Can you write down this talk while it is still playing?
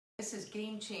This is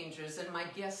Game Changers, and my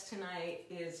guest tonight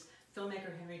is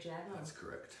filmmaker Henry Jaglom. That's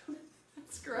correct.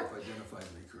 That's correct. You've identified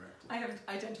me correctly. I have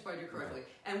identified you correctly. Right.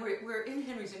 And we're in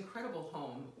Henry's incredible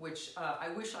home, which I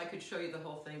wish I could show you the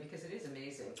whole thing because it is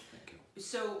amazing. Thank you.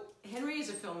 So Henry is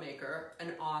a filmmaker,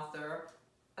 an author,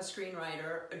 a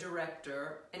screenwriter, a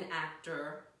director, an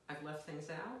actor. I've left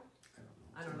things out.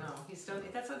 I don't know. He's done.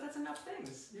 That's enough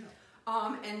things.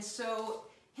 Yeah. And so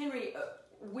Henry,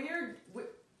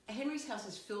 Henry's house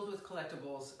is filled with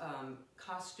collectibles,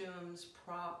 costumes,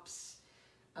 props,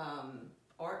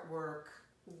 artwork.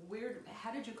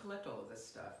 How did you collect all of this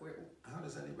stuff? How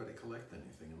does anybody collect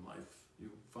anything in life?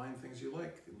 You find things you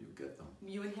like and you get them.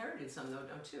 You inherited some though,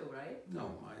 too, right?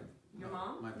 No,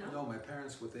 mom? No, my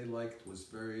parents. What they liked was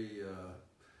very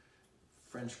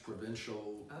French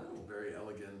provincial, very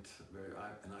elegant,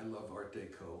 and I love Art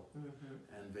Deco. Mm-hmm.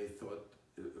 And they thought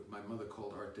my mother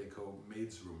called Art Deco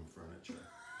maid's room furniture.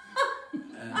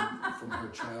 And from her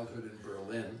childhood in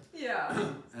Berlin.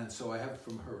 Yeah. And so I have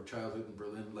from her childhood in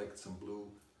Berlin like some blue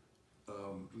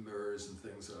mirrors and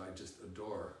things that I just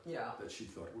adore. Yeah. That she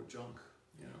thought were junk.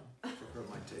 You know, for her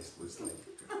my taste was like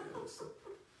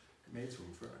maid's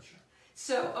room furniture.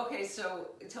 So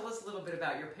tell us a little bit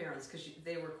about your parents because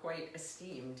they were quite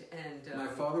esteemed. And my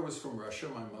father was from Russia,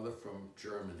 my mother from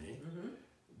Germany. Mm-hmm.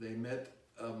 They met.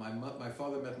 My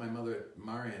father met my mother at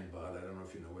Marienbad. I don't know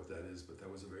if you know what that is, but that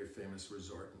was a very famous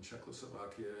resort in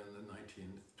Czechoslovakia in the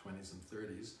 1920s and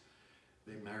 30s.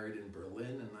 They married in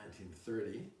Berlin in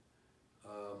 1930,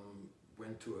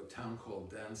 went to a town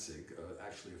called Danzig,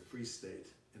 actually a free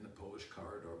state in the Polish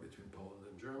corridor between Poland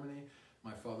and Germany.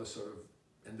 My father sort of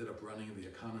ended up running the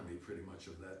economy pretty much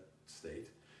of that state.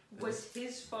 Was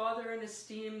his father an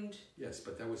esteemed... Yes,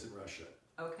 but that was in Russia.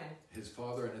 Okay. His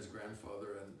father and his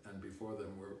grandfather and before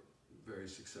them were very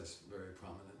successful, very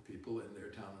prominent people in their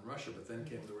town in Russia, but then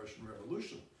came the Russian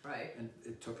Revolution. Right. And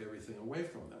it took everything away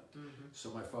from them. Mm-hmm.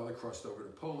 So my father crossed over to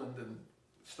Poland and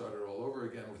started all over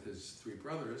again with his three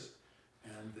brothers,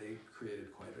 and they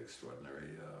created quite an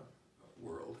extraordinary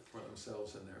world for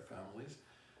themselves and their families.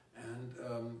 And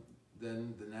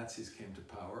then the Nazis came to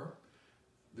power.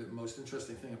 The most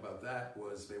interesting thing about that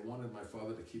was they wanted my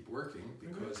father to keep working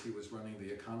because he was running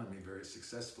the economy very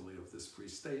successfully of this free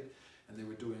state, and they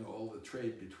were doing all the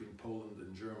trade between Poland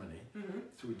and Germany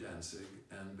through Danzig,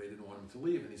 and they didn't want him to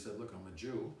leave. And he said, look, I'm a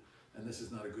Jew, and this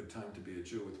is not a good time to be a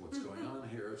Jew with what's going on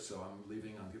here, so I'm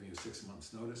leaving, I'm giving you 6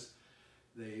 months notice.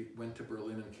 They went to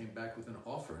Berlin and came back with an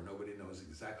offer, nobody knows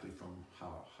exactly from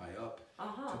how high up,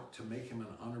 to make him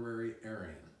an honorary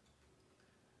Aryan.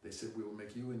 They said, we will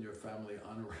make you and your family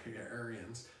honorary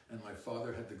Aryans. And my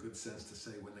father had the good sense to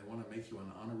say, when they want to make you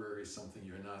an honorary something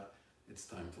you're not, it's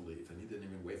time to leave. And he didn't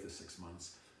even wait the 6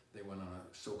 months. They went on a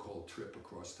so-called trip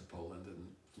across to Poland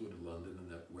and flew to London,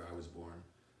 and where I was born,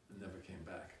 and never came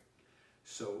back.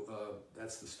 So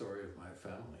that's the story of my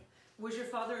family. Was your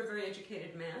father a very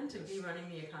educated man to be running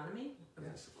the economy?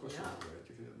 Yes, of course he was a very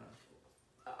educated man.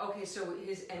 Okay, so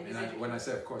when I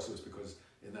say of course, it was because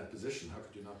in that position, how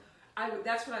could you not?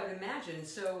 That's what I would imagine.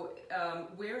 So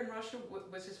where in Russia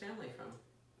was his family from?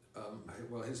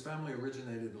 Well, his family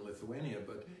originated in Lithuania,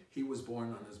 but he was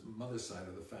born on his mother's side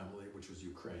of the family, which was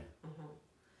Ukraine.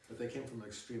 But they came from an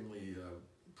extremely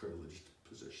privileged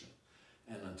position.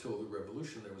 And until the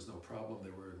revolution, there was no problem. They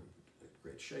were in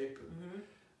great shape. And,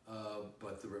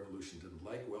 but the revolution didn't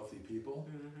like wealthy people.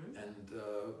 And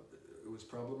it was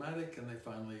problematic. And they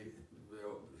finally,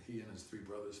 he and his three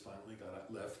brothers finally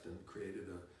got left and created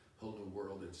a whole new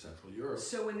world in Central Europe.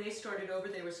 So when they started over,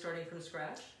 they were starting from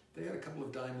scratch? They had a couple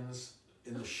of diamonds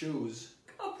in the shoes.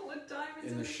 Couple of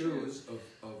diamonds in the shoes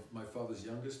of my father's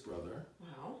youngest brother.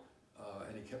 Wow.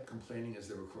 And he kept complaining as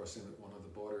they were crossing one of the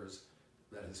borders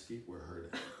that his feet were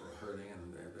hurting,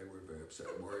 and they were very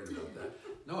upset and worried about that.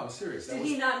 No, I'm serious. Did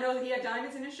he not know that he had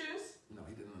diamonds in his shoes? No,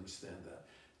 he didn't understand that.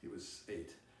 He was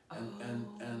 8.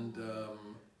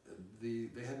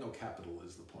 They had no capital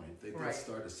is the point. They did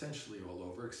start essentially all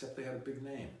over, except they had a big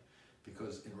name,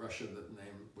 because in Russia the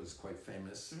name was quite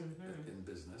famous in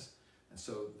business, and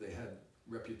so they had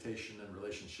reputation and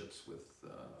relationships with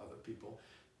other people.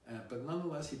 But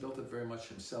nonetheless, he built it very much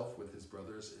himself with his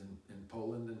brothers in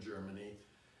Poland and Germany,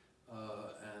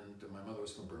 and my mother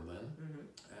was from Berlin,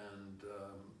 and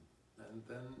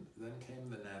then came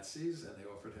the Nazis, and they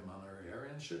offered him honorary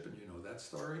Aryanship, and you know that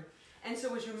story. And so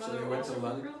was your mother also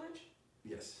from privilege?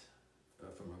 Yes,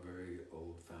 from a very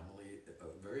old family, a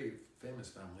very famous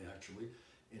family actually,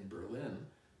 in Berlin,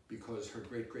 because her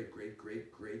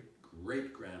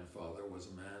great-great-great-great-great-grandfather was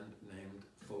a man named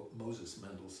Moses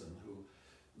Mendelssohn, who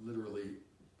literally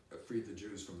freed the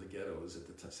Jews from the ghettos at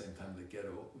the same time the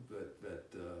ghetto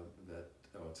that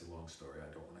oh, it's a long story.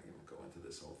 I don't want to even go into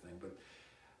this whole thing, but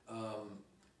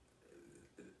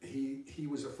he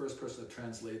was the first person to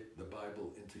translate the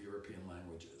Bible into European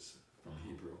languages from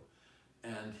Hebrew,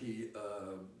 and the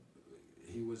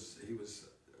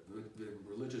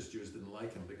religious Jews didn't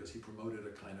like him because he promoted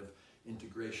a kind of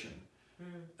integration,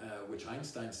 which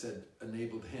Einstein said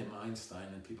enabled him, Einstein,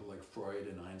 and people like Freud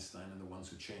and Einstein and the ones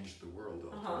who changed the world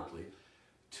ultimately,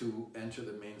 to enter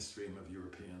the mainstream of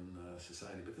European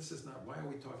society. But this is not, why are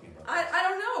we talking about this? I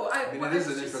don't know. I mean, it is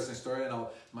an interesting story, and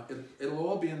it'll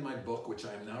all be in my book, which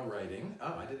I am now writing.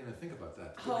 Oh, I didn't even think about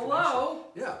that. Hello?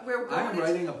 Yeah, I'm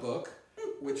writing a book,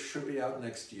 which should be out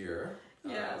next year.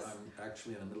 Yes. I'm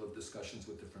actually in the middle of discussions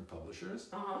with different publishers.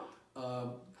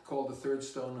 Called The Third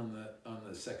Stone on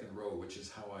the Second Row, which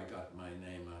is how I got my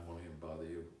name. I won't even bother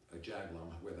you. Jaglam,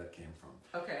 where that came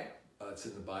from. Okay. It's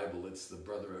in the Bible. It's the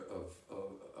brother of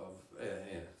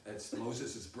it's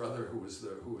Moses' brother who was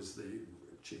the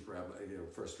chief rabbi,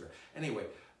 first rabbi. Anyway,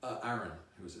 Aaron,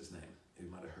 who was his name. You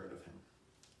might have heard of him.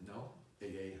 No?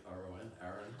 A-A-R-O-N,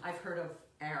 Aaron. I've heard of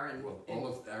Aaron. Well, all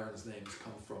of Aaron's names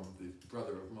come from the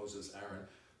brother of Moses, Aaron,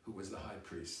 who was the high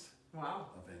priest. Wow.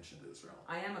 Of ancient Israel.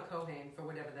 I am a Kohen, for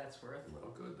whatever that's worth.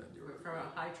 Well, good. Then you're from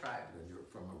a high tribe. Then you're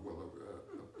from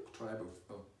a tribe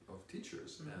of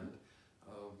teachers and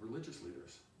religious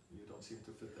leaders. You don't seem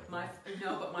to fit that.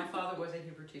 No, but my father was a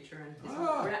Hebrew teacher, and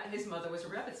his mother was a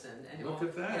Rebbitzin. And look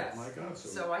at that! Yes. My God!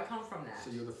 So I come from that.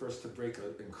 So you're the first to break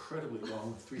an incredibly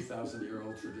long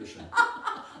 3,000-year-old tradition.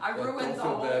 I ruined the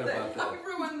whole thing. I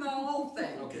ruined the whole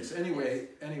thing. Okay. So anyway,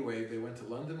 they went to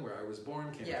London, where I was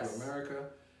born. Came to America.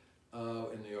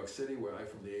 In New York City, where I,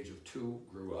 from the age of 2,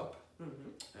 grew up,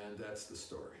 and that's the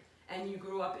story. And you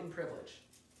grew up in privilege.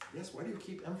 Yes. Why do you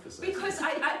keep emphasizing? Because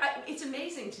it's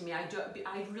amazing to me.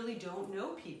 I really don't know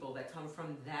people that come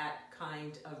from that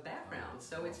kind of background.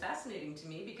 So it's fascinating to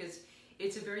me because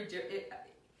it's a very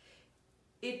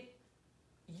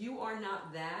you are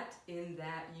not that in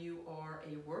that you are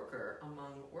a worker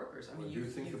among workers. I mean, you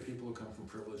think the people who come from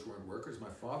privilege weren't workers? My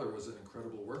father was an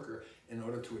incredible worker in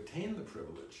order to attain the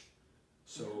privilege.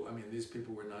 So, I mean, these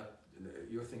people were not,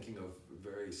 you're thinking of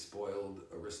very spoiled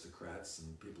aristocrats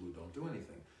and people who don't do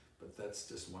anything. But that's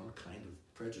just one kind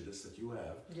of prejudice that you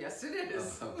have. Yes, it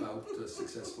is. About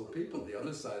successful people. The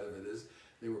other side of it is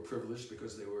they were privileged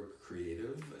because they were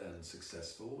creative and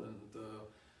successful and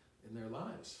in their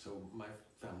lives. So my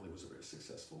family was a very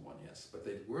successful one, yes. But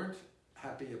they weren't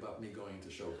happy about me going to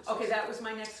show business. Okay, that was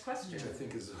my next question. Which I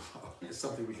think is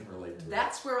something we can relate to.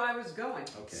 That's where I was going.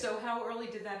 Okay. So how early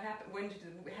did that happen?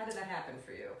 How did that happen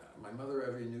for you? My mother,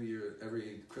 every New Year,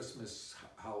 every Christmas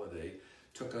holiday,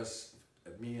 took us,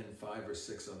 me and 5 or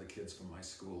 6 other kids from my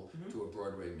school, to a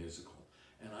Broadway musical.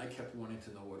 And I kept wanting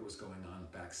to know what was going on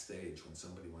backstage when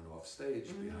somebody went off stage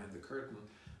behind the curtain.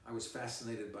 I was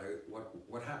fascinated by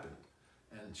what happened.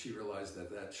 And she realized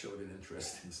that showed an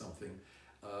interest in something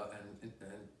and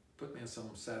put me in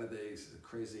some Saturdays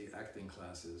crazy acting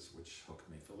classes, which hooked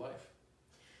me for life.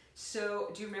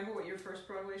 So, do you remember what your first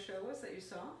Broadway show was that you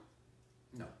saw?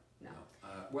 No.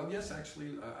 Well, yes,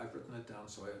 actually, I've written it down,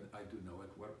 so I do know it.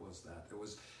 What was that?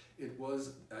 It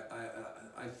was.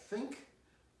 I think.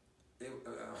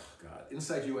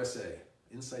 Inside USA.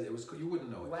 Inside. It was. You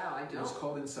wouldn't know it. Wow, I don't. It was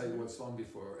called Inside. What's long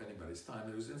before anybody's time.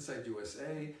 It was Inside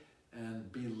USA,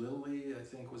 and B. Lilly, I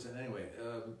think, was it. Anyway,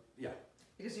 yeah.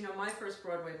 Because my first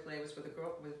Broadway play was with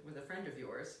a friend of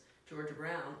yours, Georgia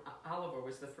Brown. Oliver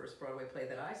was the first Broadway play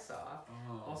that I saw.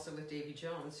 Also with Davy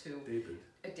Jones, who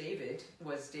David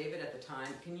was David at the time.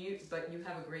 But you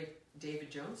have a great David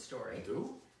Jones story. I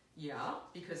do? Yeah,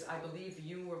 because I believe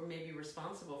you were maybe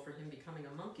responsible for him becoming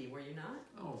a monkey, were you not?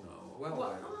 Oh no. Well,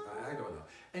 I don't know.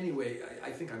 Anyway,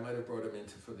 I think I might have brought him in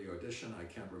for the audition. I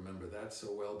can't remember that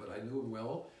so well, but I knew him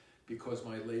well because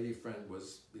my lady friend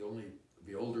was the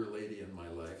older lady in my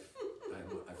life.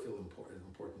 I feel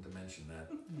important to mention that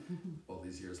all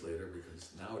these years later, because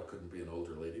now it couldn't be an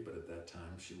older lady, but at that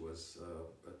time she was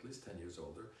at least 10 years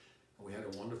older. And we had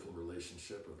a wonderful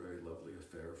relationship, a very lovely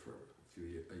affair for a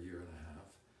year and a half.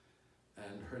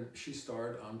 And she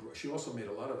starred on. She also made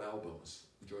a lot of albums.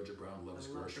 Georgia Brown Loves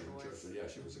Gershwin. Yeah,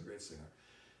 she was a great singer.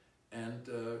 And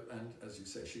as you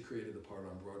say, she created the part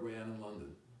on Broadway and in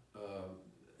London,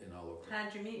 in Oliver.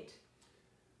 How'd you meet?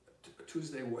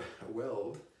 Tuesday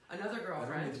Weld. Another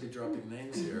girlfriend. I don't need to be dropping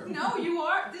names here. No, you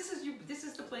are. This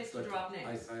is the place to drop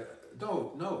names.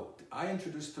 No. I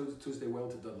introduced Tuesday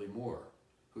Weld to Dudley Moore,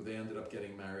 who they ended up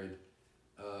getting married,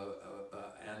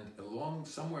 and along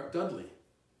somewhere Dudley,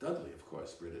 of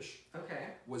course, British. Okay.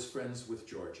 Was friends with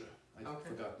Georgia. I've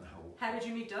forgotten how. How did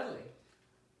you meet Dudley?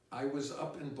 I was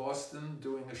up in Boston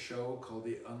doing a show called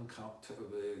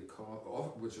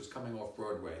which was coming off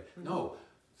Broadway. Mm-hmm. No,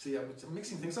 see, I'm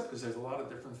mixing things up because there's a lot of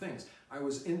different things. I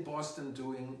was in Boston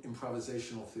doing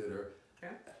improvisational theater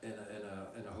in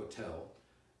a hotel.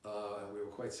 We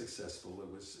were quite successful. It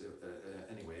was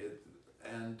anyway,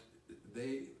 and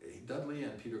Dudley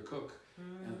and Peter Cook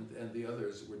and the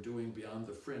others were doing Beyond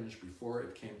the Fringe before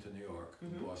it came to New York in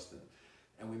Boston,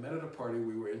 and we met at a party.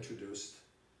 We were introduced.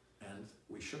 And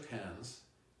we shook hands,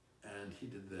 and he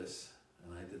did this,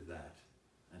 and I did that,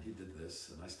 and he did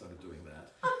this, and I started doing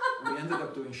that. We ended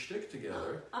up doing shtick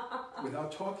together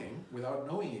without talking, without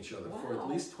knowing each other for at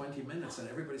least 20 minutes, and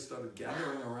everybody started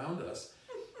gathering around us.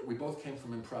 We both came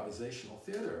from improvisational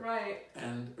theater. Right.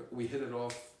 And we hit it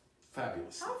off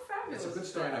fabulous. How fabulous. It's a good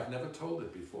story, and I've never told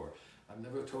it before. I've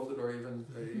never told it or even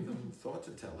thought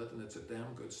to tell it, and it's a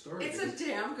damn good story. It's a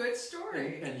damn good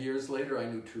story. And years later, I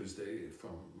knew Tuesday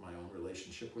from my own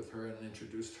relationship with her and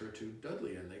introduced her to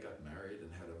Dudley, and they got married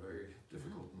and had a very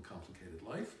difficult and complicated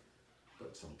life,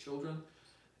 but some children.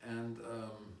 And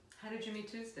how did you meet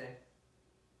Tuesday?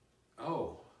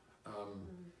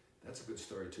 That's a good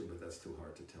story too, but that's too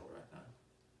hard to tell right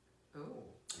now. Oh.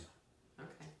 Yeah.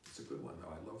 Okay. It's a good one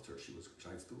though. I loved her.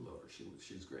 I still love her.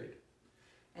 She's great.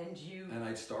 And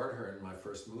I starred her in my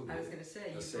first movie. I was going to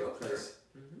say, you broke her.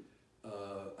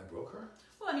 I broke her?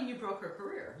 Well, I mean, you broke her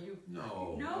career.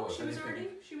 No, she was already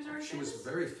famous? She was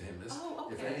very famous. Oh,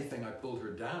 okay. If anything, I pulled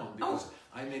her down because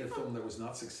I made a film that was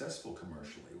not successful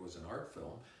commercially. It was an art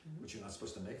film, which you're not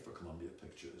supposed to make for Columbia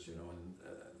Pictures, and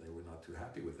they were not too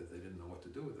happy with it. They didn't know what to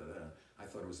do with it. I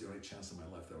thought it was the only chance in my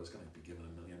life that I was going to be given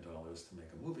 $1 million to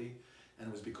make a movie. And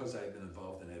it was because I had been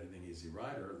involved in editing Easy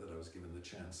Rider that I was given the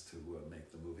chance to make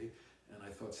the movie. And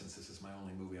I thought, since this is my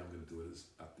only movie, I'm going to do it.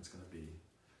 It's going to be,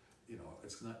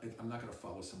 I'm not going to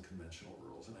follow some conventional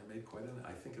rules. And I made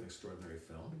I think an extraordinary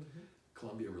film.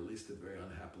 Columbia released it very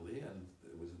unhappily, and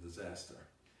it was a disaster.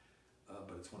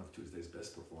 But it's one of Tuesday's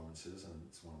best performances, and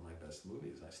it's one of my best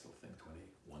movies. I still think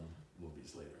 21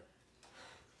 movies later.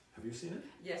 Have you seen it?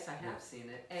 Yes, I have seen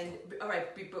it. And all right,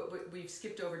 but we've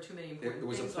skipped over too many important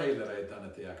things. It was a play that I had done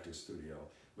at the Actors Studio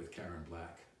with Karen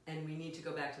Black. And we need to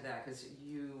go back to that because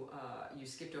you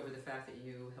skipped over the fact that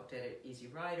you helped edit Easy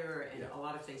Rider, and a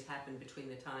lot of things happened between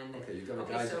the time that. Okay, you got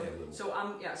to guide me a little. So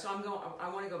I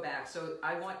want to go back. So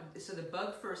the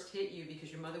bug first hit you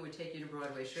because your mother would take you to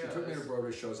Broadway shows. She took me to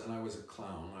Broadway shows, and I was a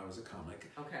clown. I was a comic.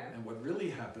 Okay. And what really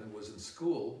happened was in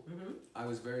school, I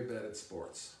was very bad at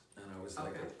sports. And I was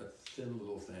like a thin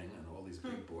little thing, and all these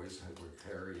big boys were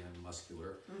hairy and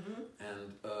muscular.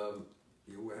 And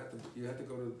you had to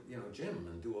go to gym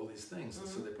and do all these things. And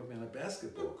so they put me on a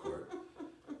basketball court.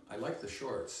 I liked the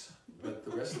shorts, but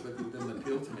the rest of it didn't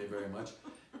appeal to me very much.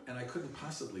 And I couldn't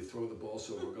possibly throw the ball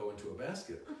so it would go into a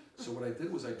basket. So what I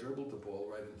did was I dribbled the ball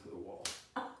right into the wall,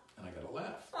 and I got a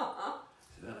laugh.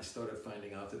 So then I started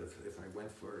finding out that if I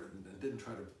went for it and didn't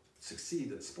try to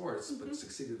succeed at sports, but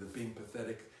succeeded at being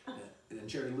pathetic. And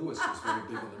Jerry Lewis was very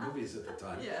big in the movies at the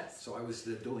time. Yes. So I was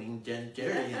doing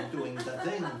Jerry and doing the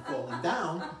thing and falling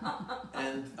down.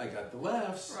 And I got the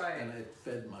laughs. Right. And it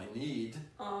fed my need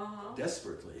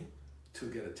desperately to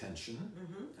get attention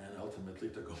and ultimately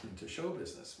to go into show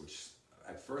business, which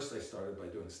at first I started by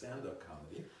doing stand-up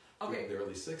comedy. Okay. In the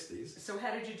early 60s. So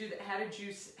how did you do that? How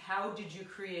did you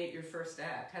create your first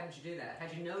act? How did you do that? How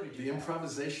did you know to do that? The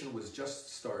improvisation was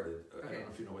just started. I don't know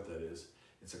if you know what that is.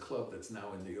 It's a club that's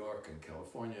now in New York and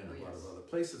California and a lot of other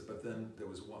places, but then there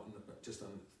was one just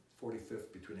on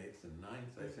 45th between 8th and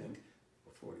 9th, I think,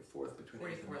 or 44th between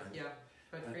 8th and 9th. Yeah.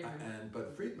 Bud Friedman. And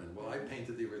Bud Friedman. Well, I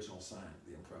painted the original sign,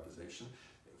 the improvisation,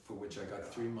 for which I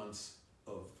got 3 months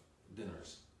of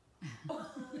dinners.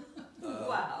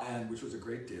 Wow. And which was a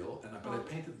great deal. But I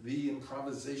painted the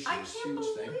improvisation, this huge thing.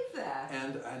 I can't believe that.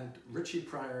 And Richie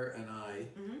Pryor and I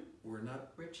were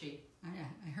not. Richie. Oh, yeah,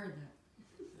 I heard that.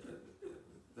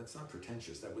 That's not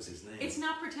pretentious. That was his name. It's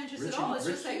not pretentious at all. It's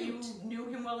just that you knew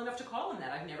him well enough to call him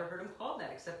that. I've never heard him called that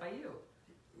except by you.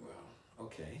 Well,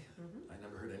 okay. I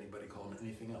never heard anybody call him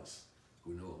anything else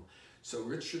who knew him. So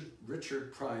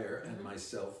Richard Pryor and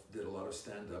myself did a lot of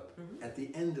stand-up at the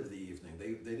end of the evening.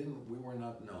 We were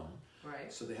not known.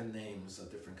 Right. So they had names, a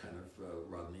different kind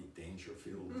of Rodney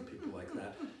Dangerfield, people like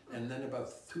that. And then about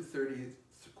 2:30,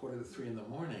 quarter to 3 in the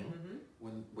morning,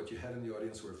 when what you had in the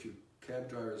audience were a few cab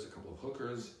drivers, a couple of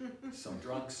hookers, some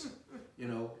drunks,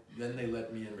 then they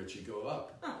let me and Richie go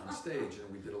up on stage,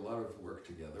 and we did a lot of work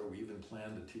together. We even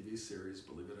planned a TV series,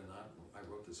 believe it or not. I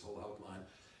wrote this whole outline.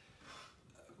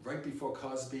 Right before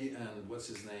Cosby and what's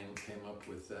his name came up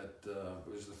with that,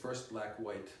 it was the first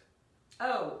black-white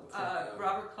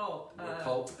Robert Culp.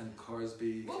 Culp and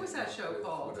Carsby. What was that show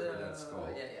called? Whatever that's called.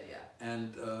 Yeah.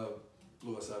 And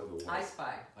blew us out of the water.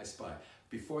 I Spy.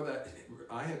 Before that,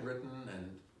 I had written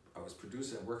and I was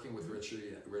producing and working with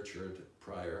Richard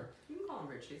Pryor. You can call him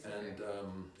Richie. And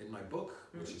in my book,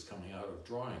 which is coming out of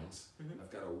drawings,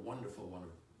 I've got a wonderful one of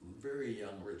very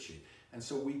young Richie. And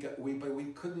so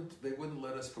they wouldn't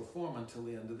let us perform until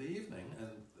the end of the evening. And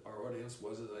our audience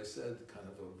was, as I said, kind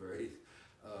of a very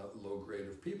low grade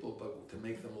of people, but to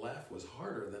make them laugh was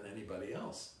harder than anybody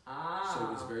else. So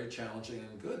it was very challenging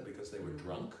and good because they were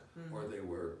drunk or they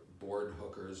were bored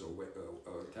hookers or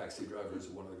taxi drivers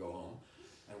who wanted to go home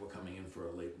and were coming in for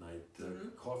a late night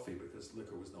coffee because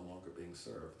liquor was no longer being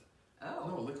served. Oh.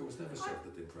 No, liquor was never served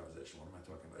at the improvisation. What am I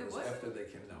talking about? It was after they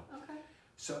came. No. Okay.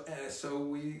 So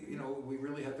we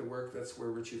really had to work. That's where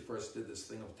Richie first did this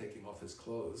thing of taking off his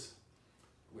clothes,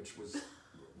 which was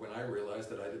when I realized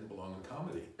that I didn't belong in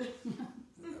comedy.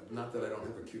 Not that I don't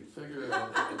have a cute figure,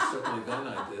 and certainly then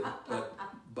I did.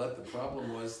 But the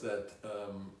problem was that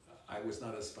I was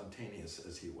not as spontaneous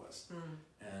as he was,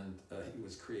 and he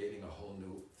was creating a whole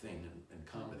new thing in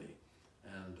comedy,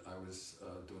 and I was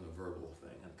doing a verbal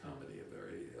thing in comedy, a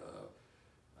very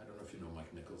I don't know if you know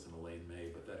Mike Nichols and Elaine May,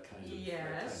 but that kind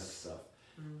of stuff.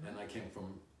 And I came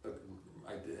from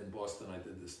in Boston. I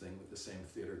did this thing with the same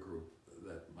theater group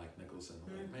that Mike Nichols and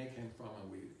Elaine May came from,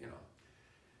 and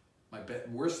my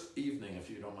worst evening, if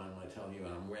you don't mind my telling you,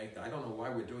 and I don't know why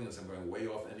we're doing this. I'm going way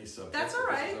off any subject. That's all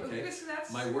right. Okay.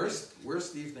 My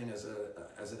worst evening as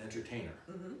an entertainer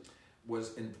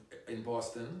was in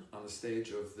Boston on the stage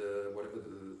of whatever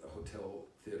the hotel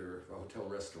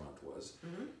restaurant was.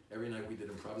 Every night we did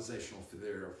improvisational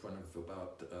theater in front of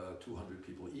about 200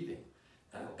 people eating,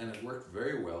 and it worked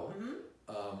very well.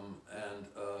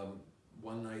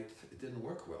 One night it didn't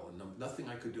work well, and nothing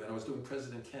I could do. And I was doing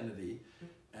President Kennedy,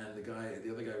 and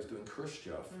the other guy was doing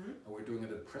Khrushchev, and we were doing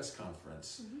it at a press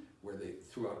conference where they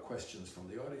threw out questions from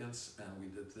the audience, and we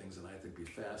did things, and I had to be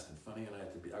fast and funny, and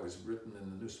I was written in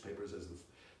the newspapers as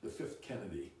the fifth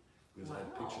Kennedy, because I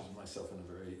had pictures of myself in a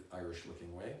very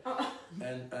Irish-looking way.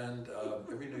 And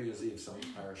every New Year's Eve, some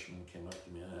Irishman came up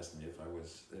to me and asked me if I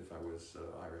was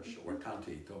Irish, or what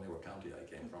county. He told me what county I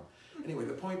came from. Anyway,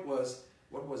 the point was,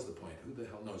 what was the point? Who the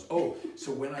hell knows? Oh,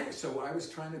 so I was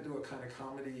trying to do a kind of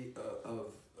comedy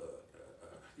of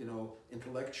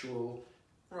intellectual,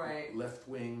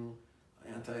 left-wing,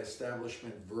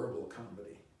 anti-establishment, verbal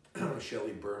comedy.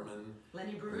 Shelley Berman.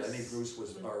 Lenny Bruce. Lenny Bruce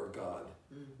was our God,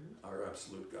 our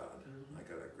absolute God. I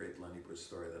got a great Lenny Bruce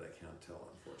story that I can't tell,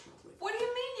 unfortunately. What do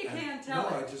you mean you can't tell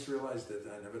it? No, I just realized that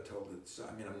I never told it. So,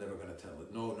 I'm never going to tell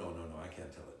it. No, I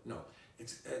can't tell it. No,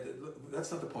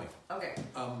 that's not the point. Okay.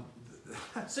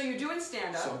 So you're doing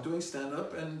stand-up. So I'm doing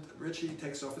stand-up, and Richie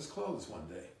takes off his clothes one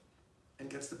day and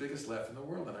gets the biggest laugh in the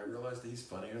world, and I realized that he's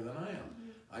funnier than I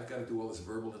am. I've got to do all this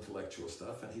verbal intellectual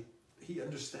stuff, and he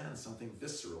understands something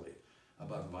viscerally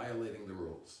about violating the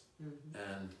rules.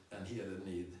 And he had a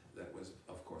need that was,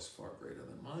 of course, far greater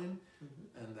than mine,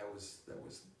 and that was that.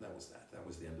 That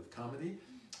was the end of comedy.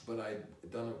 But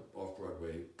I'd done it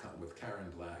off-Broadway with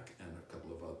Karen Black and a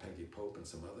couple of Peggy Pope and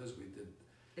some others. We did.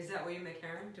 Is that where you met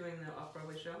Karen, doing the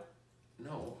off-Broadway show?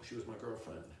 No, she was my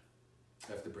girlfriend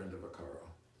after Brenda Vaccaro,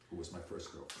 who was my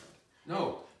first girlfriend.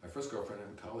 No, my first girlfriend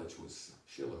in college was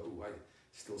Sheila, who I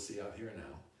still see out here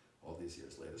now, all these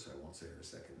years later, so I won't say her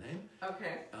second name.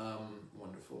 Okay.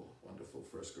 Wonderful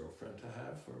first girlfriend to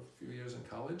have for a few years in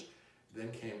college.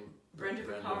 Then came Brenda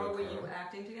Vaccaro. Were you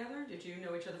acting together? Did you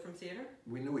know each other from theater?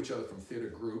 We knew each other from theater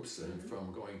groups and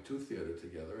from going to theater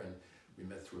together, and we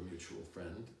met through a mutual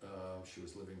friend. She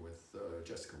was living with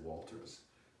Jessica Walters.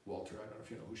 Walter, I don't know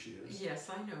if you know who she is. Yes,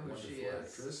 I know who she is.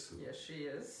 Wonderful actress. Yes, she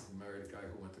is. Married a guy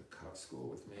who went to school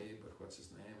with me, but what's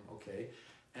his name? Okay.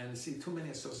 And see, too many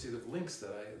associative links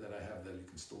that I have that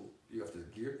you have to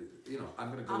gear.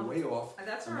 I'm going to go way off.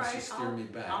 That's all right. You steer me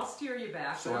back. I'll steer you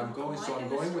back. So I'm going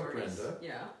with Brenda.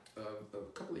 Yeah. A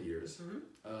couple of years, and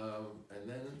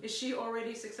then. Is she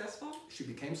already successful? She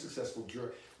became successful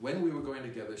when we were going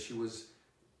together. She was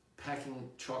packing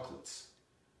chocolates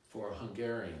for a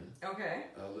Hungarian. Okay.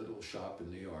 A little shop in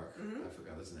New York. I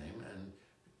forgot his name, and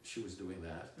she was doing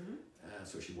that,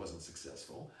 so she wasn't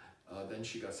successful. Then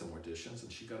she got some auditions,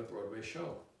 and she got a Broadway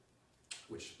show,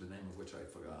 the name of which I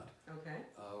forgot. Okay.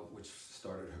 Which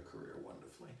started her career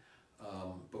wonderfully.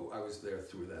 But I was there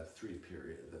through that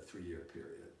 3-year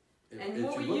period. If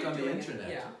you look on the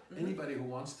internet, anybody who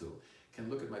wants to can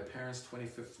look at my parents'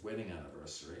 25th wedding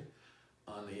anniversary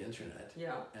on the internet.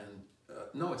 Yeah. And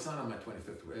no, it's not on my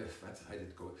 25th wedding. I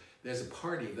didn't go. There's a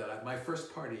party my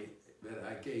first party that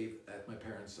I gave at my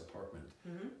parents' apartment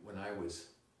when I was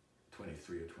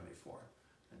 23 or 24.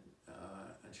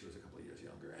 And she was a couple of years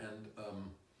younger. And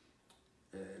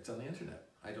it's on the internet.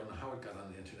 I don't know how it got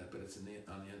on the internet, but it's on the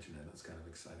internet. It's kind of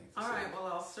exciting. All right, well,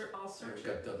 I'll search We've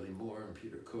got Dudley Moore and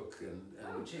Peter Cook and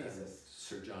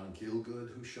Sir John Gielgud,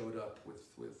 who showed up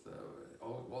with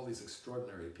all these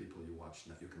extraordinary people you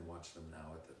can watch them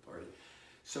now at the party.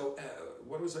 So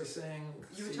what was I saying?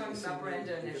 You were talking about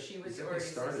Brenda, and if she was already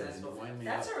successful.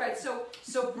 That's up. All right.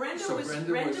 So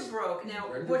Brenda broke. Now,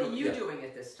 what are you doing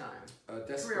at this time?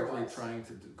 Desperately trying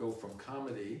to go from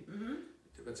comedy.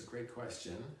 That's a great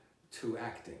question. To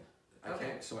acting.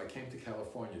 So I came to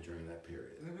California during that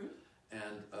period. And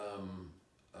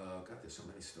God, there's so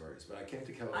many stories, but I came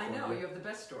to California. I know, you have the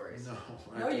best stories.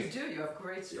 No, you do. You have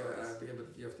great stories. Yeah, but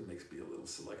you have to be a little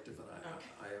selective, and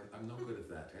I'm no good at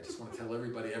that. I just want to tell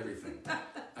everybody everything.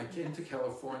 I came to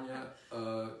California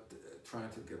trying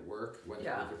to get work, went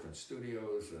to different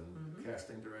studios and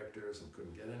casting directors and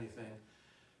couldn't get anything.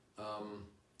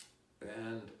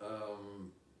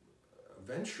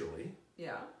 Eventually,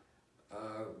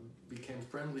 became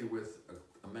friendly with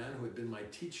a man who had been my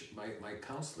teacher, my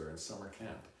counselor in summer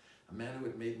camp, a man who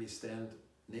had made me stand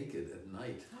naked at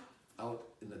night out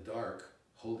in the dark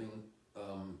holding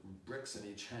bricks in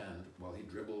each hand while he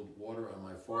dribbled water on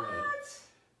my forehead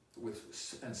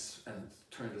and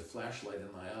turned a flashlight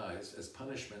in my eyes as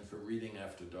punishment for reading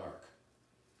after dark.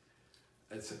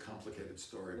 It's a complicated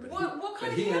story, but what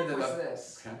kind of camp was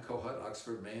this? Camp Kohut,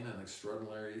 Oxford, Maine, an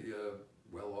extraordinary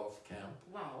well-off camp.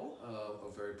 Wow.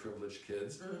 Of very privileged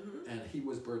kids. And he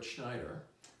was Bert Schneider,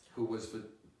 who was the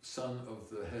son of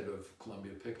the head of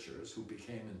Columbia Pictures, who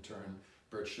became in turn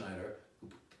Bert Schneider, who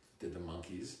did The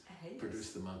Monkees,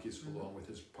 produced The Monkees along with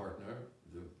his partner,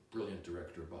 the brilliant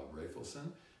director Bob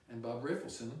Rafelson. And Bob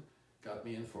Rafelson got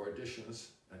me in for auditions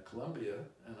at Columbia,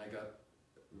 and I got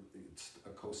a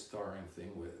co-starring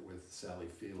thing with Sally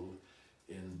Field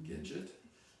in Gidget.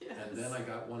 Yes. And then I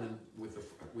got one with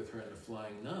her in The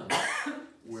Flying Nun,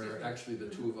 where actually the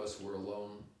two of us were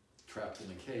alone, trapped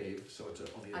in a cave. So it's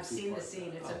only a I've seen the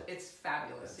scene. It's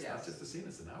fabulous. It's not just a scene;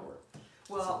 it's an hour.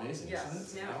 Well, it's amazing. Yes. Isn't it?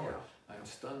 It's an hour. I'm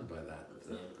stunned by that.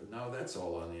 Now that's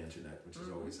all on the internet, which is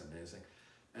always amazing.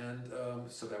 And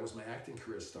so that was my acting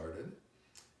career started.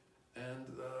 And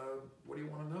what do you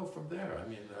want to know from there? I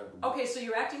mean... okay, so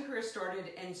your acting career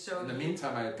started, and so... In the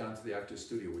meantime, I had gone to the Actors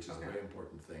Studio, which is a very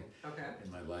important thing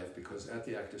in my life, because at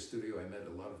the Actors Studio, I met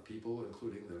a lot of people,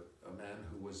 including a man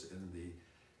who was in the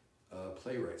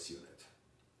playwrights unit.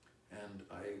 And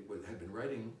I had been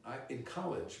writing... in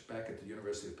college, back at the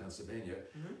University of Pennsylvania,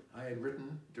 I had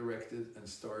written, directed, and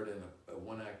starred in a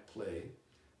one-act play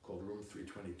called Room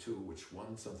 322, which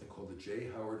won something called the J.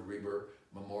 Howard Reber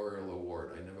Memorial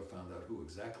Award. I never found out who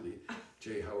exactly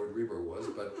J. Howard Reber was,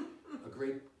 but a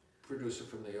great producer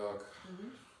from New York,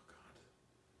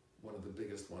 one of the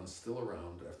biggest ones still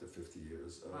around after 50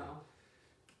 years,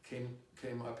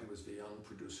 came up. He was the young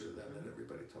producer then, and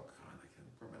everybody talked, I can't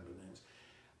remember names.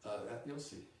 You'll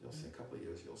see, a couple of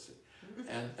years, you'll see.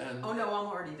 And oh no, I'm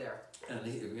already there. And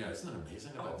isn't it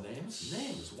amazing about names?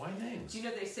 Names, why names? Do you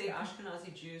know they say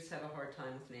Ashkenazi Jews have a hard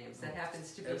time with names? That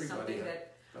happens to be something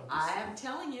that I am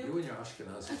telling you. You and your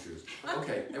Ashkenazi Jews.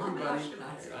 Okay, everybody.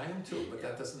 I am too, but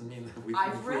that doesn't mean that we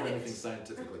can prove anything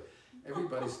scientifically.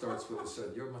 Everybody starts with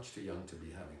said, "You're much too young to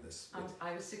be having this."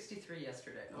 I was 63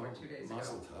 yesterday, or 2 days ago.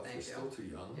 Mazel tov. You're still too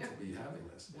young to be having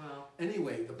this. Well.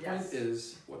 Anyway, the point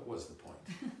is, what was the point?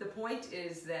 The point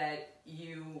is that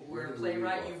you were a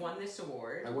playwright. You won this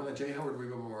award. I won the J. Howard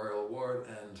Reber Memorial Award,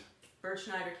 and Bert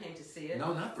Schneider came to see it.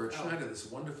 No, not Bert Schneider. This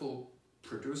wonderful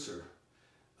producer.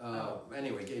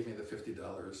 Anyway, gave me the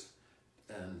 $50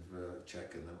 and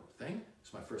check and the thing.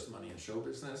 It's my first money in show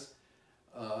business,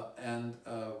 and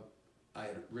I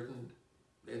had written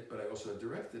it, but I also had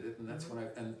directed it, and that's when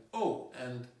and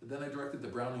then I directed the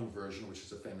Browning version, which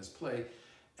is a famous play.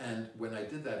 And when I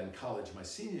did that in college, my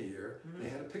senior year, they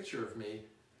had a picture of me,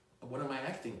 one of my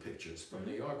acting pictures from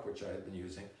New York, which I had been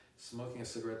using, smoking a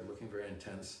cigarette and looking very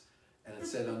intense, and it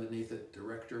said underneath it,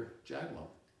 Director Jaglom.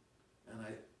 And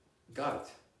I got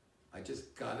it. I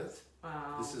just got it.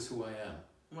 Wow. This is who I am.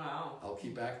 Wow. I'll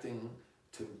keep acting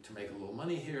to make a little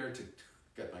money here, to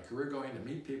get my career going, to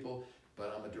meet people,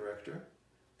 but I'm a director.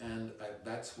 And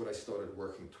that's what I started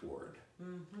working toward.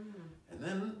 And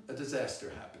then a disaster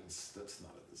happens. That's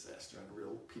not a disaster in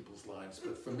real people's lives,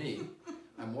 but for me,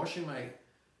 I'm washing my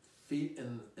feet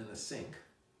in the sink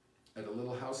at a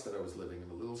little house that I was living in,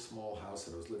 a little small house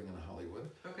that I was living in Hollywood.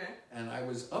 Okay. And I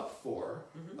was up for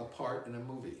a part in a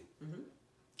movie.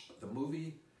 The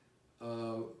movie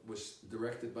was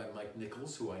directed by Mike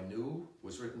Nichols, who I knew,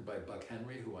 was written by Buck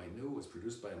Henry, who I knew, was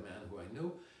produced by a man who I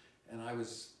knew, and I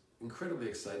was incredibly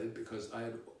excited because I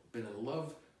had been in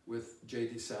love with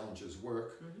J.D. Salinger's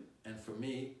work, and for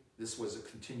me, this was a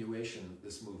continuation,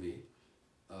 this movie,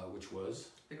 which was?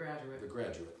 The Graduate. The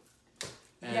Graduate.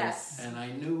 And, yes. And I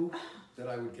knew that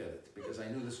I would get it because I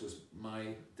knew this was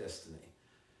my destiny.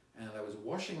 And I was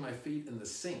washing my feet in the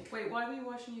sink. Wait, why were you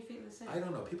washing your feet in the sink? I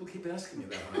don't know. People keep asking me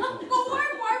that when I tell them Well,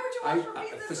 why would you wash your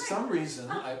feet in the for sink? For some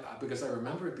reason, because I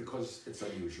remember it because it's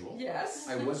unusual. Yes.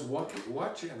 I was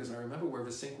watching because I remember where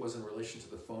the sink was in relation to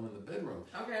the phone in the bedroom.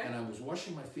 Okay. And I was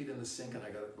washing my feet in the sink and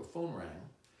I got the phone rang.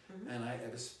 And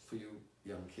it was for you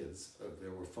young kids,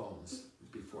 there were phones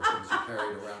before things were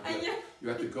carried around. You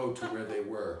had to go to where they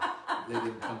were. They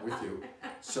didn't come with you.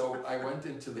 So I went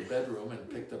into the bedroom and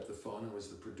picked up the phone, and it was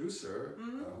the producer,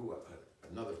 who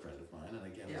another friend of mine, and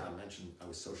again, as I mentioned, I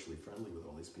was socially friendly with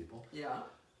all these people. Yeah.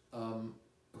 Who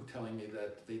telling me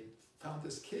that they found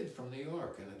this kid from New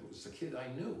York, and it was a kid I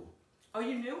knew. Oh,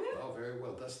 you knew him? Oh, very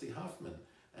well, Dusty Hoffman,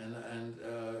 and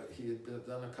he had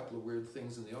done a couple of weird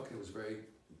things in New York. It was very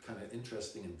kind of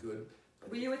interesting and good.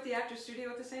 Were you at the Actors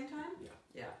Studio at the same time? Yeah.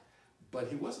 Yeah. But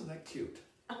he wasn't that cute.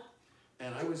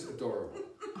 And I was adorable.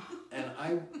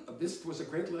 And this was a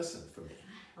great lesson for me.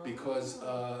 Because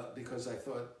I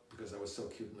thought, because I was so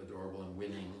cute and adorable and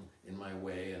winning in my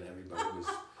way, and everybody was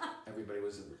having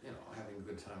a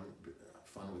good time,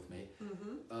 fun with me.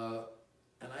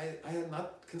 And I had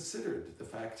not considered the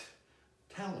fact,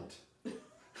 talent.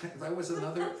 That was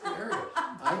another area.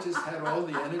 I just had all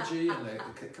the energy and the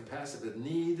capacity, the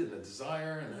need and the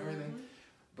desire and everything.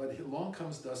 But along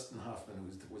comes Dustin Hoffman,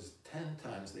 who was 10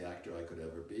 times the actor I could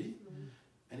ever be.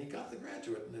 And he got The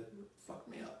Graduate, and it fucked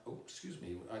me up. Oh, excuse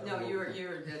me.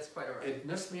 That's quite all right. It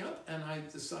messed me up, and I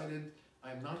decided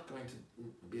I'm not going to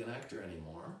be an actor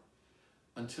anymore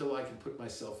until I can put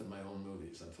myself in my own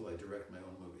movies, until I direct my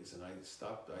own movies. And I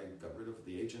got rid of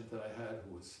the agent that I had,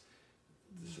 who was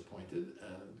disappointed,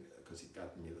 and because he'd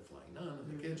gotten me The Flying Nun and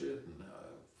The Gidget and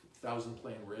 1,000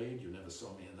 Plane Raid. You never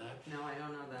saw me in that. No, I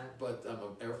don't know that. But I'm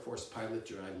an Air Force pilot.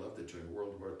 I loved it during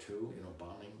World War II.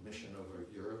 Bombing mission over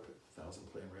Europe, 1,000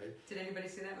 Plane Raid. Did anybody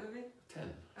see that movie?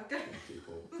 10. Okay. 10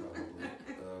 people probably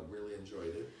really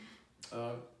enjoyed it.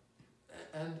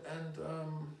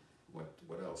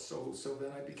 What else? So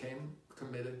then I became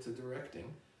committed to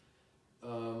directing,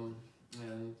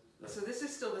 and. So this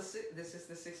is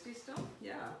the 60s still?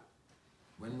 Yeah.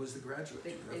 When was The Graduate?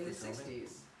 In the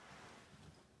 60s.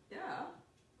 Yeah.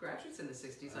 Graduate's in the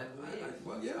 60s, I believe.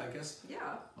 Well, yeah, I guess.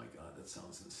 Yeah. My God, that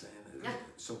sounds insane.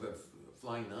 So the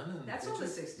Flying Nun and that's all the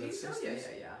 60s. Oh,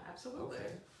 yeah, absolutely.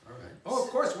 Okay, all right. Oh,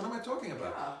 of course. What am I talking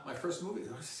about? Yeah. My first movie.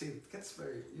 See, it gets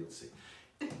very. You'll see.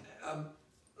 In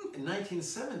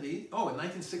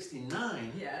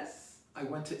 1969. Yes. I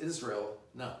went to Israel.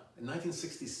 No, in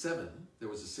 1967, there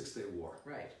was a Six-Day War.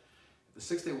 Right. The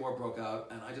Six-Day War broke out,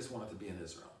 and I just wanted to be in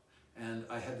Israel. And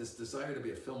I had this desire to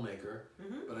be a filmmaker,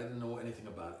 but I didn't know anything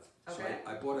about it. Okay. So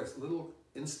I bought a little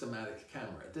Instamatic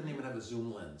camera. It didn't even have a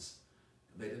zoom lens.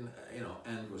 They didn't,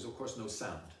 and there was, of course, no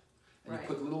sound. And you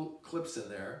put little clips in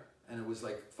there, and it was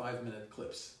like 5-minute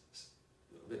clips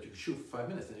that you could shoot for 5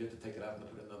 minutes, and you have to take it out and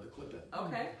put another clip in.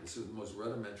 Okay. This was the most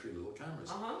rudimentary little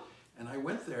cameras. And I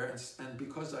went there, and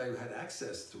because I had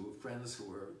access to friends who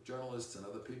were journalists and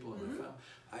other people in my family,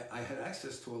 I had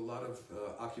access to a lot of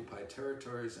occupied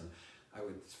territories, and I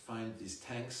would find these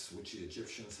tanks which the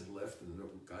Egyptians had left, and the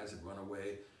guys had run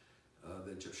away.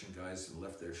 The Egyptian guys had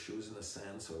left their shoes in the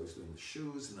sand, so I was doing the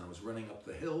shoes, and then I was running up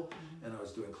the hill, and I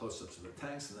was doing close-ups of the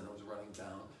tanks, and then I was running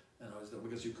down. And I was there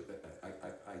because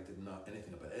I didn't know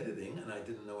anything about editing, and I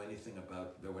didn't know anything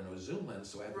about, there were no zoom lens,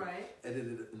 so I had to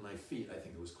edit it in my feet. I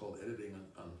think it was called editing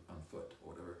on foot or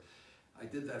whatever. I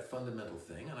did that fundamental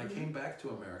thing, and I came back to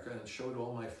America and showed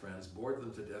all my friends, bored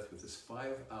them to death with this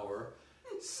 5-hour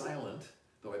silent,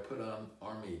 though I put on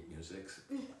army music,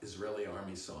 Israeli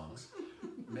army songs,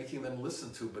 making them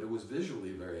listen to, but it was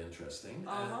visually very interesting.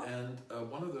 And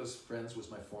one of those friends was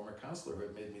my former counselor who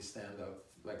had made me stand up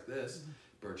like this,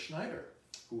 Bert Schneider,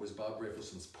 who was Bob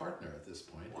Rafelson's partner at this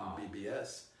point in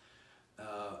BBS.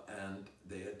 And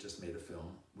they had just made a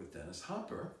film with Dennis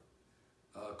Hopper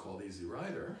called Easy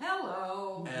Rider.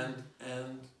 Hello! And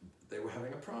they were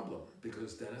having a problem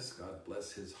because Dennis, God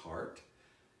bless his heart,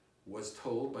 was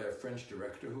told by a French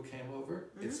director who came over,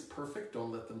 it's perfect,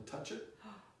 don't let them touch it.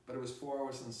 But it was 4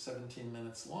 hours and 17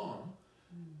 minutes long.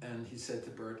 And he said to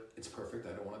Bert, it's perfect,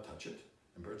 I don't want to touch it.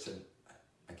 And Bert said,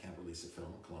 I can't release a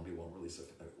film. Columbia won't release a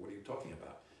film. What are you talking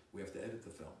about? We have to edit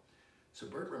the film. So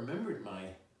Bert remembered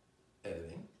my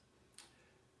editing,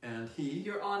 and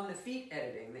You're on the feet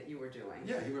editing that you were doing.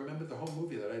 Yeah, he remembered the whole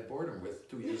movie that I bored him with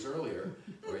 2 years earlier,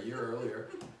 or a year earlier,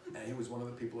 And he was one of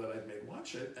the people that I'd made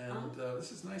watch it, and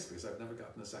this is nice because I've never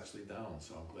gotten this actually down,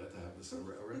 so I'm glad to have this a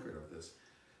record of this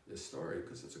story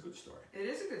because it's a good story. It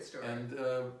is a good story. And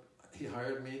he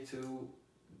hired me to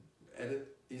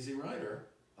edit Easy Rider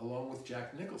along with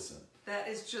Jack Nicholson. That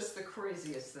is just the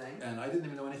craziest thing. And I didn't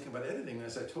even know anything about editing.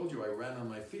 As I told you, I ran on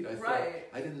my feet. I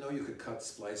didn't know you could cut,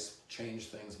 splice, change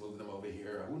things, move them over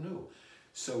here. Who knew?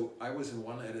 So I was in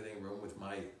one editing room with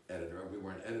my editor. We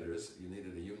weren't editors. You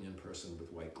needed a union person with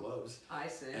white gloves. I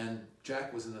see. And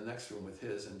Jack was in the next room with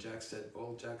his, and Jack said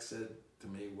to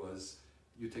me was,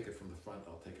 you take it from the front,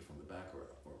 I'll take it from the back, or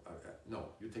no,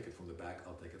 you take it from the back,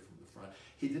 I'll take it from the front.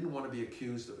 He didn't want to be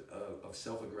accused of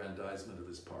self-aggrandizement of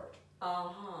his part.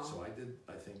 So I did,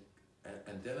 I think,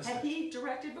 and Dennis... Had he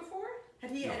directed before?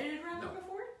 Had he edited rather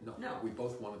before? No, we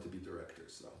both wanted to be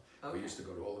directors, so we used to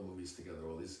go to all the movies together,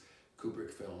 all these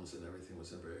Kubrick films and everything.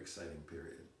 Was a very exciting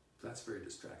period. That's very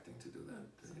distracting to do that,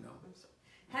 you know.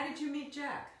 How did you meet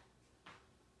Jack?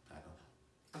 I don't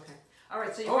know. Okay. All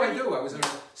right, so you I do. I was in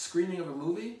a screening of a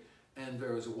movie, and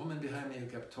there was a woman behind me who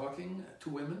kept talking,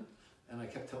 two women, and I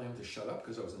kept telling them to shut up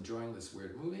because I was enjoying this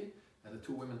weird movie. And the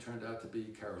two women turned out to be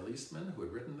Carol Eastman, who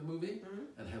had written the movie,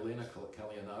 and Helena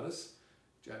Kalianidis,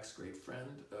 Jack's great friend,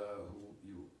 who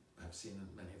you have seen in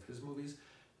many of his movies.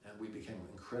 And we became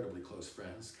incredibly close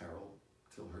friends. Carol,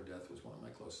 till her death, was one of my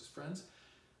closest friends.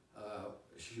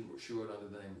 She wrote under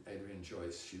the name Adrienne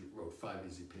Joyce. She wrote 5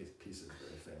 Easy Pieces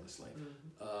very famously.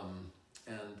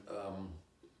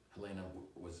 Helena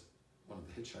was one of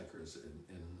the hitchhikers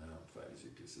in 5 Easy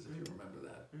Pieces, if you remember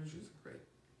that. She's a great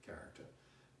character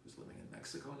who's living in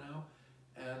Mexico now.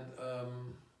 And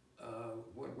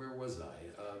where was I?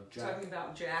 Jack, talking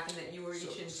about Jack, and that you were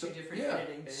each in two different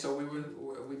editing days. So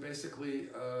we basically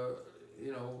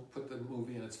put the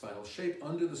movie in its final shape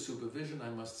under the supervision, I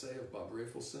must say, of Bob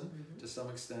Rafelson to some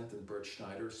extent, and Bert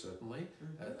Schneider certainly.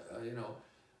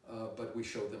 But we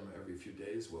showed them every few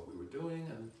days what we were doing,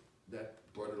 and that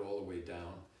brought it all the way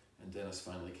down. And Dennis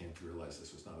finally came to realize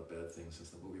this was not a bad thing, since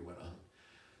the movie went on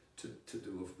to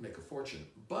make a fortune.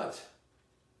 But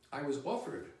I was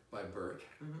offered by Bert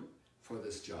for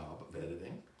this job of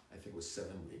editing. I think it was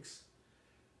 7 weeks.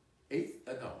 It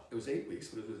was 8 weeks,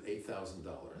 but it was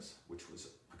 $8,000, which was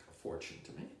like a fortune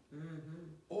to me,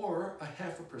 or a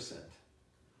 0.5%.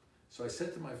 So I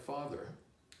said to my father,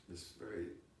 this very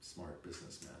smart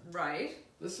businessman, right?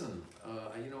 Listen,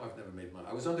 I've never made money.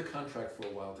 I was under contract for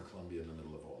a while to Columbia in the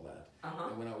middle of all that.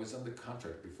 And when I was under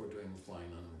contract before doing Flying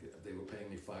Nun, they were paying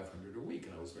me $500 a week,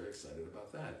 and I was very excited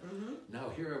about that. Now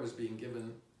here I was being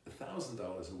given $1,000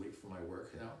 a week for my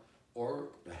work, or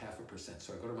a 0.5%.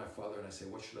 So I go to my father and I say,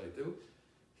 what should I do?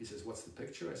 He says, what's the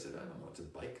picture? I said, I don't know, it's a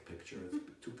bike picture. It's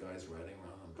 2 guys riding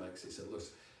around on bikes. He said, look,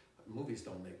 movies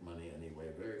don't make money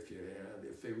anyway. Very few.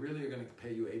 If they really are going to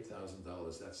pay you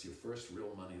 $8,000, that's your first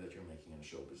real money that you're making in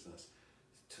show business.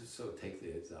 So take the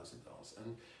 $8,000.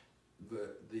 And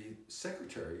the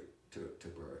secretary to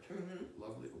Bert,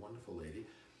 lovely, wonderful lady,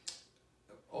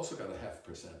 also got a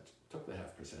 0.5%. Took the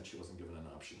 0.5%. She wasn't given an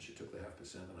option. She took the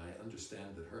 0.5%, and I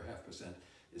understand that her 0.5%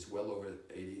 is well over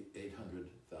 $800,000,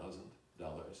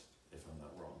 if I'm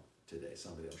not wrong today.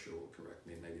 Somebody, I'm sure, will correct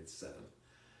me. Maybe it's 7.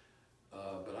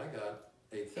 But I got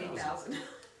 8,000.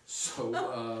 So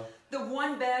the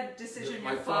one bad decision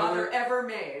your father ever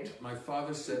made. My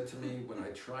father said to me when I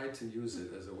tried to use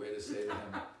it as a way to say to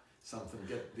him something,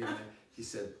 he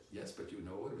said, yes, but you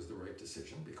know it was the right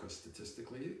decision, because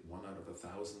statistically, 1 out of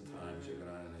 1,000 times you're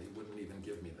gonna, and he wouldn't even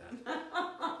give me that.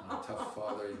 My tough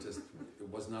father,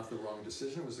 it was not the wrong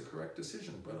decision, it was the correct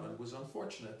decision, but it was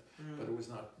unfortunate, but it was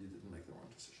not, you didn't make the wrong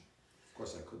decision. Of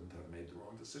course, I couldn't have made the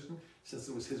wrong decision, since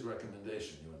it was his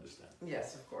recommendation, you understand?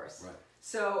 Yes, of course. Right.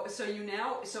 So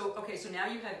now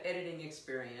you have editing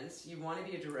experience. You want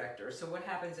to be a director. So what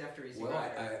happens after Easy Rider?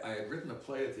 Well, I had written a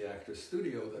play at the Actors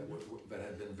Studio that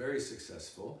had been very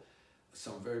successful.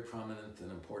 Some very prominent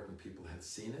and important people had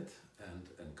seen it and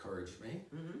encouraged me.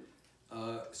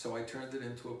 So I turned it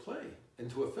into a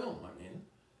film.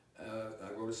 I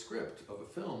wrote a script of a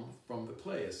film from the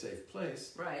play, A Safe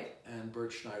Place. Right. And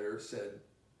Bert Schneider said,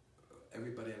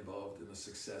 everybody involved in the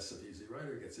success of Easy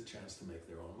Rider gets a chance to make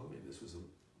their own movie. This was an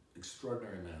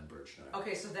extraordinary man, Bert Schneider.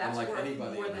 Okay, so that's unlike worth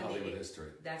anybody more in than Hollywood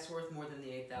history. That's worth more than the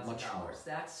 $8,000. Much more.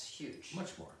 That's huge.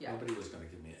 Much more. Yeah. Nobody was going to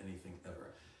give me anything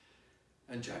ever.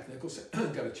 And Jack Nicholson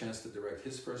got a chance to direct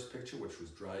his first picture, which was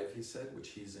Drive, he said,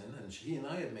 which he's in. And he and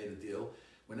I had made a deal.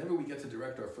 Whenever we get to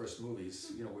direct our first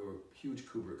movies, we were huge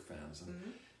Kubrick fans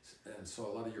and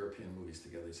saw a lot of European movies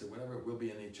together. He said, whenever we'll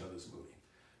be in each other's movie.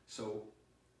 So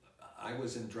I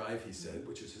was in Drive, he said,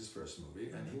 which is his first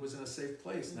movie, and he was in A Safe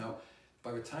Place. Now,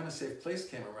 by the time A Safe Place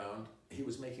came around, he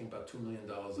was making about $2 million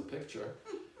a picture,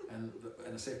 and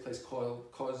A Safe Place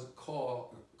cost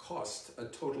a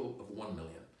total of $1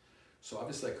 million. So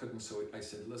obviously I couldn't. So I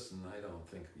said, "Listen, I don't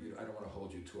want to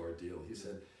hold you to our deal." He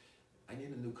said, "I need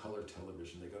a new color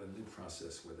television. They got a new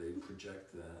process where they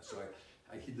project that." So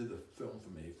he did the film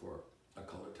for me for a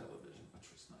color television,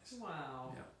 which was nice.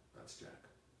 Wow. Yeah, that's Jack.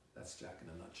 That's Jack in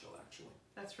a nutshell, actually.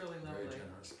 That's really lovely. Very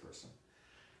generous person.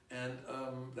 And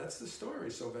that's the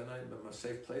story. So then A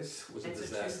Safe Place was a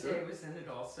disaster. So Tuesday was in it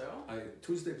also.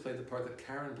 Tuesday played the part that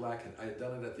Karen Black had. I had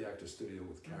done it at the Actors Studio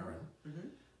with Karen. Mm-hmm.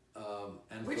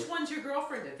 And which one's your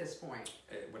girlfriend at this point?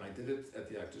 When I did it at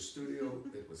the Actors Studio,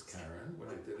 it was Karen. When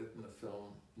I did it in the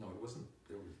film, no, it wasn't.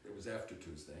 It was after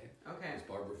Tuesday. Okay. It was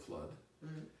Barbara Flood, who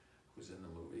was in the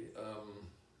movie.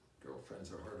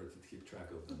 Girlfriends are harder to keep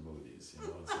track of than movies, you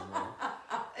know.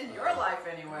 In your life,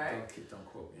 anyway. Don't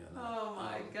quote me on that. Oh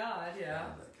my God! Yeah.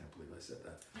 I can't believe I said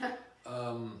that.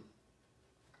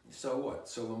 So what?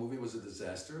 So the movie was a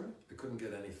disaster. I couldn't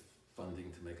get any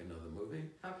funding to make another movie.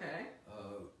 Okay.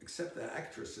 Except the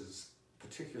actresses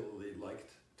particularly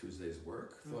liked Tuesday's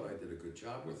work, thought I did a good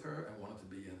job with her, and wanted to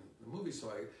be in the movie. So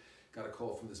I got a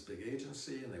call from this big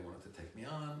agency, and they wanted to take me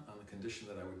on the condition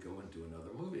that I would go and do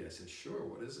another movie. I said, "Sure,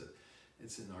 what is it?"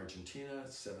 "It's in Argentina,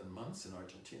 it's 7 months in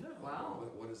Argentina." Wow.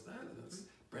 What is that? And it's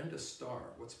Brenda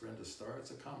Starr. What's Brenda Starr?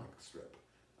 It's a comic strip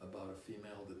about a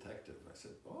female detective. I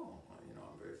said, "Oh, you know,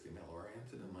 I'm very female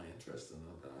oriented in my interest."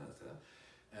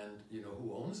 And you know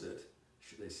who owns it,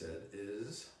 they said,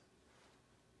 is,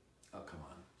 oh, come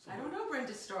on. I don't know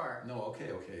Brenda Starr. No, okay.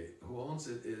 Who owns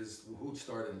it is, who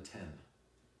starred in 10?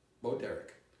 Bo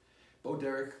Derek. Bo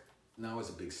Derek now is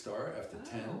a big star after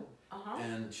 10.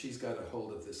 And she's got a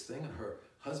hold of this thing, and her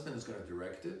husband is going to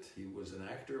direct it. He was an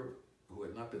actor who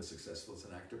had not been successful as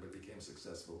an actor, but became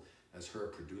successful as her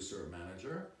producer or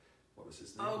manager. What was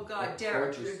his name? Oh God,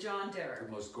 Derek. John Derek.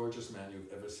 The most gorgeous man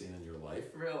you've ever seen in your life.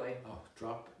 Really? Oh,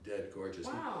 drop dead gorgeous.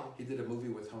 Wow. He did a movie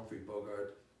with Humphrey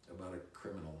Bogart about a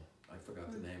criminal. I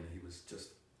forgot the name, and he was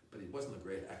just, but he wasn't a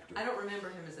great actor. I don't remember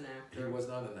him as an actor. He was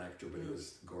not an actor, but he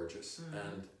was gorgeous.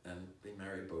 And they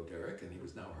married Bo Derek, and he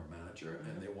was now her manager,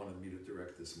 and they wanted me to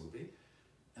direct this movie.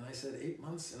 And I said, 8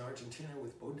 months in Argentina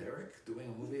with Bo Derek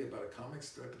doing a movie about a comic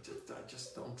strip, I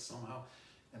just don't somehow.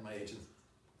 And my agent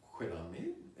quit on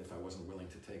me if I wasn't willing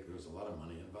to take. There was a lot of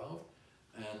money involved,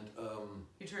 and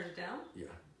you turned it down?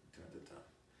 Yeah, turned it down.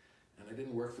 And I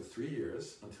didn't work for 3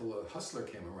 years until a hustler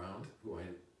came around who I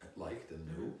liked and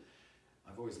knew.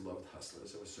 I've always loved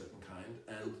hustlers of a certain kind,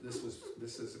 and this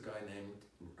is a guy named,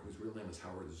 whose real name is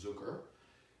Howard Zucker,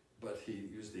 but he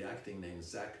used the acting name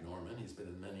Zach Norman. He's been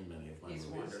in many of my movies,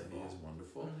 wonderful. and he is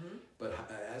wonderful. But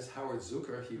as Howard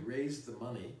Zucker, he raised the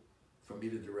money for me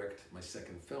to direct my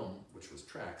second film, which was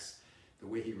Tracks. The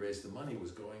way he raised the money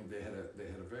was going, they had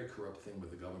a very corrupt thing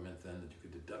with the government then, that you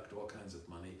could deduct all kinds of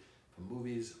money from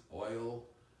movies, oil,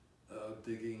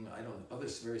 digging, other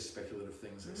very speculative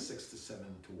things, like 6 to 7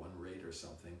 to 1 rate or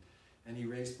something. And he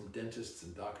raised from dentists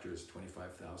and doctors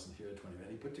 25,000 here, 20,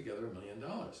 and he put together $1 million.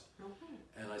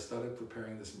 And I started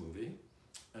preparing this movie,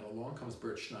 and along comes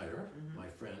Bert Schneider, my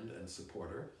friend and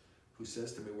supporter, who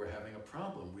says to me, "We're having a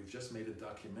problem. We've just made a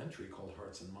documentary called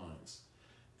Hearts and Minds,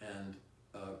 and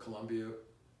Columbia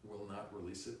will not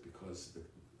release it because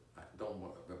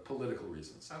political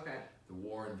reasons. Okay. The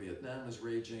war in Vietnam is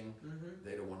raging.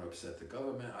 They don't want to upset the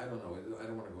government. I don't know. I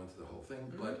don't want to go into the whole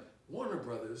thing. But Warner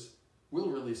Brothers will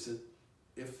release it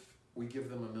if we give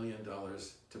them $1 million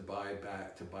to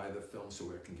buy the film, so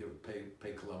we can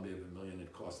pay Columbia the $1 million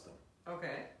it cost them."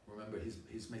 Okay. Remember,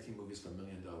 he's making movies for $1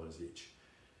 million each.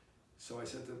 So I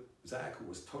said to Zach, who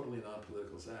was totally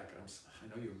non-political, "Zach, I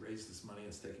know you've raised this money.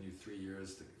 It's taken you 3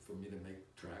 years for me to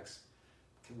make Tracks.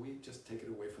 Can we just take it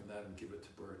away from that and give it to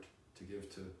Bert to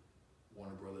give to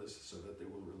Warner Brothers so that they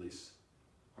will release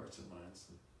Hearts and Minds?"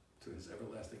 And to his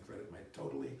everlasting credit, my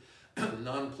totally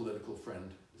non-political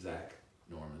friend, Zach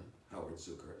Norman, Howard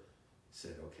Zucker,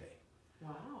 said okay.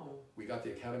 Wow. We got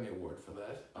the Academy Award for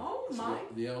that. Oh, my.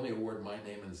 The only award my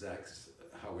name and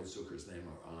Howard Zucker's name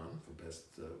are on for Best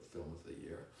Film of the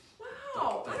Year.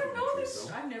 Wow, I don't know this.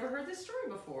 I've never heard this story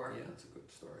before. Yeah, it's a good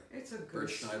story. It's a good Bert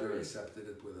Schneider story. accepted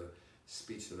it with a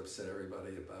speech that upset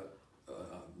everybody about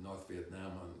North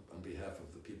Vietnam on behalf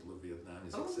of the people of Vietnam.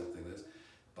 He's accepting this.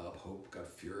 Bob Hope got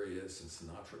furious, and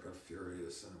Sinatra got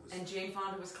furious, and Jane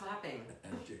Fonda was clapping.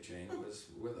 And Jane was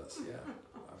with us. Yeah,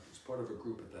 I was part of a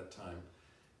group at that time.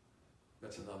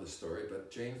 That's another story.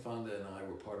 But Jane Fonda and I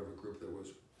were part of a group that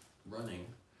was running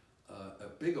a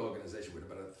big organization with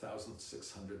about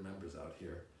 1,600 members out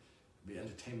here, the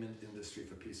Entertainment Industry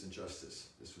for Peace and Justice.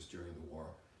 This was during the war,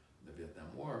 the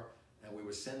Vietnam War, and we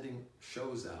were sending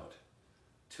shows out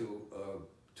to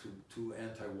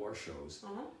anti-war shows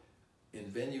in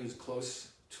venues close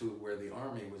to where the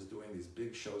Army was doing these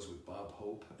big shows with Bob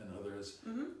Hope and others,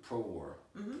 pro-war,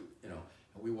 you know,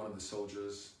 and we wanted the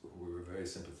soldiers, who we were very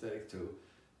sympathetic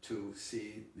to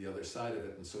see the other side of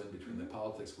it. And so in between the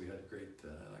politics, we had great,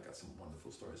 and I got some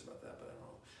wonderful stories about that, but I don't know.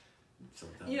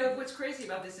 Sometimes. You know, what's crazy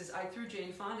about this is I threw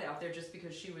Jane Fonda out there just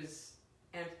because she was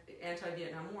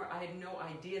anti-Vietnam War. I had no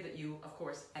idea that you, of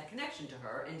course, had connection to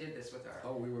her and did this with her.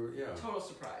 Oh, we were, yeah. Total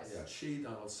surprise. Yeah, she,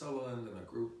 Donald Sutherland, and a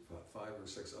group, 5 or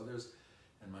 6 others,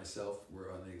 and myself were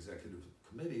on the executive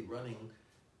committee running,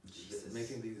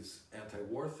 making these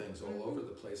anti-war things all over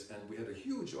the place. And we had a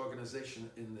huge organization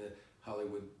in the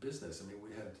Hollywood business. I mean,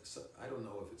 we had, I don't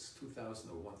know if it's 2,000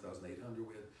 or 1,800,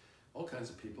 we had all kinds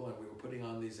of people, and we were putting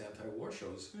on these anti-war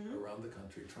shows around the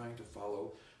country, trying to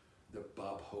follow the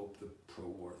Bob Hope, the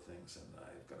pro-war things. And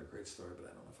I've got a great story, but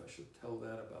I don't know if I should tell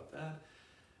that about that.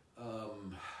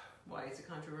 Why is it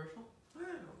controversial? I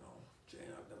don't know,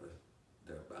 Jane.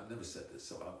 I've never said this,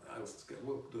 so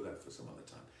we'll do that for some other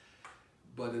time.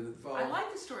 But it involved. I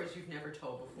like the stories you've never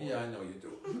told before. Yeah, I know you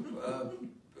do.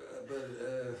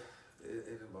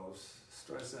 It involves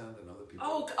Streisand and other people.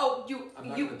 I'm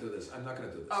not going to do this.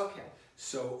 Okay.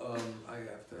 So I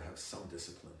have to have some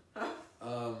discipline. Why?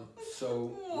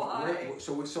 So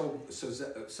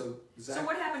Zach. So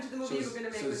what happened to the movie you were going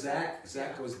to make with Zach?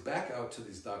 Zach goes back out to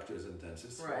these doctors and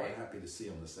dentists. Right. Who are happy to see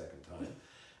him the second time.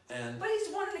 But he's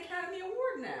won an Academy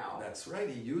Award now. That's right.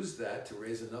 He used that to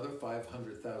raise another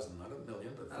 $500,000, not $1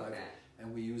 million, but $500,000,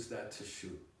 and we used that to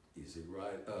shoot Easy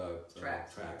Ride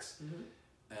Tracks.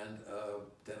 And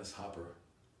Dennis Hopper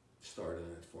starred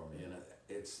in it for me, and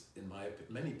it's, in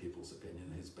many people's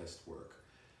opinion, his best work.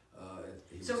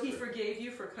 He forgave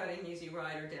you for cutting Easy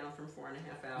Rider down from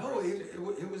 4.5 hours? No,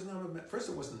 it was not. First,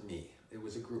 it wasn't me. It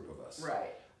was a group of us.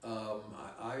 Right.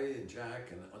 I and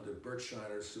Jack, and under Bert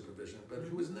Schneider's supervision, but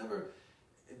he was never.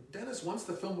 Dennis, once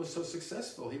the film was so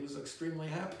successful, he was extremely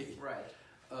happy. Right.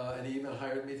 And he even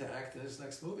hired me to act in his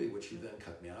next movie, which he then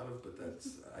cut me out of. But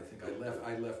that's, I think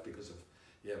I left because of.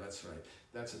 Yeah, that's right.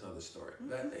 That's another story.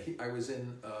 I was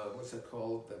in what's that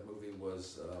called? That movie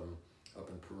was up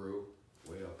in Peru,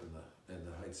 way up in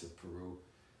the heights of Peru.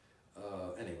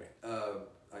 Anyway,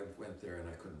 I went there and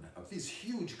I couldn't. These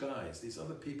huge guys, these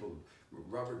other people,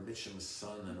 Robert Mitchum's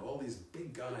son, and all these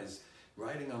big guys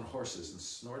riding on horses and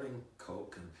snorting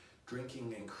coke and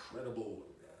drinking incredible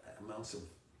amounts of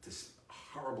this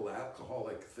horrible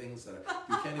alcoholic things that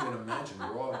you can't even imagine.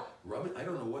 Raw rubbish. I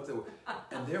don't know what they were,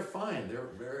 and they're fine. They're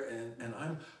very, and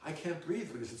I can't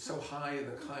breathe because it's so high in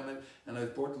the climate. And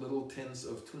I've bought little tins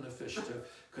of tuna fish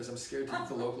because I'm scared to eat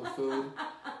the local food.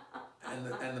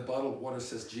 And the bottled water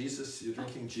says Jesus. You're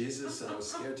drinking Jesus, and I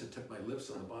was scared to tip my lips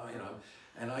on the bottle. You know,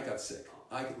 and I got sick.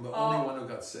 I'm the only one who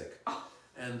got sick.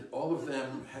 And all of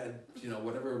them had,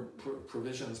 whatever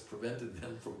provisions prevented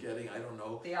them from getting, I don't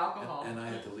know. The alcohol. And I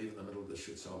had to leave in the middle of the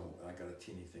shoot, so I got a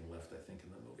teeny thing left, I think, in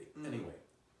the movie. Anyway,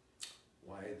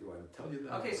 why do I tell you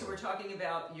that? Okay, so we're talking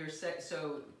about your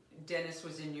so Dennis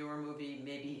was in your movie,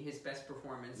 maybe his best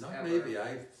performance Not ever. maybe,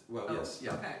 yes,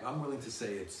 yeah. Okay. I'm willing to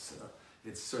say it's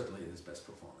certainly his best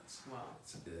performance. Wow.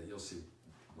 You'll see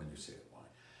when you see it why.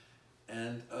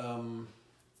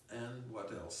 And what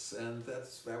else? And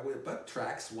that's that way. But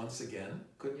Tracks, once again,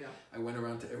 I went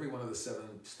around to every one of the 7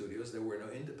 studios. There were no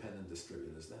independent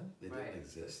distributors then. They didn't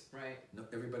exist. Right. No,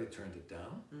 everybody turned it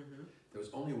down. There was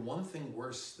only one thing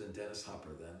worse than Dennis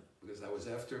Hopper then, because that was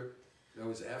after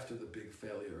the big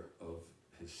failure of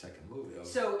his second movie.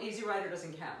 So Easy Rider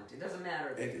doesn't count. It doesn't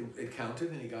matter. It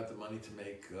counted, and he got the money to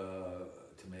make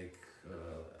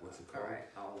what's it called? All right,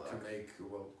 I'll look. To make,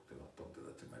 don't do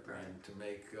that to my brain. To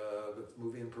make the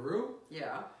movie in Peru.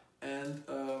 Yeah. And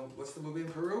what's the movie in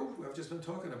Peru? I've just been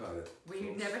talking about it.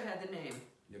 We never had the name.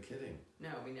 You're kidding. No,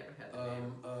 we never had the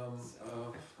name.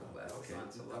 Okay.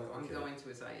 I'm going to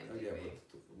his IMDb. Yeah,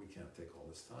 but we can't take all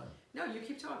this time. No, you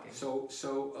keep talking. So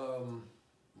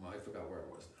I forgot where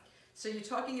I was now. So you're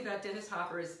talking about Dennis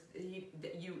Hopper.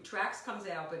 Tracks comes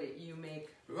out, but you make.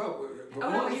 You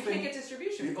can't get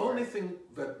distribution. The only thing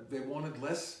that they wanted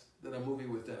less than a movie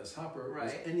with Dennis Hopper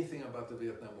was anything about the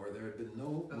Vietnam War. There had been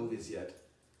no movies yet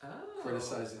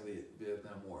criticizing the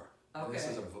Vietnam War. Okay.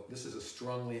 This is a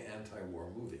strongly anti-war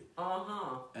movie.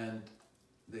 And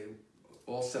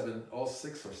all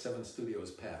 6 or 7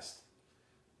 studios passed.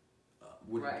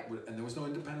 And there was no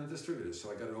independent distributors, so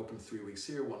I got it open 3 weeks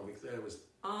here, 1 week there. It was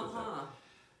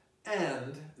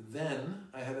And then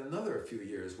I had another few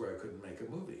years where I couldn't make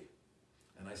a movie,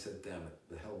 and I said, "Damn it,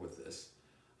 the hell with this!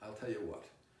 I'll tell you what.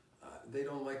 They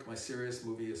don't like my serious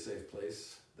movie, A Safe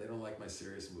Place. They don't like my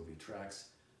serious movie tracks.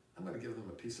 I'm going to give them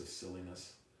a piece of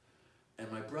silliness.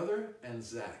 And my brother and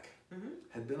Zach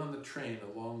had been on the train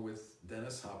along with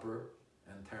Dennis Hopper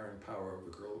and Tyrone Power,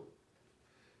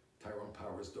 Tyrone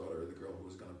Power's daughter, the girl who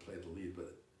was going to play the lead,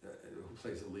 but who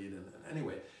plays the lead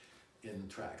in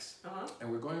Tracks.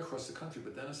 And we're going across the country,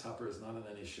 but Dennis Hopper is not in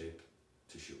any shape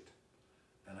to shoot.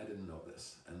 And I didn't know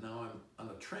this. And now I'm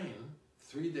on a train,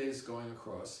 3 days going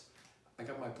across. I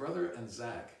got my brother and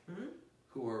Zach,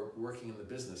 who are working in the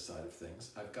business side of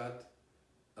things. I've got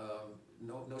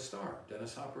no star.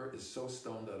 Dennis Hopper is so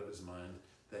stoned out of his mind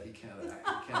that he can't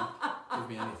give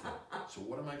me anything. So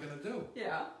what am I going to do?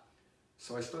 Yeah.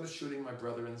 So I started shooting my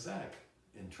brother and Zach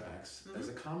in Tracks as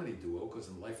a comedy duo, because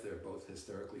in life they're both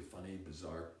hysterically funny,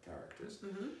 bizarre characters.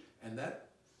 And that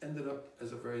ended up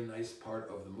as a very nice part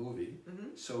of the movie.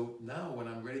 So now when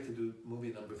I'm ready to do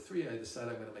movie number 3, I decide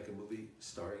I'm going to make a movie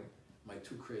starring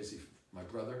my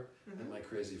brother and my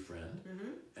crazy friend,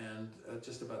 and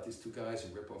just about these 2 guys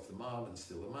who rip off the mob and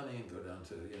steal the money and go down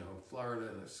to Florida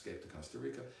and escape to Costa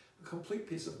Rica. A complete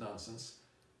piece of nonsense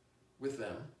with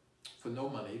them for no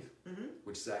money,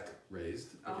 which Zach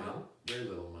raised. Again, very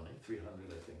little money,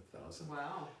 300,000.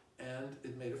 Wow. And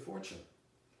it made a fortune.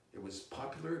 It was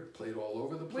popular, it played all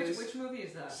over the place. Which movie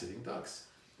is that? Sitting Ducks.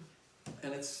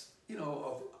 And it's,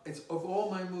 of all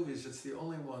my movies, it's the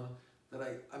only one that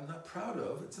I'm not proud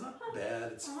of. It's not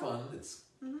bad, it's fun,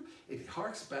 it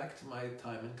harks back to my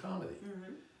time in comedy.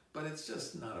 But it's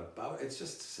just not it's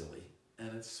just silly,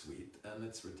 and it's sweet, and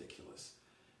it's ridiculous.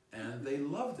 And they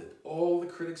loved it. All the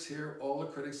critics here, all the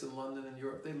critics in London and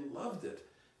Europe, they loved it.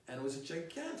 And it was a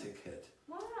gigantic hit.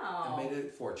 Wow. It made a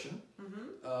fortune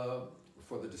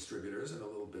for the distributors and a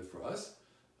little bit for us.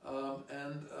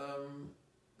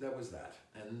 That was that.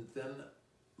 And then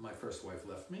my first wife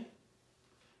left me,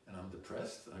 and I'm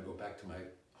depressed. I go back to my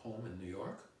home in New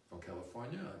York from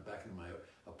California. I'm back in my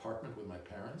apartment with my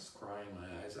parents, crying my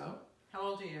eyes out. How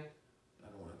old are you? I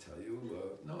don't want to tell you.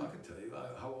 No, I can tell you.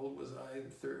 How old was I?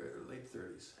 Late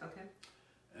 30s. Okay.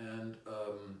 And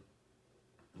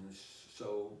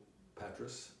so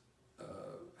Patris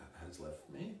has left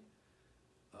me,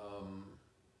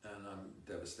 and I'm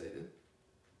devastated.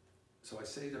 So I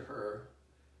say to her,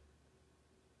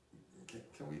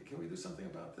 can we do something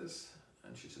about this?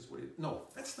 And she says, no,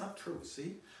 that's not true,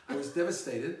 see? I was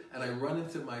devastated, and I run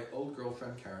into my old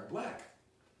girlfriend, Karen Black.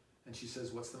 And she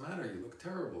says, what's the matter? You look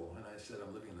terrible. And I said,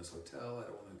 I'm living in this hotel. I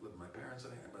don't want to live with my parents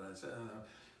anymore. But I said, no.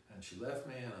 And she left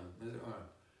me, and I'm miserable.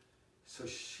 So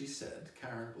she said,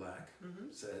 Karen Black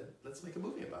said, let's make a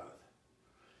movie about it.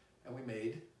 And we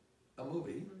made a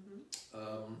movie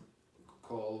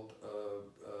called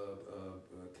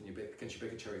Can She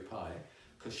Bake a Cherry Pie?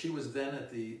 Because she was then at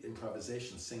the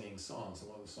improvisation singing songs, and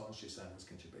one of the songs she sang was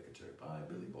Can She Bake a Cherry Pie?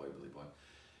 Billy Boy, Billy Boy.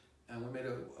 And we made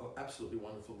an absolutely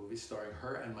wonderful movie starring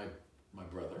her and my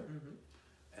brother,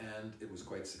 and it was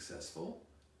quite successful,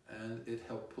 and it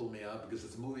helped pull me out, because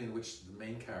it's a movie in which the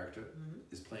main character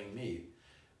is playing me,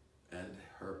 and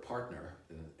her partner,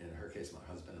 in her case my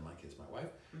husband, in my case my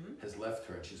wife, has left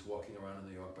her, and she's walking around in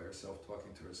New York by herself,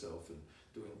 talking to herself and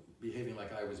behaving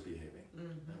like I was behaving,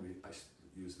 and I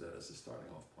used that as a starting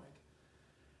off point.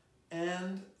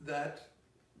 And that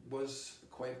was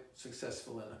quite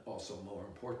successful, and also, more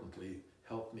importantly,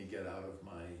 helped me get out of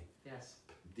my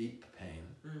deep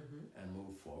pain and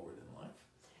move forward in life.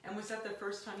 And was that the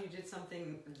first time you did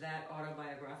something that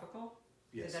autobiographical?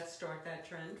 Yes. Did that start that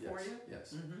trend for you?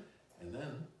 Yes. And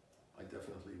then I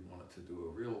definitely wanted to do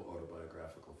a real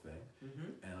autobiographical thing,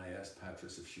 and I asked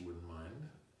Patris if she wouldn't mind,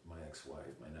 my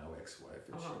ex-wife, my now ex-wife,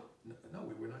 and she, no,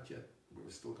 we were not yet, we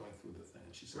were still going through the thing,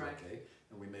 and she said, okay,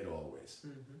 and we made Always,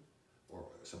 or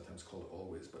sometimes called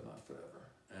Always, but not forever.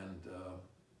 And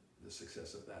the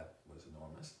success of that was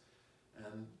enormous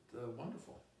and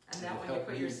wonderful. And that one you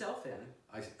put yourself in.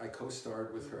 I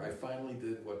co-starred with her. I finally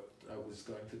did what I was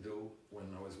going to do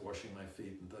when I was washing my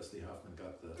feet, and Dusty Hoffman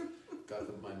got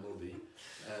my movie,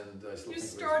 and I still think it was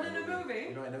starred in a movie.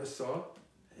 I never saw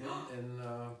him in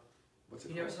what's it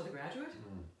called? You never saw The Graduate?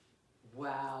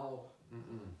 Wow.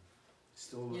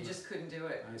 Still. You just couldn't do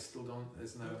it. I still don't.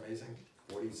 Isn't that amazing?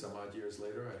 40 some odd years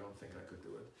later, I don't think I could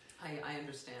do it. I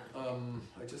understand.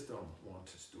 I just don't want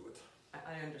to do it.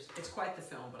 I understand. It's quite the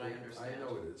film, but I understand. I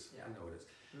know it is. Yeah. I know it is.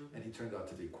 And he turned out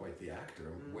to be quite the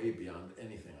actor, way beyond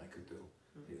anything I could do.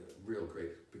 Real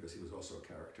great, because he was also a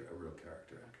real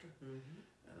character actor, and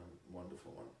a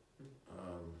wonderful one.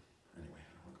 Anyway, I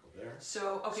don't want to go there.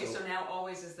 So now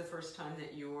Always is the first time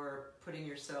that you're putting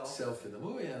yourself in the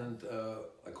movie, and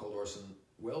I called Orson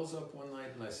Welles up one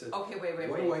night, and I said, okay, wait.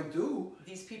 What do I do?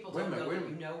 These people don't know that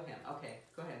you know him. Okay,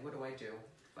 go ahead. What do I do?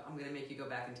 But I'm going to make you go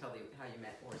back and tell how you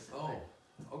met Orson. Oh,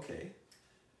 okay.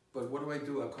 But what do I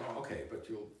do? Okay, but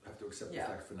you'll have to accept the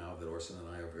fact for now that Orson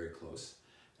and I are very close.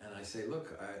 And I say,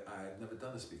 look, I've never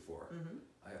done this before.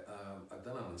 I've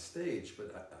done it on stage,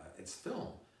 but it's film.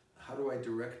 How do I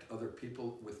direct other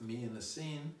people with me in the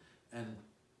scene and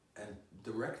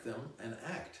direct them and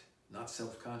act, not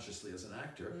self-consciously as an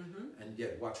actor, and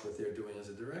yet watch what they're doing as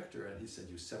a director? And he said,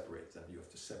 you separate them. You have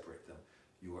to separate them.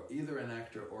 You are either an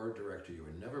actor or a director. You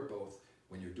are never both.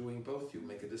 When you're doing both, you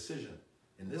make a decision.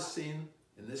 In this scene,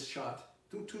 in this shot,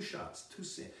 do 2 shots, 2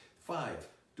 scenes, 5,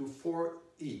 do 4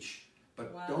 each.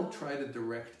 But don't try to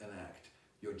direct and act.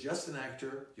 You're just an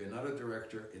actor, you're not a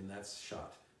director in that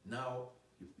shot. Now,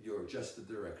 you're just a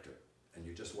director, and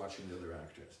you're just watching the other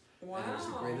actors. Wow. And it was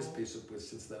the greatest piece of,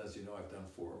 since then, as you know, I've done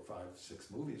 4 or 5,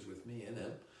 6 movies with me in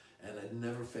it, and it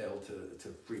never failed to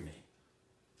free me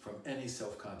from any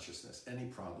self-consciousness, any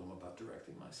problem about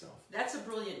directing myself. That's a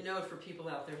brilliant note for people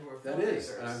out there who are filmmakers. That is,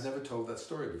 and I've never told that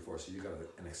story before, so you got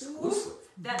an exclusive.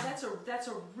 That's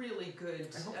a really good...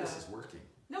 I hope this is working.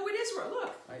 No, it is.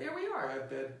 Look, there we are. I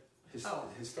bet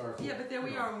historical. Yeah, but there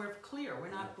we are, and we're clear.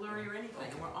 We're not blurry or anything.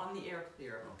 Okay. We're on the air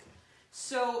clear. Okay.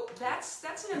 So that's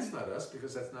not us,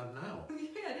 because that's not now.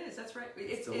 Yeah, it is. That's right.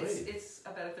 It's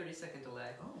about a 30-second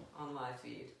delay on live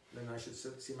feed. Then I should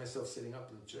see myself sitting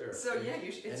up in the chair. So yeah,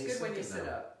 it's good when you sit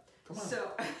up. Come on.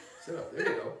 So sit up. There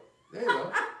you go. There you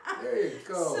go. There you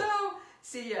go. So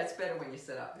see, yeah, it's better when you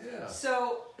sit up. Yeah.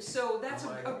 So that's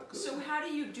so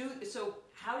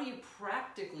how do you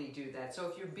practically do that? So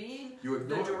if you're being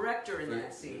the director in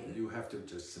that scene, you have to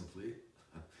just simply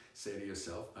say to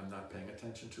yourself, I'm not paying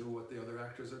attention to what the other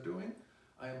actors are doing.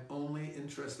 I am only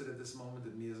interested at this moment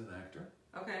in me as an actor.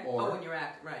 Okay. Or, when you're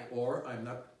right. Or I'm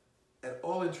not at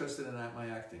all interested in my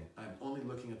acting. I'm only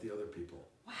looking at the other people.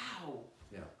 Wow.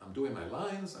 Yeah, I'm doing my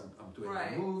lines, I'm doing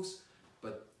my moves,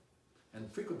 and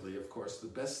frequently, of course, the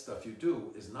best stuff you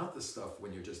do is not the stuff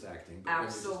when you're just acting, but when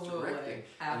you're just directing,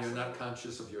 and you're not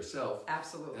conscious of yourself.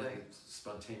 Absolutely. And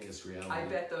spontaneous reality. I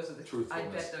bet those are the truthfulness.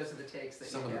 I bet those are the takes that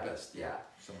some you of get. the best. Yeah.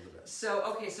 Some of the best.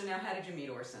 So so now how did you meet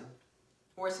Orson?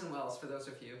 Orson Welles, for those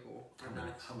of you who are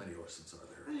not. How many Orsons are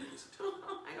there?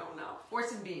 I don't know.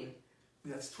 Orson Bean.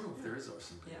 That's true. There is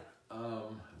Orson Bean. Yeah.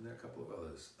 And there are a couple of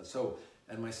others.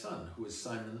 And my son, who is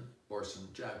Simon Orson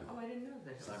Jaglin. Oh, I didn't know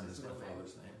that. Simon is my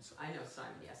father's name. So. I know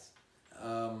Simon, yes.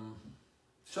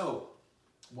 So,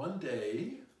 one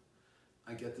day,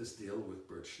 I get this deal with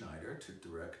Bert Schneider to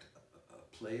direct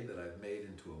a play that I've made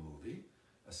into a movie,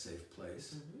 A Safe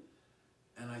Place.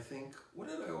 And I think, what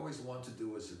did I always want to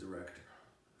do as a director?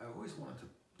 I always wanted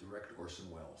to direct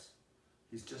Orson Welles.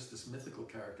 He's just this mythical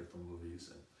character from movies.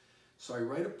 And so I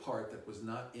write a part that was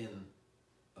not in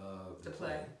the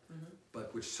play,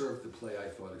 but which served the play, I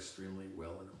thought, extremely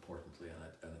well and importantly,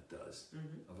 and it does,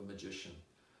 of a magician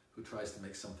who tries to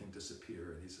make something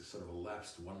disappear, and he's a sort of a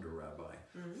lapsed wonder rabbi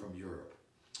from Europe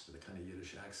with a kind of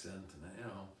Yiddish accent,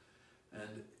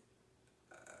 and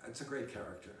it's a great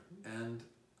character. And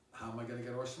how am I going to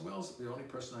get Orson Welles? The only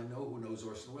person I know who knows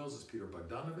Orson Welles is Peter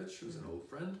Bogdanovich, who's an old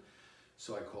friend.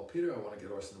 So I call Peter, I want to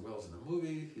get Orson Welles in a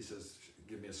movie. He says,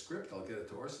 give me a script, I'll get it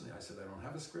to Orson. I said, I don't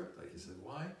have a script. He said,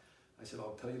 why? I said,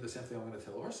 I'll tell you the same thing I'm going to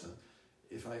tell Orson.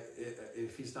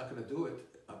 If he's not going to do it,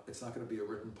 it's not going to be a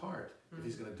written part. If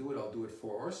he's going to do it, I'll do it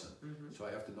for Orson. So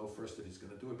I have to know first if he's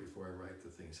going to do it before I write the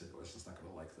thing. He said, Orson's not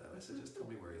going to like that. I said, just tell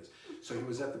me where he is. So he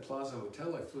was at the Plaza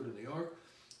Hotel. I flew to New York,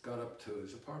 got up to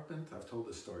his apartment. I've told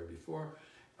this story before.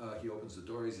 He opens the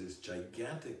door. He's this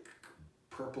gigantic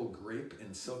purple grape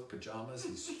in silk pajamas.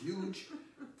 He's huge,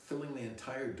 filling the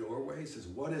entire doorway. He says,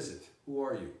 what is it? Who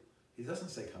are you? He doesn't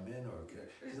say come in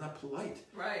or he's not polite.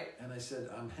 Right. And I said,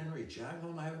 I'm Henry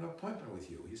Jaglin. I have an appointment with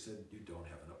you. He said, you don't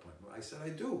have an appointment. I said, I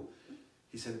do.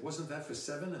 He said, wasn't that for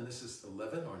 7 and this is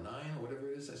 11 or 9 or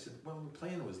whatever it is? I said, well, the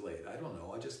plane was late. I don't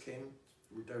know. I just came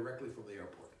directly from the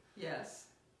airport. Yes.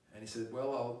 And he said,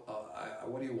 well,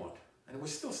 what do you want? And we're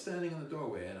still standing in the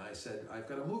doorway, and I said, I've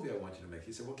got a movie I want you to make.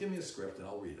 He said, well, give me a script and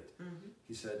I'll read it.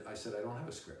 I said, I don't have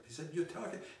a script. He said, you're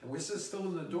talking, and we're still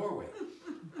in the doorway.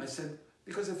 I said,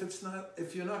 because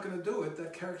if you're not going to do it,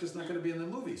 that character's not going to be in the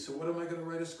movie. So what am I going to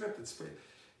write a script? It's free.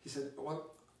 He said,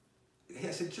 well,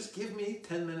 I said, just give me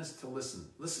 10 minutes to listen.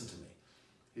 Listen to me.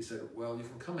 He said, well, you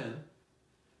can come in.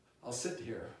 I'll sit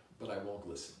here, but I won't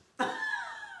listen.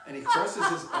 And he crosses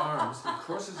his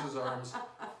arms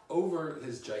over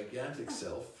his gigantic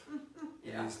self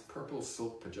in these purple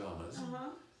silk pajamas,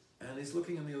 and he's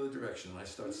looking in the other direction. And I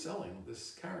start selling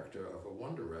this character of a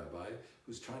wonder rabbi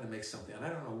who's trying to make something, and I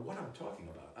don't know what I'm talking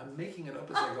about. I'm making it up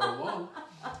as I go along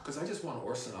because I just want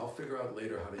Orson. I'll figure out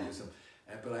later how to use him.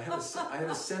 But I had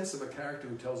a sense of a character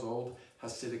who tells old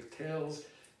Hasidic tales,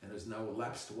 and is now a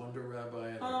lapsed wonder rabbi,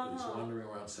 and he's wandering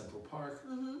around Central Park.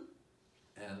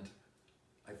 And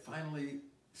I finally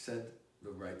said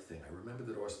the right thing. I remembered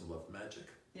that Orson loved magic.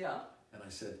 Yeah. And I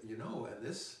said, you know, and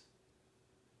this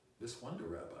wonder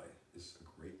rabbi is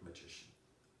a great magician.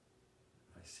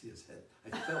 I see his head.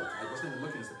 I felt, I wasn't even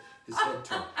looking at his head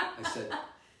turn. I said,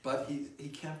 but he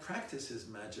can't practice his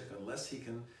magic unless he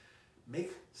can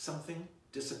make something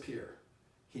disappear.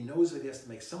 He knows that he has to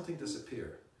make something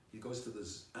disappear. He goes to the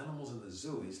animals in the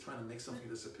zoo. He's trying to make something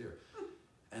disappear.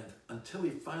 And until he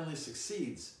finally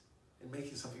succeeds in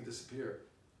making something disappear,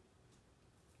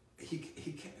 he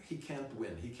can't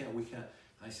win. We can't.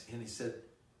 And he said,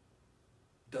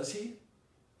 does he?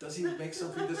 Does he make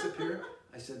something disappear?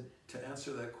 I said, to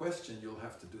answer that question, you'll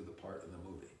have to do the part in the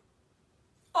movie.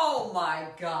 Oh my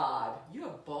God. You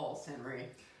have balls, Henry.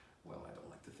 Well, I don't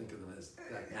like to think of them as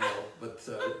that now, but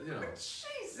you know.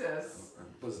 Jesus.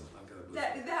 Bosom. I've got a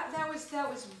bosom. That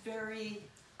was very,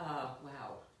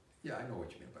 wow. Yeah, I know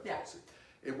what you mean by yeah. bossy.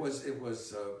 It was,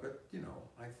 but you know,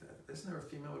 isn't there a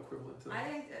female equivalent to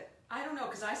that? I don't know,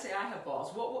 because I say I have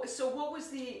balls. What was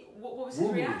his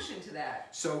reaction to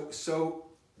that? So,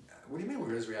 what do you mean? What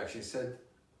was his reaction? He said,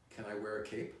 "Can I wear a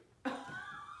cape?" And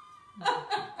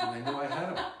I knew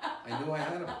I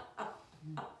had him.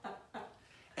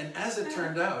 And as it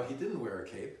turned out, he didn't wear a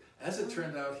cape. As it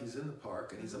turned out, he's in the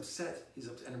park and he's upset.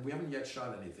 And we haven't yet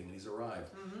shot anything. And he's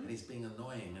arrived and he's being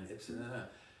annoying and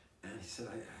and he said,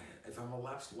 if I'm a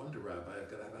lapsed wonder rabbi, I've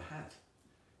got to have a hat.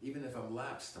 Even if I'm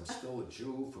lapsed, I'm still a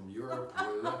Jew from Europe.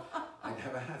 I'd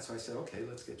have a hat. So I said, okay,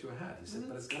 let's get you a hat. He said,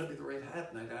 but it's got to be the right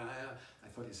hat. And I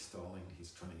thought he's stalling.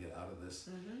 He's trying to get out of this.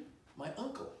 My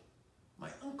uncle,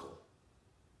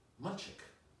 Munchik,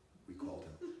 we called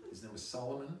him. His name was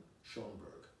Solomon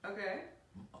Schoenberg. Okay.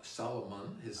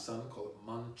 Solomon, his son called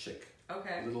Munchik.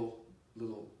 Okay. Little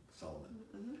Solomon.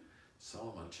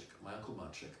 Solomon Munchik, my uncle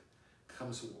Munchik,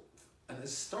 comes and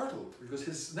is startled because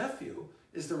his nephew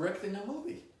is directing a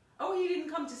movie. Oh, he didn't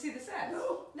come to see the set?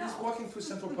 No. He's walking through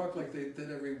Central Park like they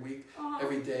did every week,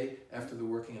 every day after the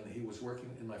working, and he was working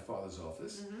in my father's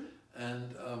office.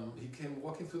 And he came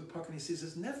walking through the park and he sees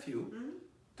his nephew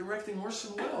directing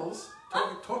Orson Welles,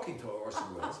 talking to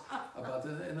Orson Welles about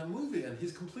in a movie, and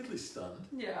he's completely stunned.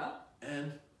 Yeah.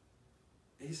 And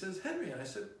he says, Henry, and I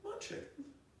said, Munchik.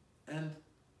 And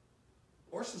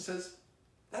Orson says,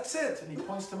 that's it, and he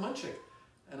points to Munchik.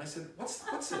 And I said, what's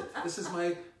it? This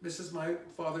is my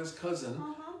father's cousin,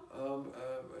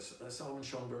 Solomon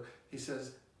Schoenberg. He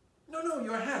says, no,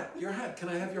 your hat. Can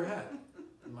I have your hat?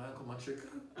 And my uncle Munchik,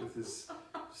 with his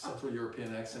Central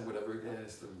European accent, whatever, he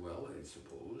said, well, I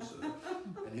suppose.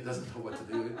 And he doesn't know what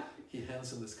to do. He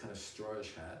hands him this kind of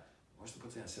strawish hat. Orson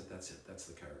puts it in, I said, that's it. That's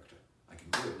the character. I can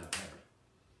do it now, Henry.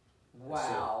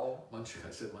 Wow. So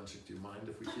I said, Munchik, do you mind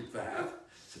if we keep the hat?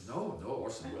 He said, no,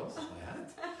 Orson Welles is my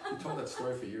hat. He told that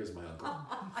story for years, my uncle.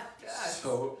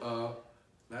 So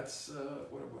that's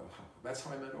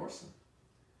how I met Orson.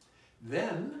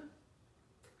 Then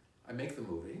I make the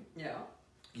movie. Yeah.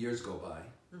 Years go by.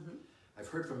 I've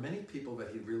heard from many people that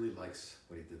he really likes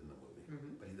what he did in the movie,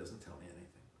 but he doesn't tell me anything.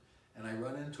 And I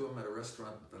run into him at a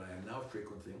restaurant that I am now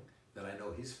frequenting, that I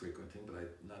know he's frequenting, but I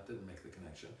didn't make the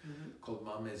connection, called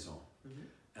Ma Maison.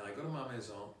 And I go to Ma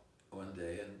Maison one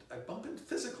day, and I bump into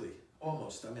physically,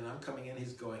 almost. I mean, I'm coming in,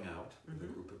 he's going out with a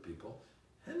group of people.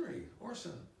 Henry,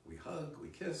 Orson, we hug, we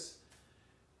kiss.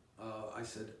 I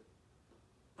said,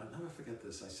 I'll never forget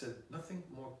this. I said, nothing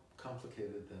more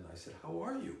complicated than, I said, how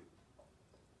are you?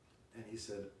 And he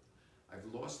said, I've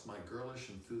lost my girlish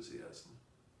enthusiasm.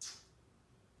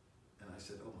 And I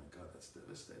said, oh my God, that's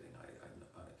devastating. I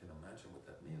can imagine what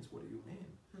that means. What do you mean?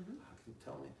 How can you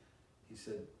tell me? He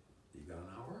said, you got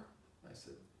an hour? I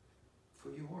said, for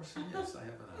you, Orson? Yes, I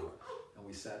have an hour. And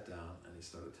we sat down and he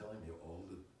started telling me all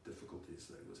the difficulties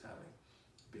that he was having,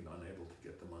 being unable to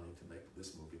get the money to make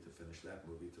this movie, to finish that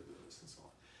movie, to do this and so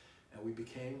on. And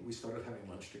we started having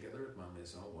lunch together at Ma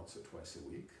Maison once or twice a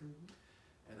week.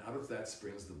 And out of that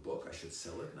springs the book. I should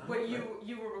sell it now. But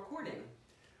you were recording?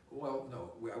 Well,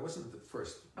 no, I wasn't the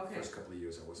first couple of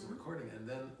years. I wasn't recording. And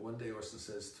then one day Orson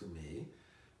says to me,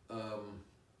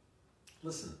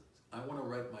 listen, I want to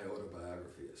write my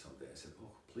autobiography someday. I said,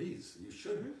 oh, please, you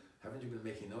should. Haven't you been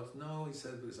making notes? No, he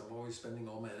said, because I'm always spending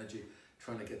all my energy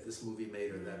trying to get this movie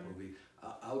made or that movie.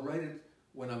 I'll write it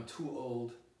when I'm too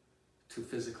old to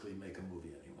physically make a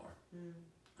movie anymore.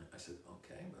 I said,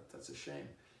 okay, but that's a shame.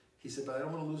 He said, but I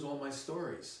don't want to lose all my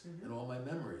stories and all my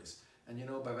memories. And you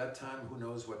know, by that time, who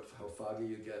knows how foggy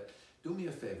you get. Do me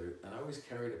a favor. And I always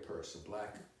carried a purse, a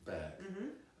black bag,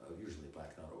 usually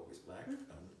black, not always black,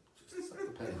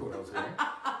 depending on what I was wearing,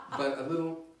 but a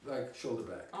little like shoulder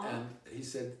bag. And he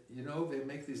said, you know, they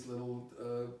make these little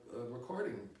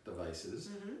recording devices,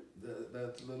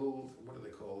 that little, what are they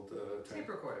called? Tape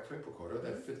recorder. Tape recorder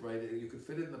that fit right, you could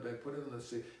fit it in the bag, put it in the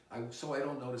seat, so I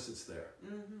don't notice it's there.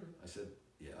 I said,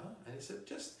 yeah, and he said,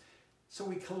 just, so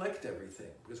we collect everything,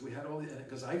 because we had all the,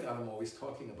 because I got him always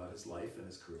talking about his life and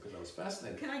his career, because I was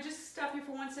fascinated. Can I just stop you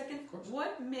for 1 second? Of course.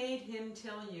 What made him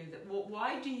tell you that, well,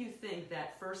 why do you think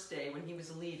that first day when he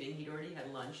was leaving, he'd already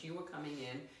had lunch, you were coming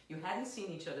in, you hadn't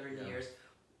seen each other in years,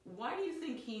 why do you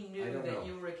think he knew that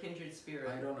you were a kindred spirit?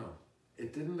 I don't know.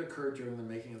 It didn't occur during the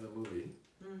making of the movie,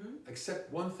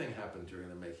 except one thing happened during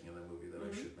the making of the movie that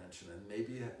I should mention, and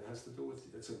maybe it has to do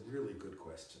with, it's a really good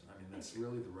question. I mean, that's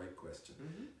really the right question.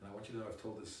 And I want you to know I've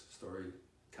told this story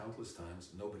countless times.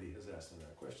 Nobody has asked me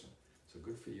that question. So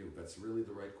good for you. That's really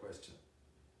the right question.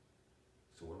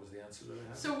 So what was the answer that I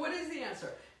had? So what is the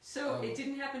answer? So it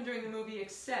didn't happen during the movie,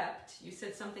 except you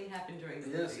said something happened during the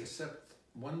movie. Yes, except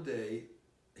one day,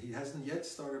 he hasn't yet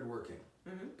started working,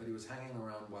 but he was hanging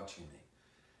around watching me.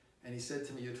 And he said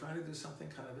to me, you're trying to do something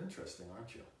kind of interesting,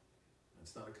 aren't you?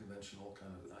 It's not a conventional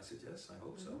kind of, I said, yes, I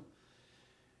hope so.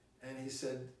 And he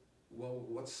said, well,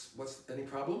 what's any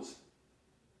problems?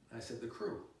 I said, the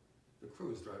crew. The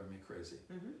crew is driving me crazy,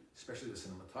 especially the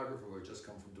cinematographer who had just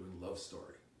come from doing Love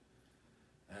Story.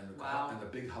 And the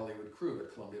big Hollywood crew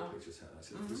that Columbia Pictures had. I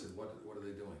said, he said, what are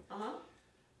they doing?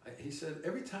 He said,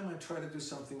 every time I try to do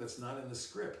something that's not in the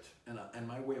script, and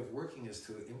my way of working is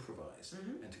to improvise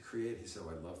and to create, he said,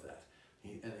 oh, I love that.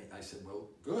 I said, well,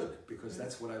 good, because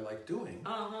that's what I like doing.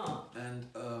 And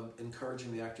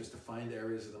encouraging the actors to find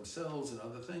areas of themselves and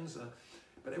other things.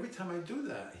 But every time I do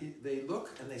that, they look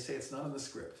and they say, it's not in the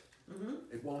script.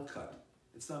 It won't cut.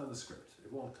 It's not in the script.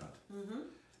 It won't cut.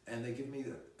 And they give me,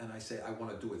 and I say, I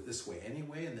want to do it this way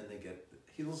anyway, and then they get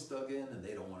heels dug in and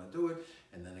they don't want to do it,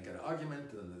 and then I get an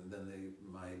argument, and then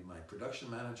my production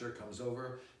manager comes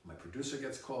over, my producer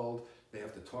gets called, they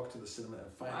have to talk to the cinema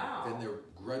and find then they're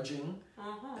grudging,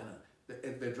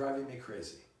 and they're driving me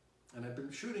crazy. And I've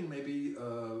been shooting maybe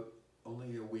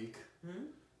only a week,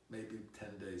 maybe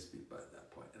 10 days by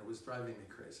that point, and it was driving me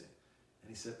crazy. And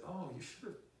he said, oh, you should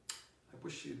have, I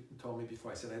wish you told me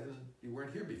before. I said, you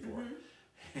weren't here before.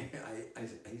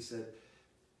 He said,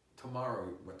 tomorrow,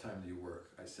 what time do you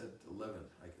work? I said, 11.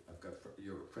 I've got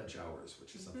your French hours,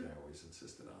 which is something I always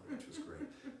insisted on, which was great.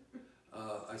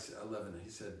 I said, 11. And he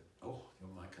said, oh, you're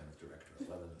my kind of director.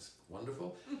 11 is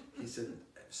wonderful. He said,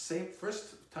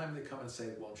 first time they come and say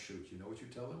it won't shoot, you know what you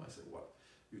tell them? I said, what?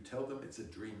 You tell them it's a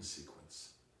dream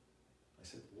sequence. I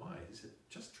said, why? He said,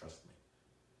 just trust me.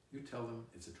 You tell them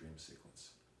it's a dream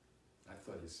sequence. I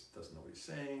thought he doesn't know what he's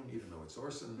saying, even though it's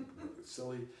Orson, it's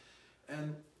silly.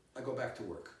 And I go back to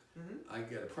work. I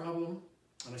get a problem,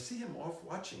 and I see him off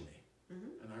watching me.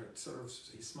 And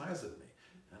he smiles at me.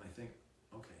 And I think,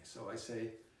 okay, so I say,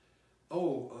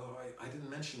 I didn't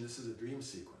mention this is a dream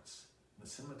sequence. The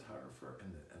cinematographer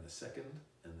and the second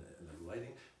and the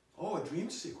lighting. Oh, a dream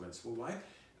sequence. Well, why?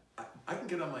 I can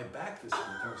get on my back, this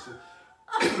cinematographer.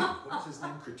 What was his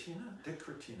name? Cortina? Dick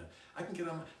Cortina. I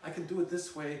can do it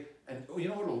this way, and you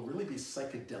know what will really be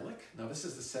psychedelic? Now this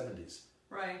is the 70s.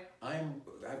 Right.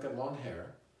 I've got long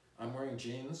hair. I'm wearing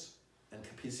jeans and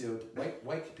Capezio,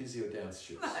 white Capezio dance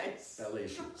shoes. Nice. Ballet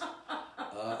shoes.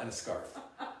 And a scarf.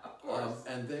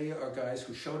 And they are guys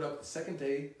who showed up the second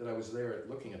day that I was there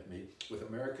looking at me with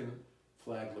American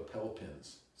flag lapel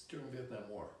pins. It's during the Vietnam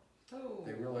War. Oh.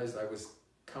 They realized I was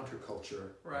counterculture.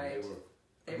 Right. And they were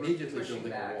immediately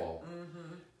building a wall.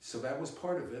 So that was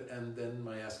part of it, and then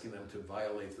my asking them to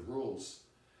violate the rules.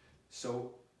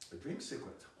 So the dream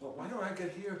sequence. Well, why don't I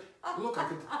get here? Look,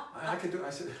 I could do. I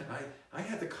said, I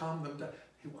had to calm them down.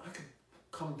 I could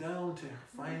come down to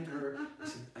find her.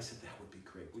 I said that would be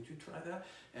great. Would you try that?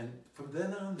 And from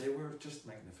then on, they were just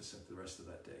magnificent the rest of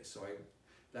that day. So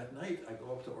that night, I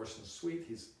go up to Orson's suite.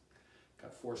 He's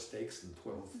got 4 steaks and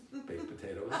 12 baked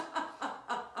potatoes.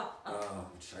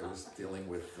 Which I was dealing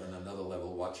with on another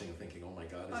level, watching and thinking, oh my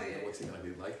God, what's he going to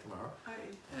be like tomorrow?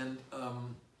 And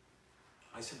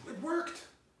I said, it worked.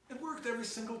 It worked every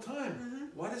single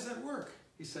time. Why does that work?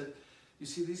 He said, you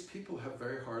see, these people have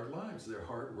very hard lives. They're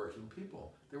hard-working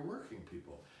people. They're working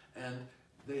people. And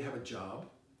they have a job.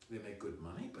 They make good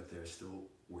money, but they're still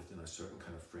within a certain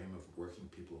kind of frame of working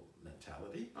people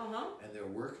mentality. And their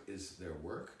work is their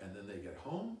work. And then they get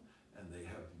home, and they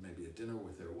have maybe a dinner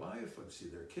with their wife, or see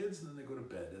their kids, and then they go to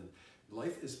bed. And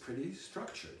life is pretty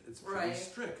structured. It's pretty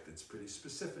strict. It's pretty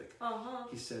specific.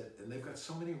 He said, and they've got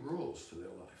so many rules to their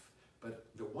life. But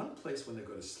the one place when they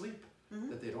go to sleep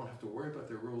that they don't have to worry about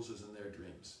their rules is in their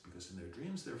dreams. Because in their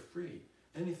dreams, they're free.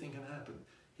 Anything can happen.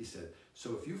 He said,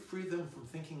 so if you free them from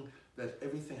thinking that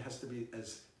everything has to be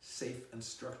as safe and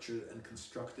structured and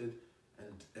constructed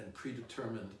and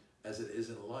predetermined as it is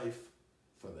in life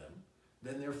for them,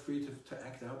 then they're free to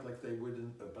act out like they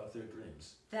would about their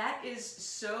dreams. That is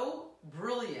so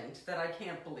brilliant that I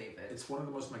can't believe it. It's one of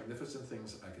the most magnificent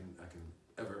things I can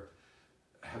ever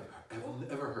have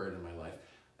ever heard in my life,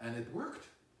 and it worked.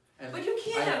 And but you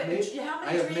can't have it. How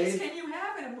many dreams can you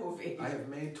have in a movie? I have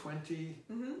made 20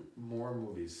 more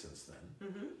movies since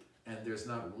then, and there's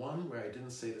not one where I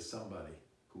didn't say to somebody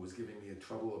who was giving me a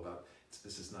trouble about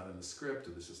this is not in the script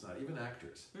or this is not, even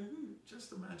actors.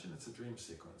 Just imagine it's a dream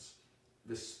sequence.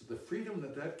 The freedom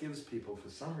that gives people for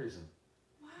some reason.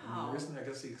 Wow. And the reason I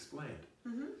guess he explained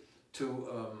to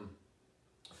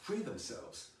free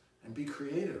themselves and be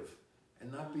creative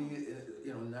and not be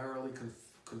narrowly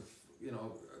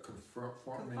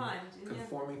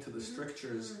conforming to the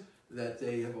strictures that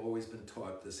they have always been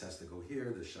taught. This has to go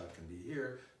here, this shot can be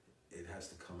here, it has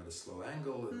to come at a slow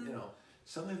angle, and,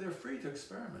 suddenly they're free to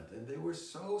experiment, and they were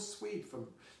so sweet. From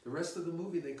the rest of the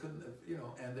movie they couldn't have,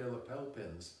 and their lapel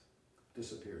pins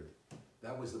disappeared.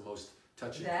 That was the most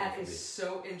touching. That is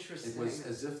so interesting. It was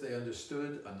as if they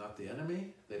understood, I'm not the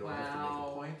enemy, they don't have to make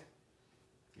a point.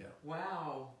 Yeah.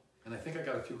 Wow. And I think I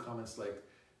got a few comments like,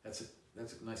 that's a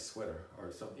nice sweater,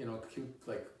 or some, cute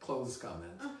like clothes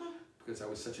comment, because I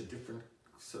was such a different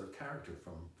sort of character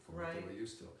from what they were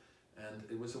used to. And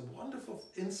it was a wonderful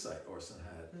insight Orson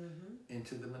had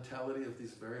into the mentality of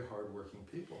these very hard-working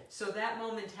people. So that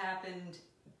moment happened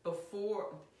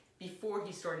before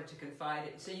he started to confide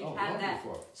it. So you'd had that.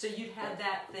 Before. So you'd had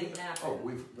that thing happen.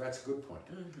 Oh, that's a good point.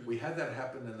 We had that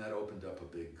happen, and that opened up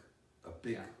a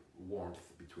big warmth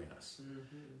between us.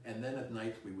 And then at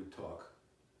night we would talk.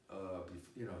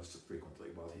 Frequently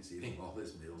while he's eating all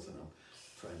his meals, and I'm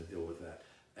trying to deal with that.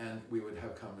 And we would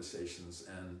have conversations,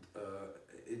 and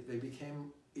they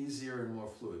became easier and more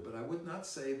fluid. But I would not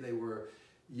say they were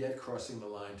yet crossing the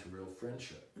line to real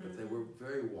friendship, but they were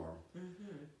very warm.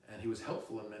 And he was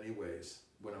helpful in many ways.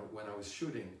 When I was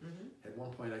shooting, at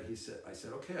one point I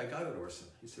said, okay, I got it, Orson.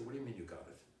 He said, what do you mean you got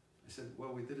it? I said,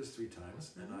 well, we did this 3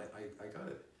 times, and I got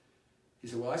it. He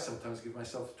said, well, I sometimes give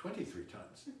myself 23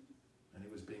 times. And he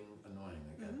was being annoying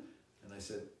again. And I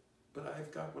said, but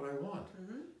I've got what I want.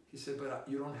 He said, but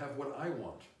you don't have what I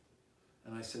want.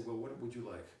 And I said, well, what would you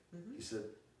like? He said,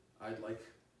 I'd like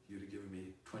you to give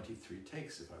me 23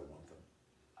 takes if I want them.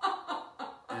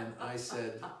 And I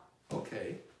said,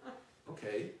 okay,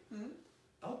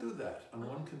 I'll do that on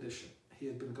one condition. He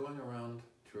had been going around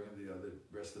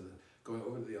going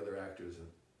over to the other actors and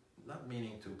not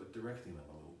meaning to, but directing them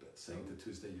a little bit, saying to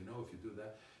Tuesday, if you do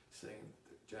that, saying,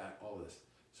 Jack, all this.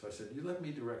 So I said, you let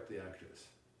me direct the actors,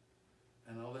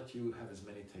 and I'll let you have as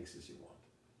many takes as you want.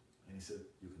 And he said,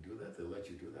 you can do that? They'll let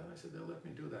you do that? I said, they'll let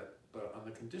me do that, but on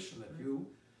the condition that you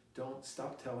don't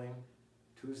stop telling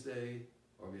Tuesday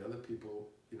or the other people,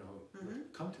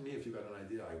 come to me if you've got an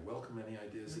idea. I welcome any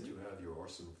ideas that you have. You're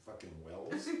Orson fucking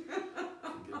Welles.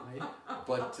 Forgive me.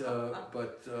 But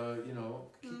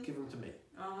give them to me.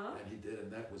 And he did,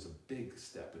 and that was a big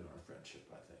step in our friendship,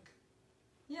 I think.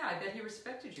 Yeah, I bet he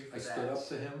respected you for that. I stood up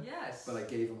to him, yes, but I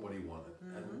gave him what he wanted.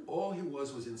 And all he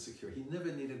was insecure. He never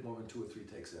needed more than 2 or 3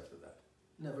 takes after that.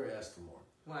 Never asked for more.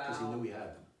 Wow. Because he knew he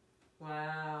had them.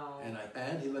 Wow.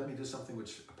 And he let me do something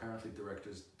which apparently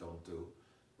directors don't do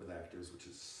with actors, which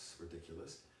is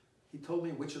ridiculous. He told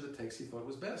me which of the takes he thought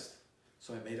was best.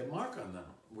 So I made a mark on them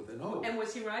with an O. And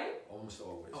was he right? Almost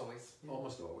always. Always. Yeah.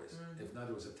 Almost always. If not,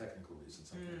 it was a technical reason,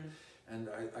 something. And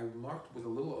I marked with a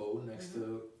little O next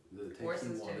to the take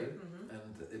Orson's he wanted, and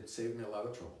it saved me a lot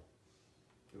of trouble.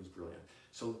 It was brilliant.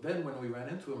 So then when we ran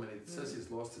into him, and he says he's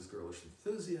lost his girlish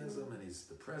enthusiasm, and he's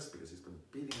depressed because he's been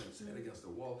beating his head against the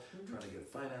wall, trying to get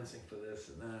financing for this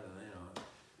and that, and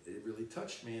it really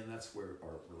touched me, and that's where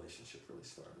our relationship really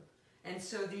started. And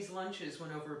so these lunches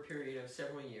went over a period of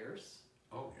several years.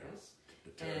 Oh, yes.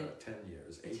 10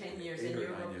 years. 10 years, and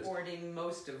you're recording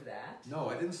most of that. No,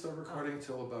 I didn't start recording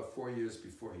until about 4 years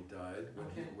before he died,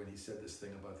 when he said this thing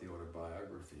about the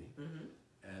autobiography,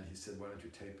 and he said, "Why don't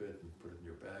you tape it and put it in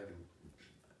your bag?"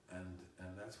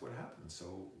 And that's what happened.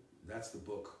 So that's the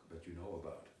book that you know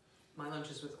about. My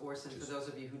Lunches with Orson, for those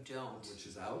of you who don't. Which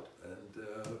is out and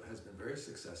has been very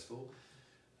successful.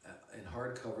 In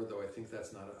hardcover, though I think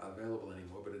that's not available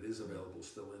anymore, but it is available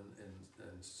still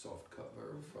in soft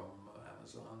cover from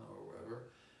Amazon or wherever.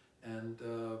 And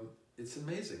it's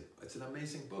amazing. It's an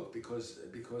amazing book because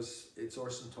it's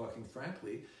Orson talking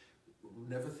frankly,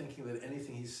 never thinking that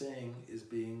anything he's saying is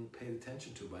being paid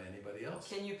attention to by anybody else.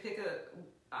 Can you pick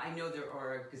I know there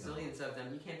are gazillions of them.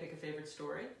 You can't pick a favorite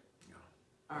story? No.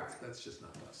 All right. That's just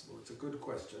not possible. It's a good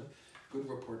question, good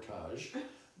reportage,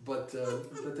 but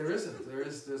there isn't.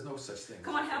 There's no such thing.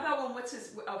 Come on, how about when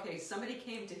okay, somebody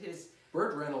came to his...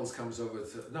 Burt Reynolds comes over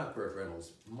to, not Burt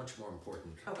Reynolds, much more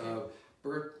important. Okay.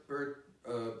 Burt,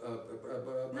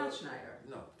 not Schneider.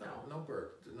 No,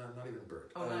 Burt, not even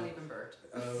Burt. Oh, not even Burt.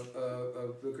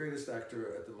 The greatest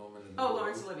actor at the moment in the Oh, world.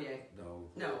 Laurence Olivier. No.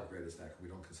 The greatest actor. We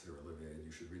don't consider Olivier.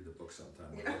 You should read the book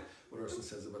sometime. Yeah. What Orson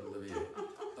says about Olivier.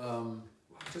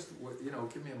 Just,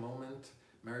 give me a moment.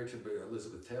 Married to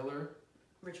Elizabeth Taylor.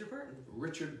 Richard Burton.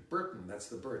 Richard Burton. That's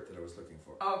the Burt that I was looking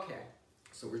for. Okay.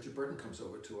 So Richard Burton comes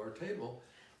over to our table.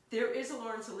 There is a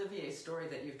Laurence Olivier story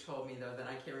that you've told me, though, that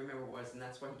I can't remember what it was, and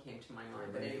that's why he came to my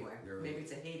mind. But anyway, maybe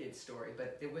it's a hated story,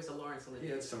 but there was a Laurence Olivier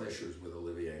He had some story. issues with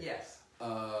Olivier. Yes.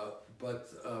 But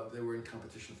they were in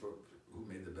competition for who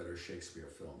made the better Shakespeare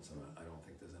films, and I don't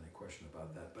think there's any question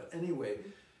about that. But anyway,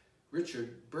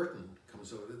 Richard Burton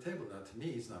comes over to the table. Now, to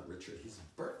me, he's not Richard, he's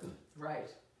Burton.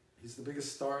 Right. He's the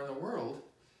biggest star in the world.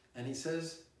 And he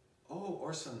says, "Oh,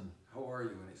 Orson, how are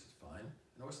you?" And he says, "Fine."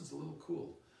 And Orson's a little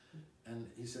cool.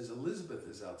 And he says, "Elizabeth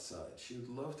is outside. She would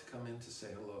love to come in to say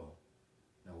hello."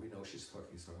 Now, we know he's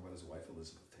talking about his wife,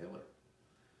 Elizabeth Taylor.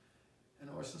 And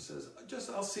Orson says,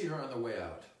 "I'll see her on the way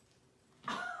out."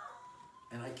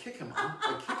 And I kick him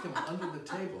under the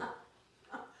table.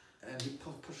 And he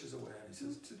pushes away and he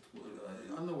says,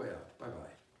 "On the way out,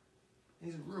 bye-bye."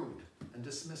 He's rude and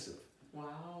dismissive.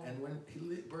 Wow. And when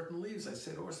Burton leaves, I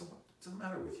said, "Orson, what's the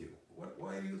matter with you?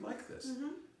 Why are you like this?"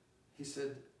 He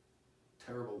said,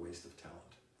 "Terrible waste of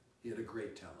talent. He had a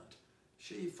great talent.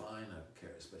 She, fine, who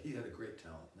cares, but he had a great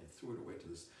talent." And they threw it away to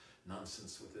this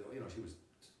nonsense with it. He was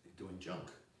doing junk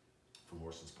from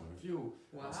Orson's point of view.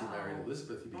 Wow. Once he married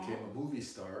Elizabeth, he became a movie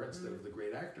star instead of the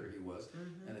great actor he was.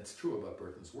 And it's true about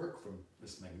Burton's work. From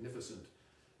this magnificent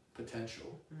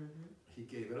potential, he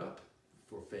gave it up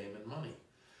for fame and money.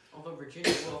 Although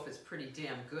Virginia Woolf is pretty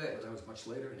damn good. But that was much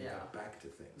later, and he got back to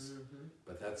things.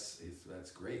 But that's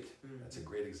great. That's a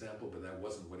great example, but that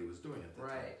wasn't what he was doing at the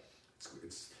time.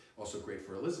 It's also great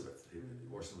for Elizabeth.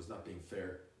 Orson was not being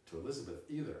fair to Elizabeth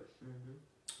either.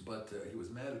 But he was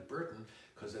mad at Burton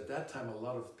because at that time a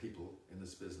lot of people in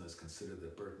this business considered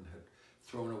that Burton had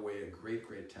thrown away a great,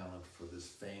 great talent for this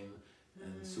fame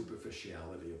and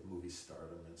superficiality of movie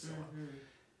stardom and so on.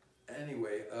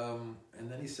 Anyway, and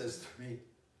then he says to me,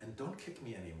 "And don't kick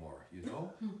me anymore,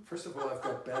 First of all, I've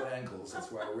got bad ankles,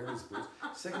 that's why I wear these boots.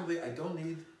 Secondly, I don't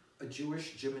need a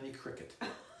Jewish Jiminy Cricket.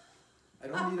 I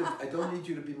don't need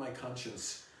you to be my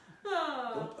conscience."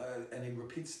 And he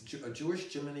repeats, "A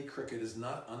Jewish Jiminy Cricket is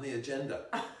not on the agenda."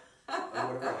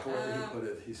 However he put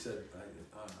it, he said,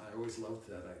 I always loved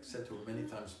that. I said to him many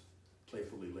times,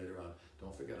 playfully later on,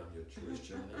 "Don't forget I'm your Jewish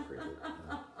Jiminy Cricket."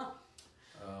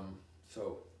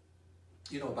 So,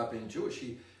 about being Jewish,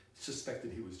 he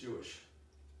suspected he was Jewish.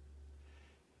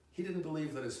 He didn't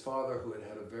believe that his father, who had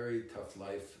had a very tough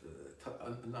life,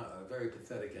 a very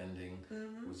pathetic ending,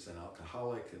 was an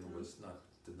alcoholic and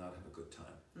did not have a good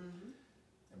time,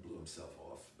 and blew himself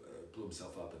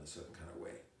up in a certain kind of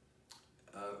way.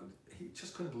 He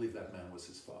just couldn't believe that man was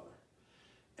his father.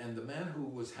 And the man who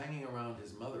was hanging around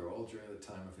his mother all during the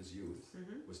time of his youth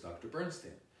was Dr.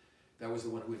 Bernstein. That was the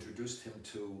one who introduced him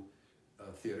to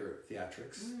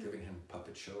theatrics, giving him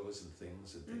puppet shows and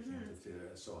things, and taking him to theater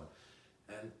and so on.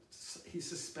 And he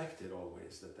suspected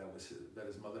always that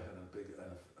his mother had a big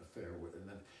affair with him,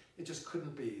 and it just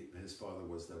couldn't be his father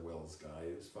was the Wells guy.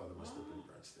 His father must have been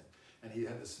Bernstein, and he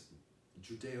had this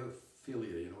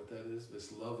Judeophilia. You know what that is?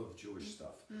 This love of Jewish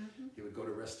stuff. He would go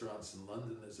to restaurants in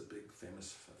London. There's a big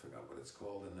famous, I forgot what it's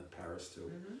called, and in Paris too.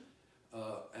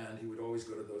 And he would always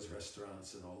go to those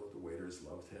restaurants, and all of the waiters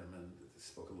loved him, and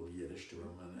spoke a little Yiddish to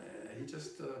him, and he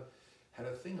just had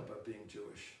a thing about being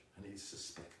Jewish, and he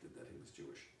suspected that he was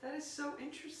Jewish. That is so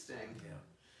interesting.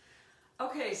 Yeah.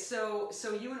 Okay, so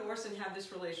you and Orson have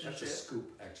this relationship. That's a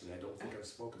scoop, actually. I don't think I've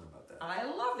spoken about that. I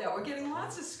love that. We're getting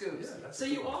lots of scoops. Yeah, so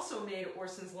you also made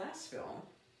Orson's last film.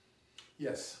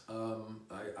 Yes,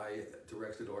 I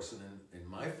directed Orson in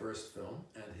my first film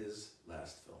and his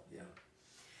last film. Yeah.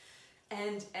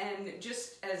 And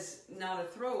just as not a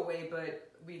throwaway, but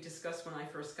we discussed when I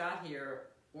first got here,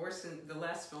 Orson, the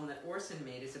last film that Orson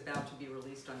made is about to be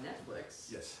released on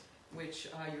Netflix. Yes. Which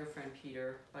your friend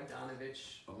Peter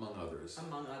Bogdanovich, among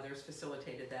others,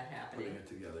 facilitated that happening. Putting it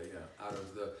together, yeah,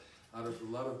 out of a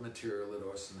lot of material that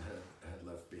Orson had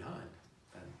left behind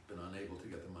and been unable to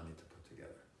get the money to put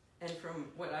together. And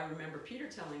from what I remember Peter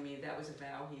telling me, that was a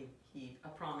vow a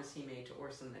promise he made to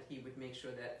Orson that he would make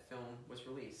sure that film was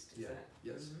released. Yes,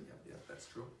 yeah, that's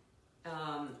true.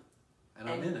 And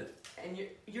I'm in it. And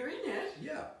you're in it?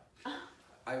 Yeah.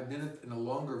 I'm in it in a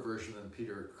longer version than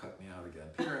Peter cut me out again.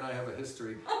 Peter and I have a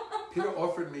history. Peter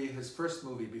offered me his first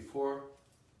movie before,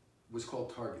 was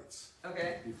called Targets.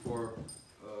 Okay. Before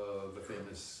the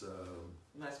famous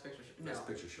Last Picture Show. Last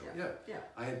Picture Show. Yeah. Yeah.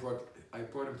 I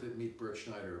brought him to meet Bert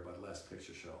Schneider about Last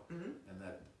Picture Show, and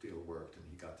that deal worked, and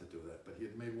he got to do that. But he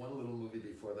had made one little movie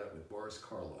before that with Boris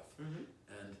Karloff,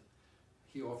 and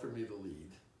he offered me the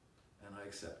lead, and I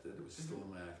accepted. It was still in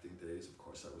my acting days. Of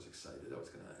course, I was excited.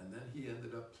 And then he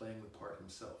ended up playing the part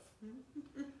himself.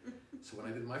 So when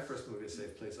I did my first movie, A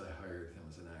Safe Place, I hired him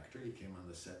as an actor. He came on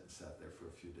the set and sat there for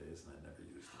a few days, and I never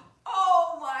used him.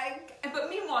 Oh my! But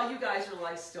meanwhile, you guys are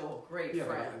like still great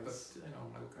friends. But you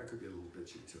know, I could be a little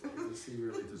bitchy too, because he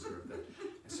really deserved that.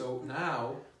 So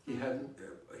now he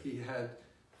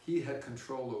had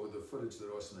control over the footage that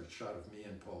Orson had shot of me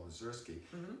and Paul Mazursky,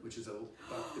 which is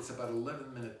it's about an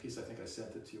 11-minute piece. I think I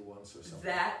sent it to you once or something.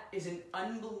 That is an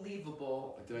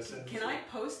unbelievable. Did I send it? Can I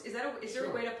post? Is there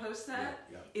a way to post that?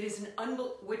 Yeah. It is an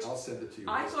unbelievable. I'll send it to you.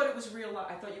 I thought it was real life.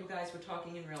 I thought you guys were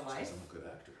talking in real life. Because I'm a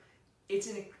good actor. It's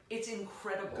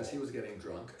incredible. Because he was getting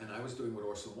drunk, and I was doing what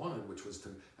Orson wanted, which was to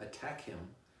attack him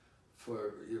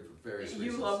for various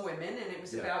reasons. You love women, and it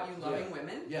was about you loving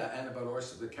women. Yeah, and about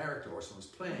Orson, the character Orson was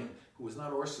playing, who was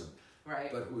not Orson,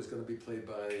 right? But who was going to be played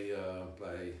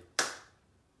by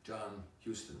John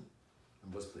Huston,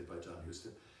 and was played by John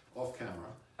Huston, off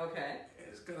camera. Okay.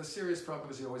 He's got a serious problem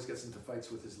because he always gets into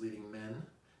fights with his leading men,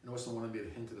 and Orson wanted me to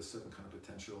hint at a certain kind of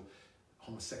potential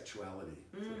homosexuality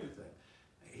sort of thing.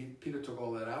 Peter took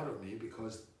all that out of me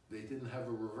because they didn't have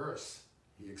a reverse,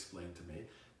 he explained to me,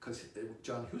 because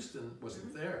John Huston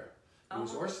wasn't there. It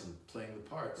was Orson playing the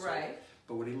part. So, right.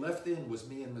 But what he left in was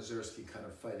me and Mazursky kind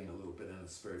of fighting a little bit, and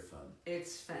it's very fun.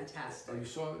 It's fantastic. Oh, you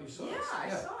saw it? Yeah, I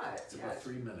saw it. It's about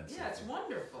 3 minutes. Yeah, it's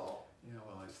wonderful. Yeah,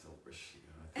 well, I still wish,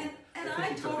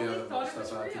 I totally thought it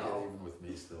was real. To get even with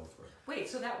me still. Wait,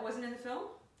 so that wasn't in the film?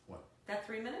 What? That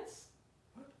 3 minutes?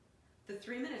 The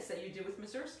 3 minutes that you did with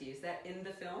Mazursky, is that in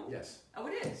the film? Yes. Oh,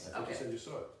 it is? I thought you said you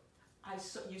saw it.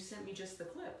 You sent me just the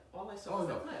clip. All I saw was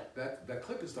the clip. That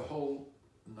clip is the whole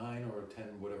 9 or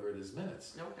 10, whatever it is,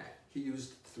 minutes. Okay. He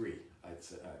used 3, I'd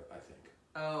say, I think.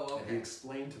 Oh, okay. And he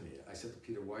explained to me, I said to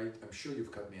Peter, why, I'm sure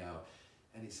you've cut me out.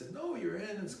 And he said, no, you're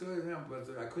in, it's good, but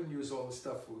I couldn't use all the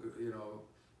stuff,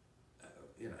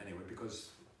 anyway,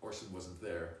 because Orson wasn't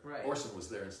there. Right. Orson was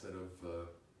there instead of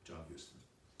John Huston.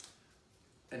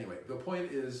 Anyway, the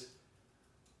point is,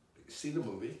 see the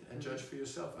movie and judge for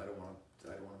yourself. I don't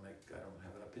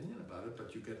have an opinion about it,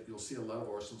 but you'll see a lot of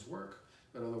Orson's work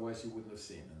that otherwise you wouldn't have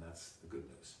seen, and that's the good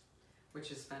news.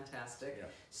 Which is fantastic. Yeah.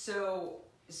 So.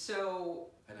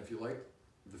 And if you like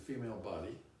the female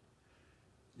body,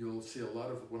 you'll see a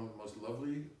lot of one of the most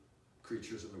lovely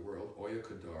creatures in the world, Oya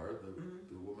Kodar,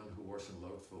 the woman who Orson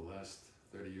loved for the last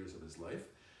 30 years of his life.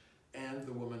 And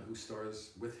the woman who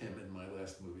stars with him in my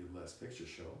last movie, Last Picture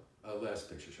Show.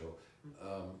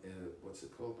 What's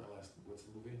it called? What's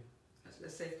the movie? A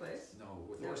Safe Place? No,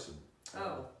 with Orson.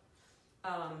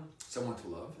 Someone to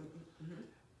Love.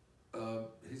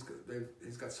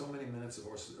 He's got so many minutes of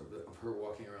her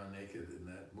walking around naked in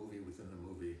that movie within the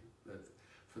movie that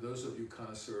for those of you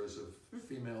connoisseurs of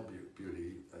female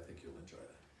beauty, I think you'll enjoy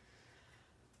that.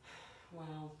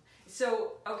 Wow.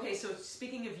 So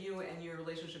speaking of you and your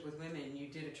relationship with women, you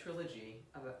did a trilogy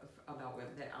about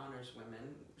women that honors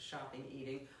women, shopping,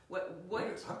 eating.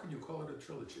 What? How can you call it a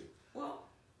trilogy? Well,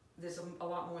 there's a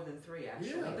lot more than 3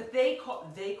 actually. Yeah. But they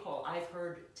call. I've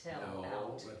heard tell out.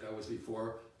 No, but that was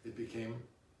before it became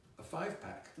a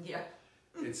 5-pack. Yeah.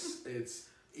 It's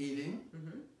eating,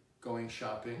 going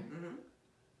shopping,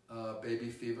 baby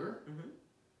fever.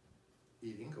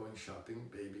 Eating, going shopping,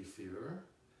 baby fever.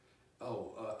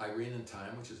 Irene in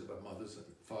Time, which is about mothers and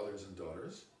fathers and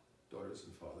daughters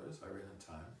and fathers. Irene in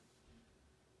Time.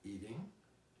 Eating,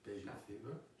 baby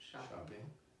fever, shopping.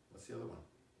 What's the other one?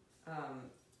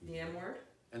 The M Word.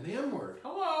 And the M Word.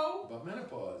 Hello. About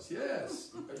menopause. Yes,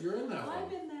 you're in that one.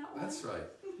 I'm in that one. That's right.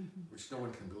 Which no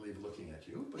one can believe looking at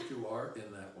you, but you are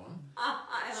in that one.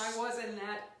 And I was in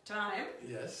that time.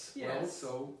 Yes. Yes. Well,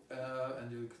 so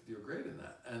and you're great in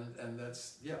that, and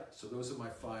that's So those are my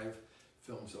 5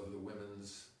 films of the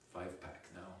women's 5-pack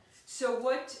now. So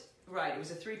what? Right, it was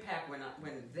a 3-pack when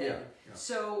then. Yeah.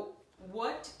 So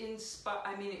what inspired?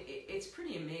 I mean, it's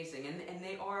pretty amazing, and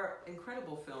they are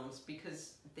incredible films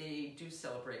because they do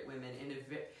celebrate women in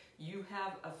you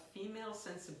have a female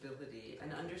sensibility,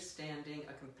 an understanding,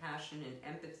 a compassion,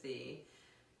 and empathy,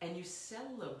 and you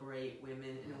celebrate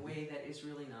women in a way that is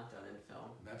really not done in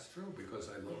film. That's true, because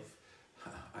I love.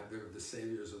 They're the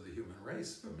saviors of the human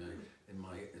race in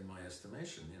my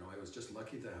estimation. I was just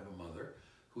lucky to have a mother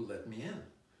who let me in.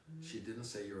 Mm-hmm. She didn't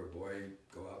say, you're a boy,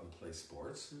 go out and play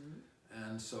sports. Mm-hmm.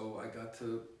 And so I got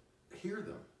to hear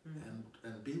them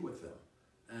and be with them.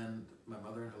 And my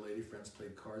mother and her lady friends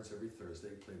played cards every Thursday,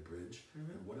 played bridge.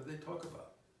 Mm-hmm. And what did they talk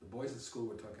about? The boys at school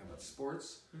were talking about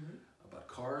sports, about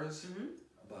cars,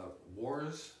 about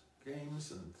wars,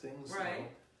 games and things. Right.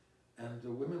 You know? And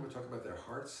the women were talking about their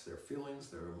hearts, their feelings,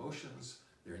 their emotions,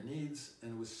 their needs.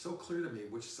 And it was so clear to me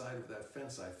which side of that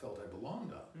fence I felt I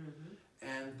belonged on. Mm-hmm.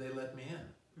 And they let me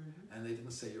in. Mm-hmm. And they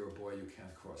didn't say, you're a boy, you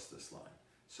can't cross this line.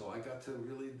 So I got to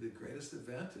really the greatest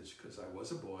advantage because I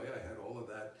was a boy. I had all of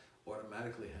that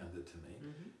automatically handed to me.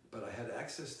 Mm-hmm. But I had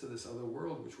access to this other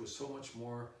world, which was so much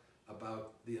more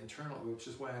about the internal, which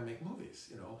is why I make movies.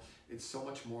 You know, it's so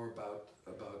much more about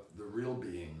the real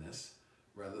beingness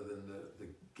rather than the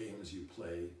games you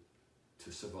play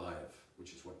to survive,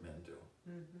 which is what men do.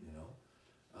 Mm-hmm. You know,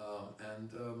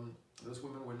 those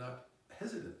women were not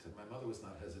hesitant. My mother was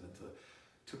not hesitant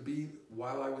to be,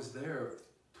 while I was there,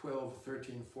 12,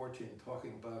 13, 14,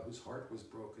 talking about whose heart was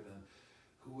broken and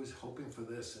who was hoping for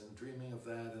this and dreaming of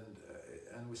that, and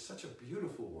it was such a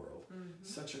beautiful world,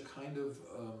 such a kind of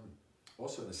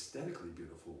also an aesthetically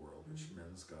beautiful world, which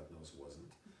men's God knows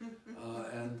wasn't,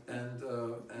 and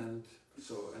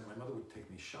my mother would take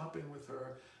me shopping with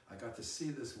her. I got to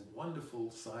see this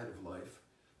wonderful side of life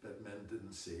that men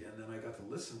didn't see, and then I got to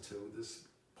listen to this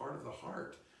part of the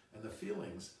heart and the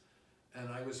feelings, and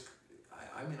I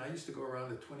used to go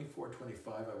around at 24,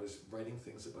 25, I was writing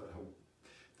things about how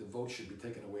the vote should be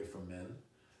taken away from men,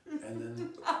 and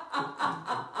then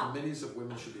committees of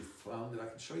women should be founded. I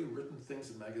can show you written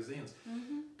things in magazines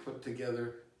put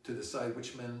together to decide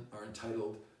which men are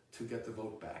entitled to get the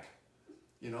vote back.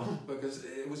 You know, because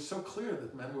it was so clear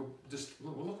that men were just,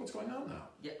 well, look what's going on now.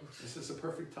 Yeah. This is a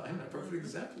perfect time and a perfect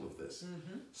example of this.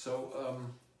 So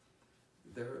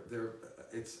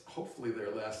it's hopefully their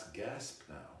last gasp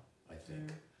now, I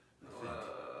think.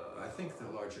 I think to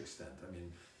a large extent. I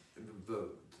mean,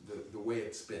 the way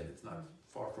it's been, it's not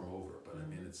far from over, but I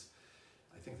mean,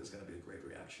 I think there's going to be a great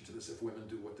reaction to this if women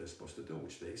do what they're supposed to do,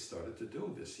 which they started to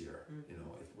do this year. You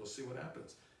know, we'll see what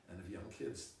happens, and if young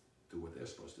kids do what they're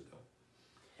supposed to do.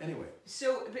 Anyway.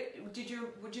 So, but did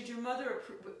your mother?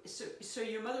 So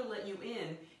your mother let you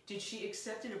in. Did she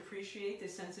accept and appreciate the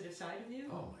sensitive side of you?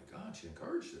 Oh my God, she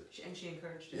encouraged it. And she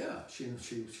encouraged it. Yeah, she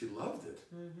loved it.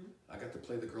 I got to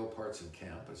play the girl parts in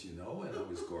camp, as you know, and it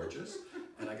was gorgeous.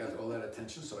 And I got all that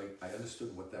attention, so I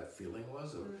understood what that feeling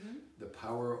was of the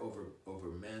power over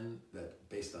men that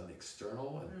based on the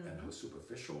external and how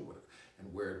superficial,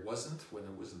 and where it wasn't when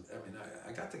it wasn't. I mean,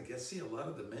 I got to see a lot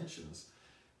of dimensions,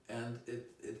 and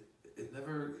it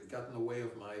never got in the way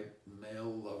of my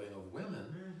male loving of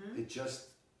women. It just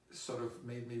sort of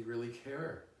made me really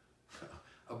care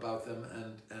about them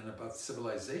and about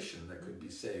civilization that could be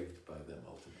saved by them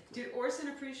ultimately. Did Orson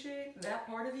appreciate that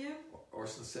part of you?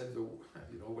 Orson said,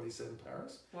 you know what he said in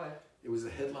Paris? What? It was a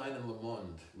headline in Le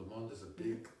Monde. Le Monde is a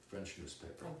big French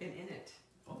newspaper. I've been in it.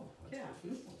 Oh, that's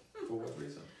beautiful. For what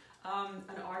reason?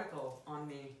 An article on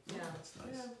me. Oh, yeah, that's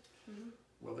nice. Yeah.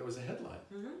 Well, there was a headline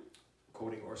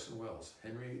quoting Orson Welles.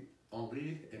 Henry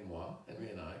et moi, Henry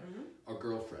and I, are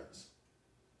girlfriends.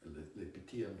 Les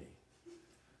petits amis.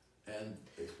 And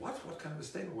it's what kind of a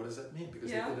statement? What does that mean?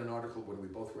 Because they did an article when we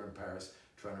both were in Paris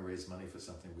trying to raise money for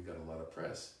something. We got a lot of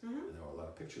press, and there were a lot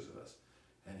of pictures of us.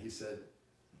 And he said,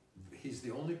 he's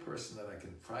the only person that I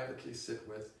can privately sit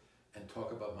with and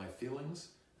talk about my feelings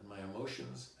and my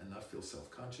emotions and not feel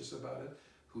self-conscious about it,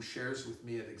 who shares with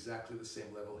me at exactly the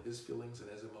same level his feelings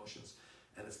and his emotions,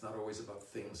 and it's not always about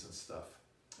things and stuff.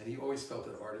 And he always felt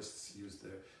that artists use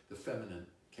the feminine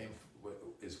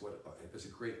there's a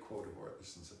great quote of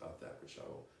Orson's about that, which I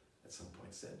will at some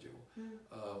point send you.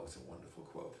 It's a wonderful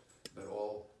quote. But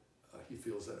he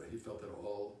felt that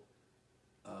all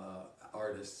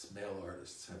artists, male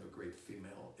artists, have a great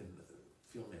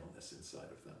femaleness inside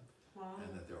of them. Wow.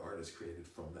 And that they're artists created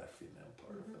from that female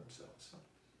part of themselves. So.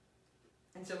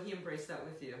 And so he embraced that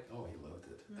with you. Oh, he loved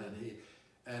it.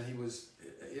 And he was,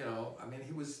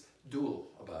 he was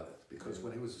dual about it, because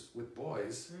when he was with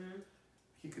boys,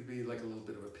 he could be like a little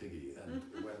bit of a piggy. And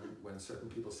when certain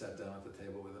people sat down at the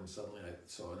table with him, suddenly I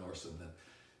saw an Orson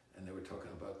and they were talking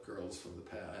about girls from the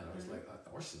past, and I was like,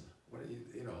 Orson, what are you,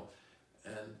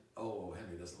 and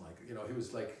Henry doesn't like it. He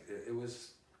was like, it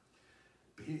was,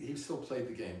 he still played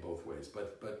the game both ways,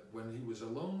 but when he was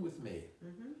alone with me,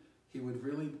 he would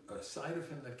really, a side of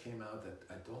him that came out that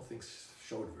I don't think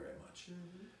showed very much,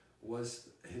 was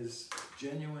his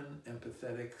genuine,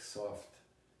 empathetic, soft,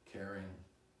 caring,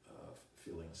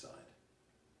 feeling side.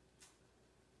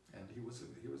 And he was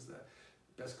the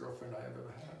best girlfriend I have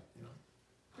ever had,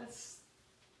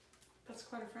 That's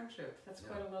quite a friendship. That's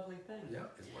quite a lovely thing. Yeah,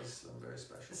 it was very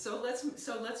special. So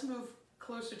let's move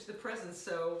closer to the present.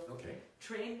 So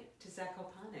Train to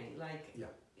Zakopane, like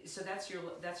so that's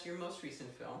your most recent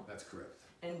film. That's correct.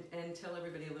 And tell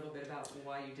everybody a little bit about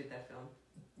why you did that film.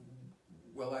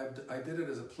 Well, I did it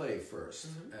as a play first,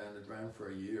 and it ran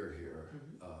for a year here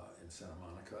in Santa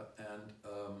Monica, and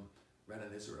ran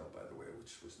in Israel, by the way,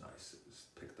 which was nice. It was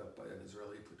picked up by an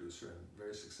Israeli producer and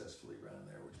very successfully ran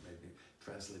there, which made me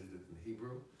translated it in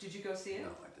Hebrew. Did you go see it?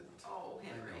 No, I didn't. Oh,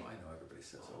 Henry. I know. Everybody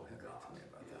says, "Oh, Henry," to me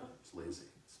about that. It's lazy,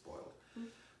 it's spoiled.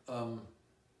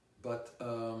 But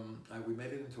we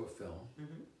made it into a film,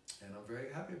 and I'm very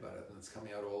happy about it. And it's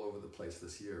coming out all over the place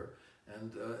this year.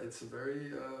 And it's a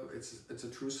very it's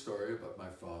a true story about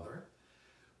my father,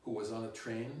 who was on a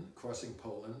train crossing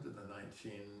Poland in the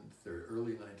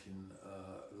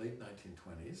late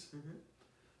 1920s,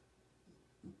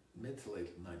 mid to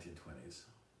late 1920s.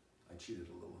 I cheated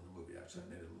a little in the movie, actually. I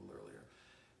made it a little earlier.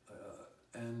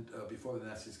 And before the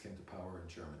Nazis came to power in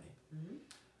Germany.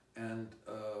 And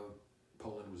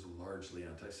Poland was a largely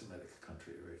anti-Semitic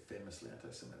country, a very famously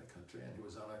anti-Semitic country, and he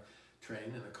was on a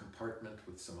train in a compartment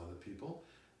with some other people,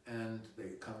 and the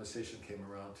conversation came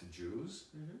around to Jews,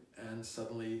 and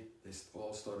suddenly they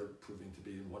all started proving to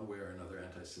be in one way or another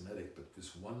anti-Semitic, but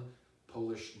this one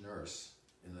Polish nurse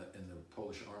in the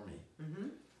Polish army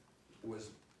was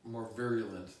more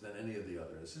virulent than any of the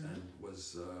others, and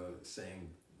was saying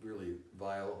really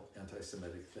vile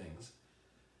anti-Semitic things.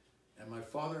 And my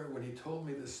father, when he told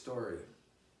me this story,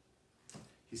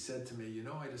 he said to me, "You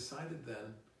know, I decided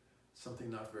then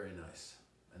something not very nice.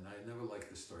 And I never liked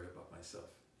this story about myself.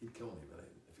 He'd kill me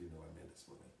if he knew I made this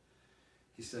movie."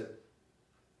 He said,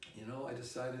 "You know, I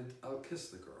decided I'll kiss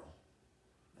the girl."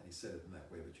 And he said it in that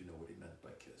way, but you know what he meant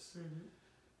by kiss.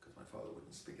 Because my father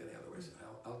wouldn't speak any other way. He said,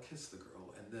 I'll kiss the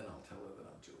girl, and then I'll tell her that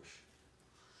I'm Jewish.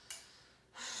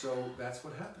 So that's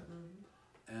what happened.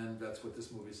 And that's what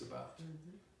this movie's about.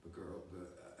 The girl,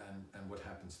 and what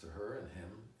happens to her and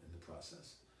him in the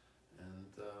process. And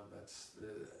that's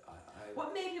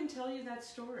what made him tell you that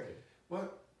story? Well,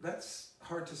 that's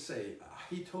hard to say.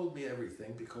 He told me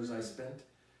everything because I spent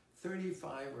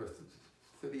 35 or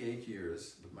 38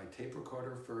 years with my tape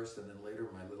recorder first, and then later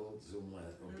my little zoom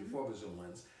lens, or before the zoom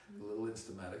lens, the little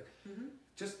Instamatic,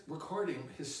 just recording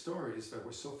his stories that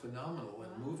were so phenomenal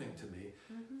and moving to me,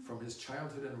 from his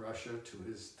childhood in Russia to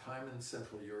his time in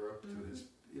Central Europe to his,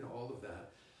 all of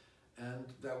that. And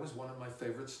that was one of my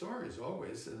favorite stories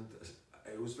always, and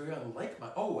it was very unlike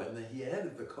and then he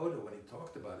added the coda when he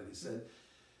talked about it. He said,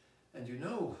 "And you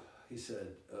know," he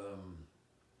said,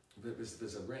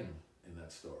 there's a ring in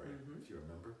that story, if you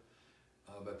remember,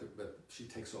 but she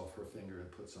takes off her finger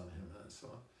and puts on him and so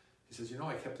on. He says, "You know,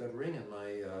 I kept that ring in my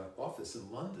office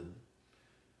in London,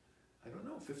 I don't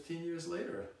know, 15 years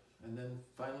later. And then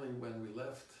finally when we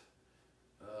left,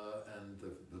 and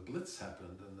the Blitz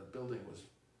happened and the building was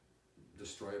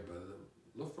destroyed by the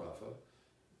Luftwaffe,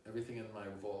 everything in my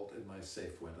vault, in my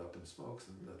safe went up in smokes,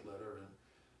 and that letter,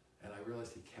 and I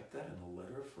realized he kept that in a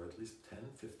letter for at least 10,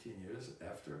 15 years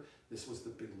after. This was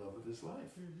the big love of his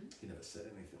life. He never said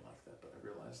anything like that, but I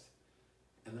realized.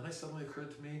 And then it suddenly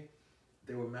occurred to me,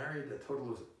 they were married a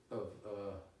total of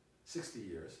 60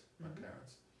 years, my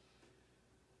parents.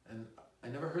 And I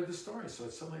never heard the story, so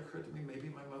it suddenly occurred to me, maybe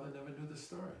my mother never knew the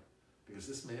story, because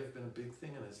this may have been a big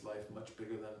thing in his life, much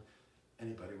bigger than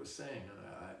anybody was saying.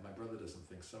 And my brother doesn't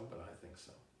think so, but I think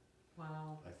so.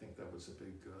 Wow. I think that was a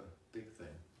big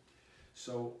thing.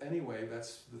 So anyway,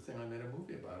 that's the thing I made a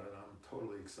movie about, and I'm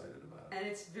totally excited about it. And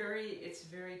it's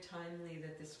very timely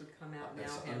that this would come out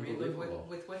now, Henry, unbelievable.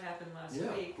 with what happened last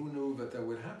Yeah, week. who knew that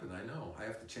would happen? I know. I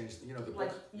have to change, the book.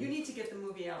 Like, you need to get the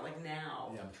movie out, like,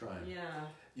 now. Yeah, I'm trying. Yeah.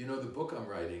 The book I'm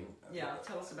writing. Yeah,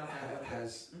 tell us about that.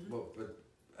 Well, but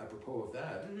apropos of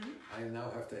that, I now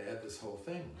have to add this whole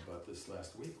thing about this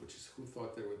last week, which is, who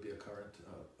thought there would be a current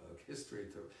history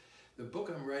to. The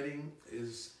book I'm writing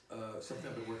is something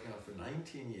I've been working on for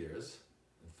 19 years,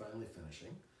 and finally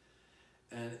finishing.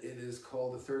 And it is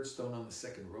called The Third Stone on the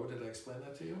Second Row. Did I explain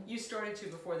that to you? You started to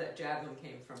before that Javelin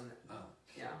came from.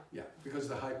 Yeah, because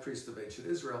the high priest of ancient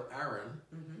Israel, Aaron,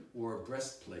 wore a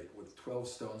breastplate with 12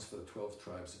 stones for the 12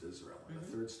 tribes of Israel. And the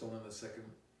third stone on the second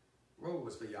row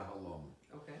was the Yahalom.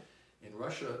 Okay. In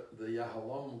Russia, the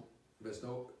Yahalom, there's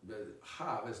no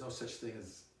such thing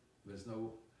as, there's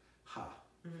no Ha.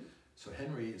 So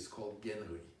Henry is called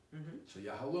Genry. So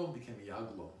Yahalom became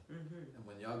Yaglom. And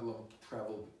when Yaglom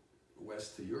traveled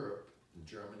west to Europe, in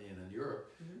Germany and in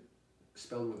Europe,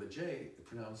 spelled with a J, it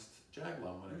pronounced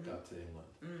Jaglom when it got to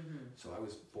England. So I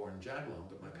was born Jaglom,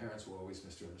 but my parents were always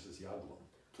Mr. and Mrs. Yaglom.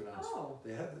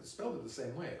 They had spelled it the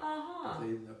same way.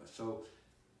 So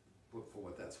for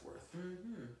what that's worth.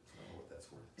 Mm-hmm. What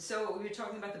that's worth. So we were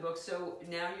talking about the book. So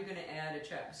now you're going to add a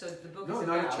chapter. So the book is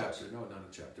not about... a chapter. No, not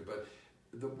a chapter. But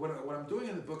what I'm doing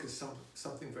in the book is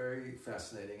something very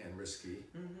fascinating and risky.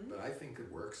 Mm-hmm. But I think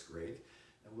it works great,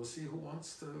 and we'll see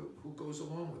who goes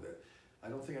along with it. I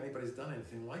don't think anybody's done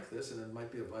anything like this, and it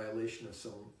might be a violation of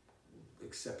some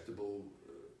acceptable,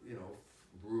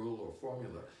 rule or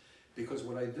formula. Because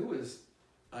what I do is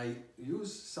I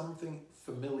use something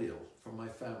familial from my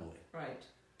family, right,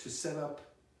 to set up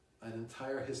an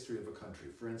entire history of a country.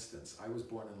 For instance, I was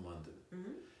born in London.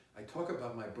 mm-hmm. I talk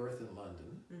about my birth in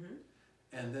London, Mm-hmm.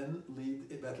 and then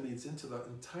that leads into the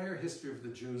entire history of the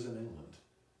Jews in England.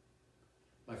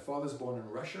 My father's born in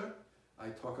Russia. I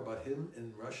talk about him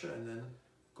in Russia, and then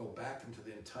go back into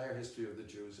the entire history of the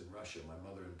Jews in Russia. My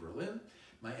mother in Berlin.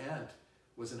 My aunt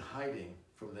was in hiding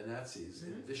from the Nazis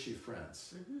in Vichy,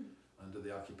 France, under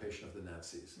the occupation of the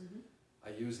Nazis. I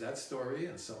use that story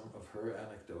and some of her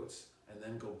anecdotes, and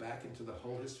then go back into the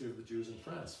whole history of the Jews in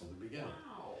France from the beginning.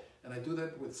 Wow. And I do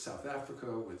that with South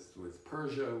Africa, with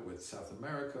Persia, with South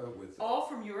America, with... All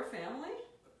from your family?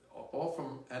 All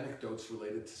from anecdotes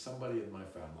related to somebody in my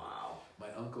family. Wow.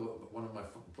 My uncle, one of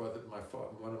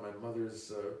my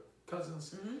mother's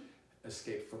cousins,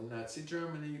 escaped from Nazi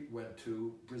Germany, went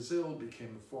to Brazil,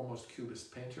 became the foremost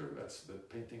Cubist painter. That's the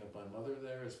painting of my mother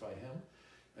there is by him.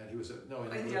 And he was in the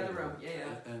other room.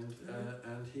 Yeah.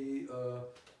 And he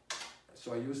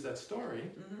so I used that story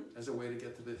as a way to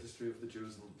get to the history of the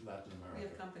Jews in Latin America. We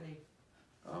have company.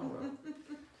 Oh well.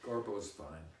 Gorbo's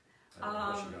fine. I don't know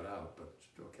how she got out, but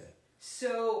okay.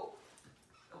 So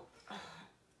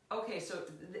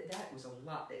that was a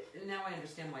lot. Now I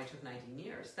understand why it took 19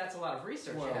 years. That's a lot of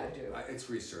research you had to do. It's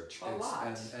research. A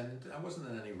lot. And I wasn't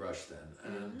in any rush then.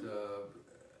 And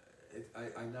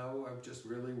I'm just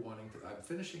really wanting to, I'm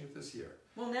finishing it this year.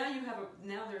 Well,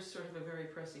 now there's sort of a very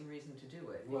pressing reason to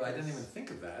do it. Well, I didn't even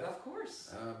think of that. Of course.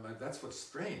 That's what's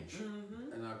strange.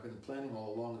 And I've been planning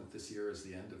all along that this year is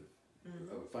the end of,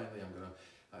 finally I'm going to,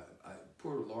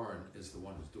 poor Lauren is the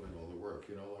one who's doing all the work.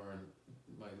 You know, Lauren,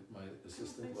 my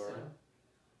assistant, Lauren. So.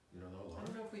 You don't know Lauren? I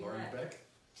don't know if we've Lauren met. Beck?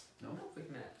 No? I don't know if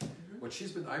we've met. What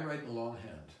she's been, I write in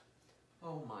longhand.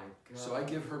 Oh my God. So I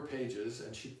give her pages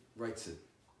and she writes it,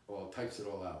 types it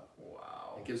all out.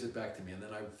 Wow. And gives it back to me, and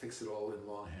then I fix it all in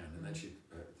longhand, and then she.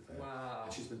 Wow.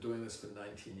 And she's been doing this for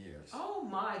 19 years. Oh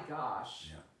my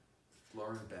gosh. Yeah.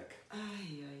 Lauren Beck.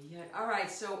 All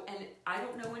right. So, and I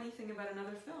don't know anything about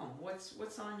another film.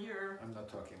 What's on your? I'm not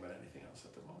talking about anything else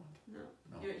at the moment.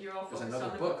 No. You're all focused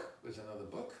on the book. There's another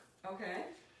book. Okay.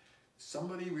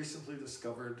 Somebody recently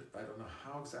discovered, I don't know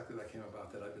how exactly that came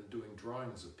about, that I've been doing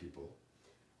drawings of people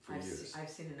for years. I've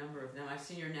seen a number of them. I've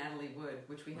seen your Natalie Wood,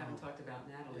 which we haven't talked about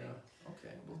Natalie. Yeah.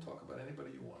 Okay, we'll talk about anybody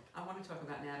you want. I want to talk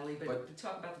about Natalie, but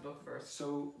talk about the book first.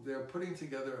 So they're putting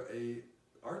together a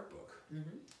art book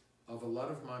of a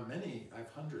lot of I have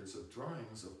hundreds of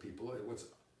drawings of people. It was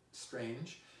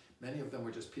strange. Many of them were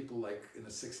just people like in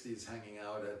the 60s hanging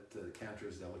out at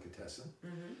Cantor's Delicatessen.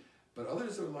 But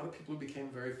others are a lot of people who became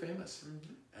very famous.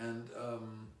 And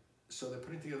so they're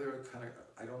putting together a kind of,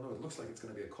 I don't know, it looks like it's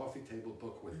going to be a coffee table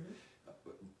book with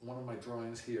one of my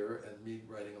drawings here and me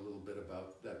writing a little bit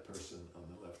about that person on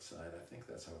the left side. I think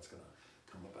that's how it's going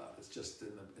to come about. It's just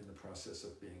in the process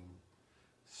of being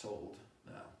sold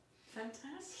now.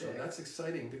 Fantastic. So that's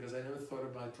exciting because I never thought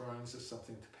about drawings as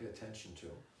something to pay attention to.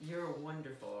 You're a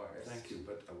wonderful artist. Thank you.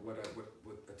 But what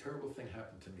a terrible thing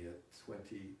happened to me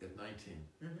at 19.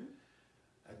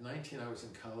 At 19, I was in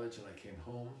college and I came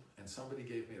home and somebody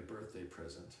gave me a birthday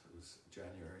present. It was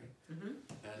January.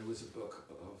 And it was a book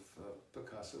of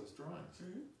Picasso's drawings.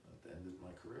 That ended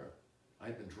my career.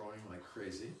 I'd been drawing like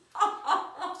crazy.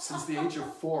 Since the age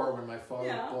of 4, when my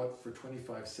father bought for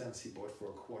 25 cents, he bought for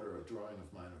 $0.25 a drawing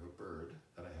of mine of a bird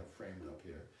that I have framed up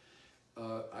here.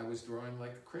 I was drawing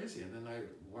like crazy. And then I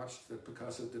watched that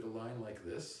Picasso did a line like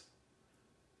this.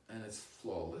 And it's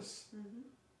flawless.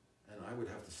 And I would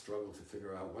have to struggle to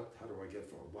figure out how do I get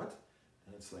from what?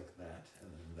 And it's like that,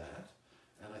 and then that.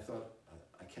 And I thought,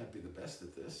 I can't be the best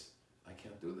at this. I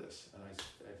can't do this. And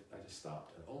I just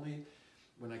stopped. And only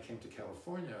when I came to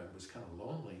California and was kind of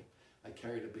lonely, I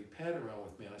carried a big pad around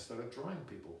with me and I started drawing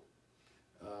people.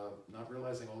 Not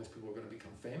realizing all these people were going to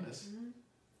become famous.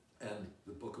 And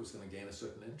the book was going to gain a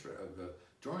certain interest, the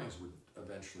drawings would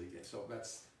eventually gain. So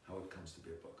that's how it comes to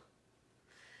be a book.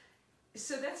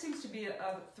 So that seems to be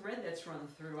a thread that's run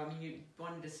through. I mean, you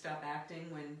wanted to stop acting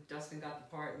when Dustin got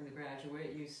the part in The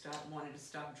Graduate. You wanted to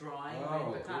stop drawing.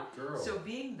 Oh, good girl. So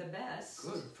being the best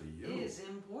good for you. Is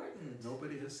important.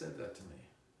 Nobody has said that to me.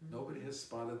 Nobody has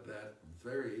spotted that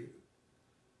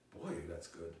boy, that's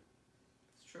good.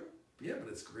 It's true. Yeah, but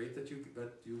it's great that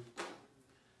you,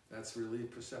 that's really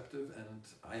perceptive, and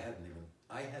I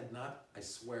had not, I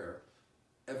swear,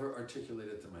 ever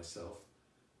articulated to myself,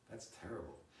 that's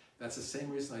terrible. That's the same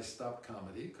reason I stopped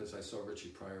comedy, because I saw Richie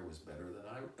Pryor was better than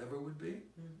I ever would be.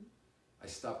 Mm-hmm. I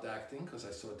stopped acting because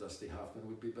I saw Dusty Hoffman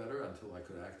would be better until I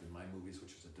could act in my movies,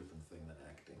 which is a different thing than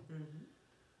acting. Mm-hmm.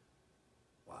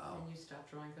 Wow. And you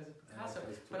stopped drawing because of Picasso.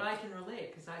 But I can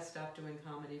relate, because I stopped doing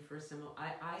comedy for a similar...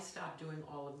 I stopped doing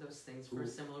all of those things for a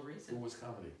similar reason. Who was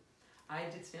comedy? I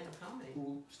did stand-up comedy.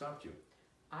 Who stopped you?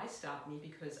 I stopped me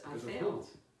because I Because of failed.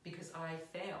 who? Because I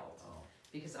failed. Oh,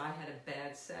 Because I had a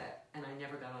bad set, and I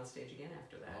never got on stage again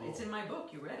after that. Oh. It's in my book.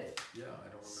 You read it. yeah, I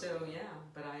don't remember. So yeah,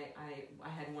 but I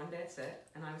had one bad set,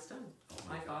 and I was done. Oh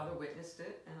My God. father witnessed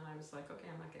it, and I was like, okay,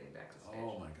 I'm not getting back on stage.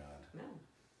 Oh my God. No.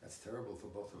 That's terrible for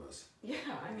both of us. Yeah,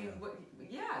 I mean,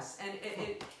 Yeah. yes, and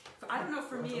it I don't know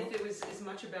for me if it was as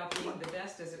much about being the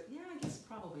best as it. Yeah, I guess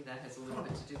probably that has a little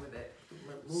bit to do with it.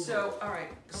 Move So, on. all right.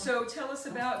 So tell us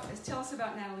about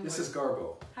Natalie This Wood. is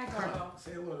Garbo. Hi, Come Garbo. on,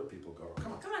 say hello to people, Garbo.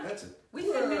 Come on. Come on. That's it.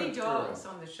 We've had many Good dogs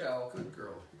girl. on the show. Good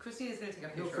girl. Christina's gonna take a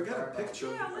picture. You'll forget of a Garbo.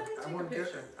 picture. Yeah, let me take a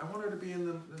picture. I want her to be in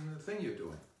the thing you're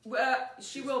doing. Well,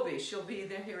 she will be. She'll be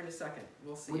there here in a second.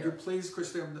 We'll see Would her. you please,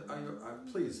 Christine,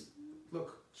 please,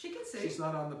 look. She can see. She's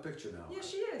not on the picture now. Yeah,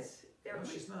 she is. There, No,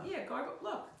 she's not. Yeah, Garbo.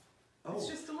 Look, Oh, it's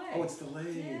just delayed. oh, it's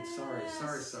delayed. Yes. Sorry.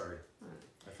 Right.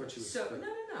 I thought she was. So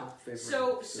no.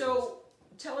 favorite So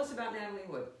tell us about Natalie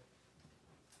Wood.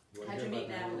 wanna How'd hear you meet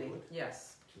about Natalie? Wood?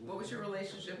 Yes. What was your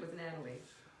relationship with Natalie?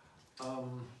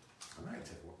 I'm not gonna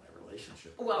tell you what my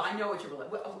relationship. Well, I know what your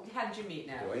how did you meet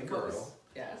Natalie? Boy, What was- girl.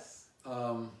 Yes.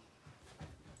 How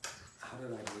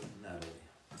did I meet Natalie?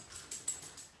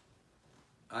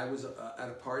 I was at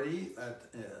a party at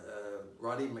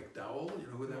Roddy McDowell. You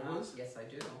know who that was? Yes, I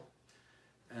do.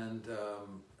 And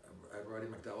at Roddy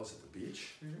McDowell's at the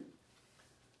beach. Mm-hmm.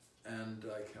 And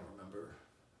I can't remember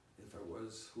if I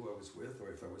was who I was with or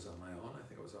if I was on my own. I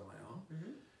think I was on my own.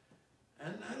 Mm-hmm.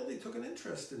 And Natalie took an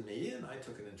interest in me, and I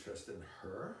took an interest in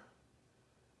her.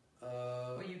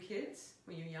 Were you kids?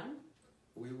 Were you young?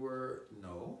 We were,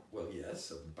 no, well,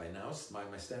 yes, by now,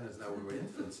 my standards now, we were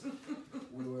infants.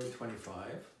 We were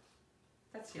 25,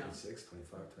 That's young. 26,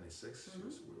 25, 26, Mhm.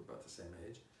 we were about the same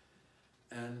age.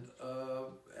 And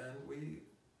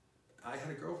I had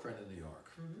a girlfriend in New York.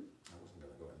 Mm-hmm. I wasn't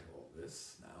going to go into all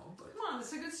this now, but Come on,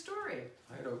 that's a good story.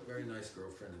 I had a very nice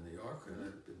girlfriend in New York, and it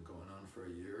had been going on for a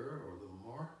year or a little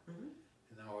more. Mm-hmm.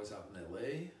 And now I was out in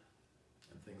LA,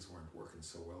 and things weren't working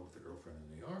so well with the girlfriend in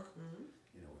New York. Mm-hmm.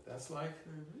 You know what that's like.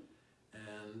 Mm-hmm.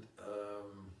 And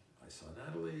I saw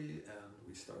Natalie, and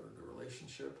we started a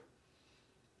relationship.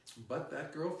 But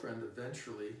that girlfriend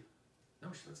eventually,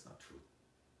 that's not true.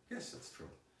 Yes, that's true.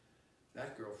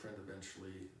 That girlfriend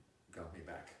eventually got me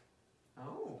back.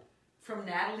 Oh, from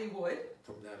Natalie Wood?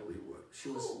 From Natalie Wood.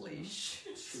 Holy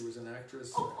shit. She was an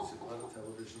actress. She did a lot of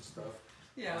television stuff.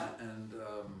 Yeah.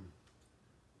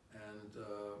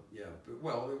 Yeah, but,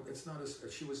 well, it's not as,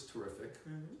 she was terrific,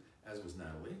 Mm-hmm. as was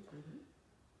Natalie. Mm-hmm.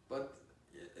 But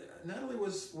Natalie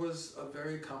was a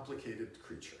very complicated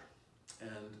creature,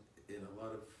 and in a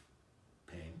lot of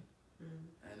pain,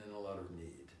 Mm-hmm. and in a lot of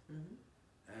need.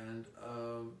 Mm-hmm. And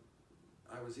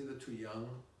I was either too young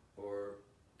or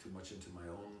too much into my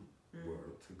own Mm-hmm.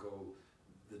 world to go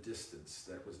the distance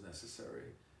that was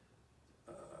necessary.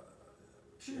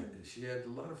 She had a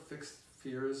lot of fixed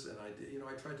fears, and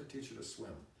I tried to teach her to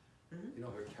swim. Mm-hmm. You know,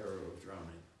 her terror of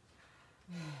drowning.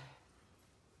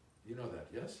 You know that,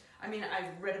 yes? I mean,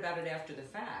 I've read about it after the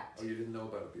fact. Oh, you didn't know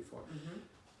about it before? Mm-hmm.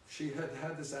 She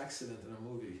had this accident in a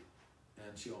movie,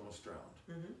 and she almost drowned.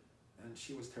 Mm-hmm. And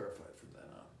she was terrified from then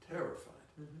on. Terrified.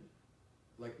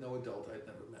 Mm-hmm. Like no adult I'd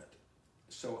never met.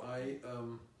 So I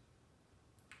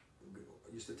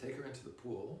used to take her into the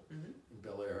pool Mm-hmm. in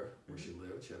Bel Air, where she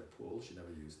lived. She had a pool. She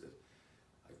never used it.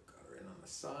 I got her in on the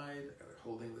side. I got her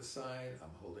holding the side. I'm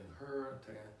holding her.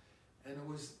 And I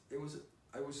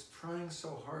was trying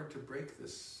so hard to break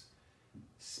this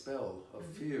spell of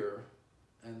Mhm. fear.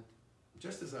 And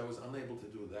just as I was unable to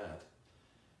do that,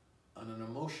 on an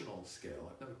emotional scale,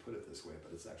 I've never put it this way,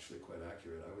 but it's actually quite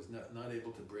accurate, I was not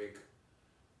able to break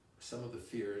some of the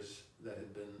fears that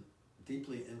had been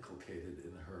deeply inculcated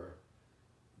in her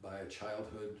by a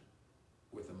childhood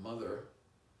with a mother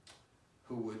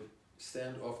who would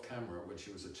stand off camera when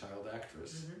she was a child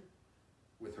actress Mm-hmm.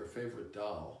 with her favorite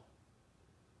doll,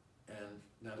 and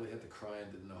Natalie had to cry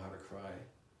and didn't know how to cry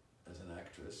as an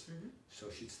actress, Mm-hmm.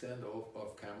 so she'd stand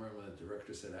off camera, and when the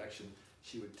director said action,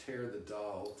 she would tear the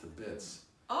doll to bits,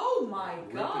 Oh my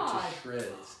rip God. it to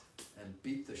shreds, and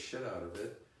beat the shit out of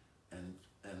it, and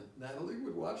And Natalie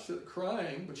would watch it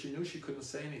crying, but she knew she couldn't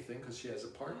say anything because she has a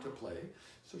part to play.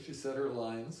 So she said her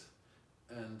lines,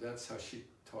 and that's how she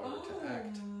taught her to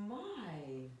act. Oh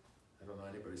my! I don't know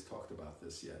anybody's talked about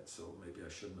this yet, so maybe I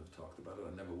shouldn't have talked about it.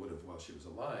 I never would have while she was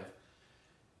alive.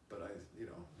 But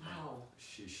wow.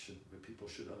 People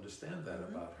should understand that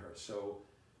about her. So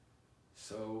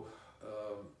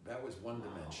that was one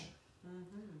dimension.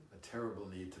 A terrible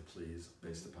need to please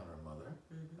based upon her mother.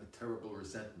 A terrible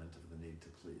resentment of the need to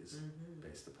please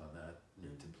based upon that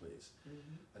need to please.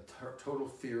 A total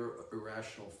fear,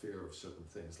 irrational fear of certain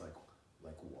things like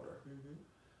water.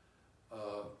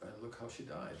 And look how she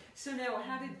died. So now,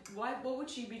 what would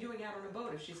she be doing out on a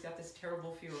boat if she's got this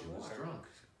terrible fear of water? She was drunk.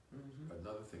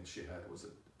 Another thing she had was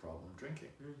a problem drinking.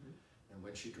 And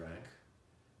when she drank,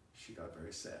 she got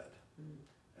very sad.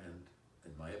 And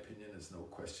in my opinion, there's no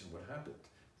question what happened.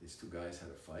 These two guys had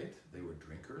a fight. They were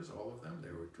drinkers, all of them.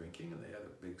 They were drinking, and they had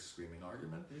a big screaming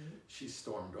argument. She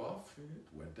stormed off,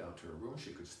 went down to her room.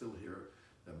 She could still hear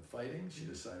them fighting. She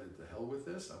decided, the hell with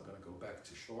this. I'm going to go back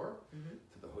to shore,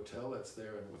 to the hotel that's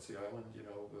there in, what's the island,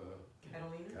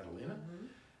 Catalina.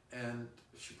 And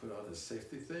she put on this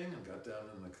safety thing and got down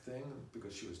in the thing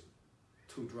because she was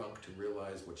too drunk to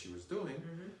realize what she was doing,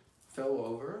 fell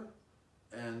over,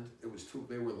 and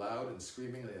they were loud and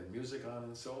screaming, they had music on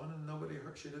and so on, and nobody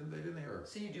heard, they didn't hear her.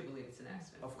 So you do believe it's an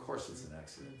accident? Of course it's an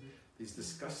accident. These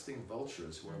disgusting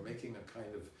vultures who are making a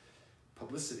kind of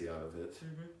publicity out of it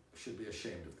should be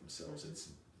ashamed of themselves. It's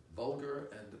vulgar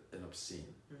and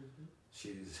obscene.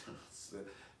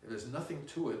 There's nothing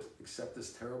to it except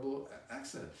this terrible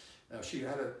accident. Now, she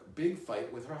had a big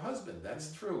fight with her husband,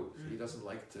 that's true. He doesn't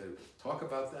like to talk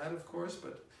about that, of course,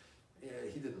 but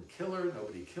he didn't kill her,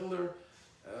 nobody killed her.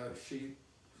 She,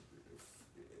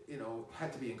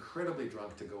 had to be incredibly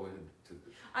drunk to go into.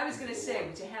 I was going to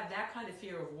say, to have that kind of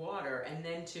fear of water and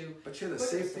then to... But she had a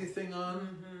safety thing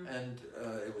on, and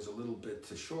it was a little bit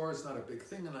to shore. It's not a big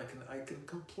thing, and I can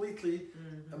completely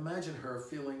imagine her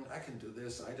feeling, I can do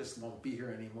this. I just won't be here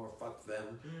anymore. Fuck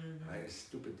them.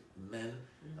 Stupid men.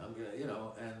 I'm gonna,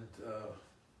 and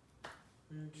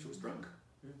she was drunk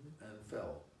and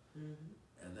fell.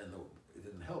 And then it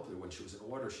didn't help that when she was in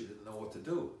water, she didn't know what to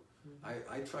do.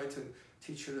 I tried to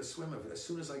teach her to swim. As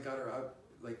soon as I got her out,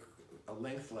 like a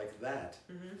length like that,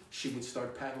 she would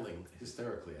start paddling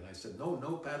hysterically. And I said,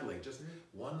 no paddling, just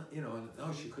one, and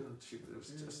no, she couldn't. It was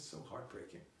just so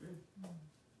heartbreaking.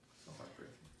 So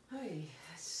heartbreaking. Hey,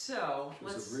 so she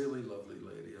was a really lovely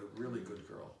lady, a really good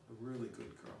girl, a really good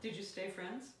girl. Did you stay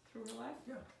friends through her life?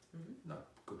 Yeah, not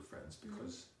good friends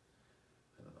because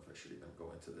I don't know if I should even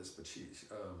go into this, but she's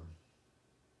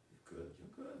you're good.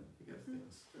 You get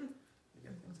things. You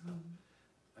get things done.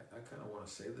 I kind of want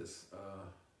to say this.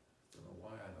 Don't know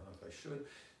why. I don't know if I should.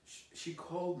 She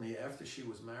called me after she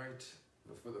was married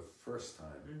for the first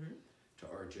time to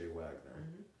R.J. Wagner.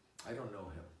 I don't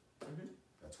know him.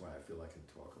 That's why I feel I can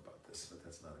talk about this, but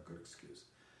that's not a good excuse.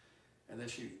 And then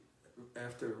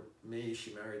after me,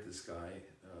 she married this guy,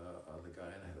 the guy,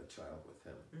 and I had a child with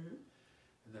him.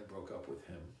 And then broke up with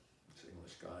him, this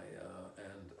English guy,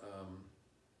 and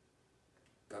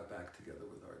got back together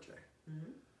with R.J.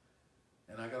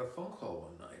 And I got a phone call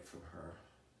one night from her.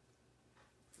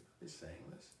 Is saying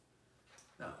this?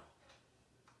 No.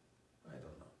 I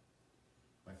don't know.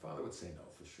 My father would say no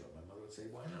for sure. My mother would say,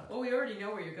 why not? Well, we already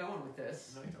know where you're going with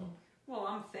this. No, you don't. Well,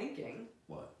 I'm thinking.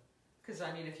 What? Because,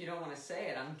 if you don't want to say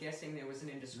it, I'm guessing there was an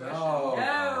indiscretion.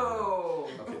 No!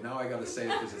 Okay, now I got to say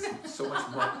it because it's so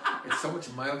much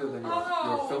milder than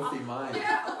your filthy mind.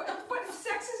 Yeah, but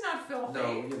sex is not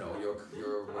filthy. No,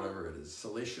 your whatever it is,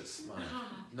 salacious mind.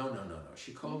 No.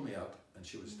 She called me up and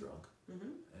she was drunk.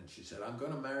 And she said, I'm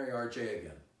going to marry R.J.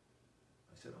 again.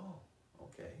 I said, oh,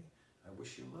 okay. I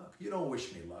wish you luck. You don't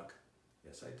wish me luck.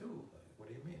 Yes, I do. What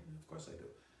do you mean? Of course I do.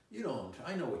 You don't.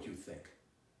 I know what you think.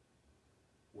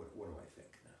 What do I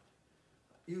think now?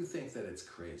 You think that it's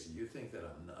crazy. You think that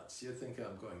I'm nuts. You think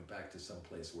I'm going back to some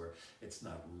place where it's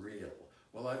not real.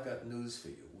 Well, I've got news for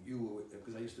you.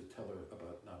 Because I used to tell her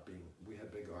about not being, we had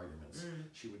big arguments.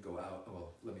 She would go out,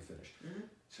 well, let me finish.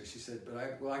 So she said,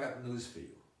 but I got news for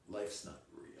you. Life's not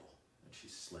real. And she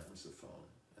slams the phone.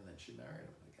 And then she married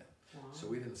him again. Wow. So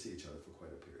we didn't see each other for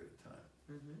quite a period of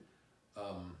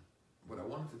time. What I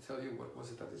wanted to tell you, what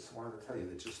was it that I just wanted to tell you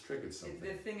that just triggered something?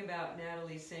 The thing about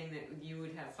Natalie saying that you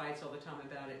would have fights all the time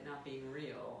about it not being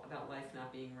real, about life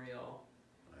not being real.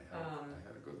 I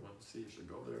had a good one. See, you should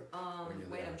go there.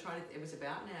 Wait, I'm trying to, it was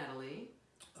about Natalie.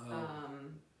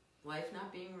 Life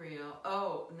not being real.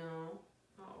 Oh, no.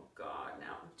 Oh, God.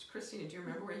 Now, Christina, do you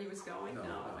remember where he was going? No,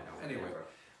 I don't anyway, remember.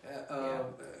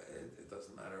 it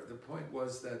doesn't matter. The point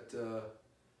was that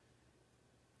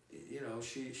you know,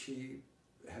 she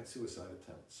had suicide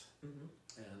attempts,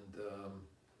 and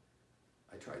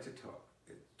I tried to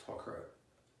talk her.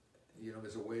 You know,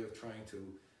 there's a way of trying to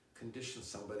condition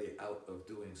somebody out of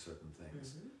doing certain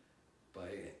things by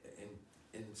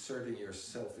inserting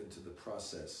yourself into the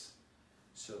process,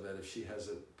 so that if she has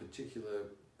a particular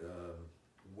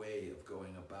way of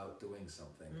going about doing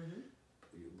something,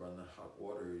 you run the hot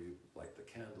water, you light the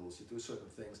candles, you do certain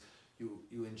things,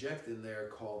 you inject in there,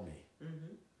 call me.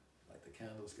 Light the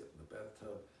candles, get in the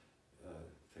bathtub,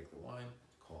 take the wine,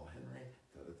 call Henry,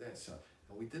 so,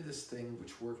 and we did this thing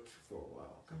which worked for a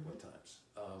while, a couple of times.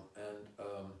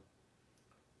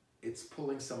 It's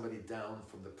pulling somebody down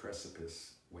from the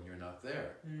precipice when you're not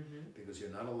there, because you're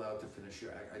not allowed to finish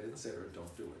your act. I didn't say to her,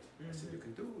 don't do it. I said, you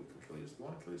can do it, you can kill yourself, you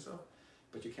want to kill yourself,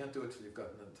 but you can't do it till you've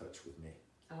gotten in touch with me.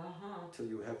 Till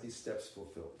you have these steps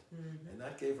fulfilled. And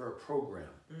that gave her a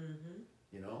program.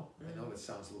 You know? I know that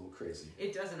sounds a little crazy.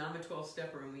 It doesn't. I'm a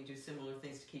 12-stepper and we do similar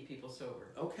things to keep people sober.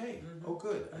 Okay. Oh,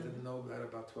 good. I didn't know that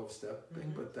about 12-step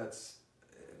thing, but that's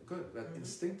good. That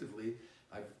instinctively,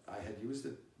 I had used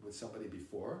it with somebody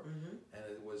before, and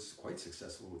it was quite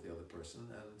successful with the other person,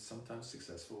 and sometimes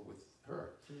successful with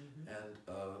her. And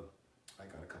I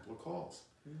got a couple of calls.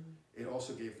 It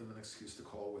also gave them an excuse to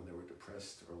call when they were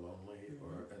depressed or lonely,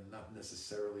 and not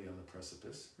necessarily on the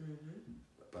precipice.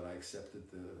 But I accepted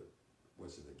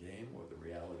was it the game or the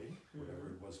reality, whatever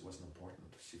it was, wasn't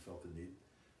important. She felt the need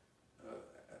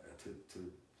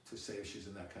to say if she's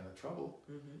in that kind of trouble,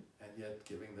 and yet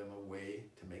giving them a way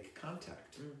to make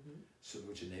contact, so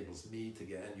which enables me to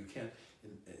get. And you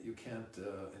can't.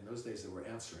 In those days there were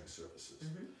answering services,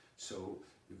 so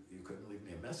you couldn't leave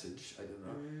me a message. I didn't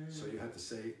know, so you had to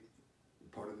say.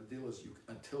 Part of the deal is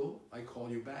until I call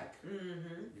you back,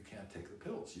 you can't take the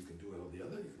pills. You can do it all the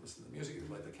other. You can listen to the music. You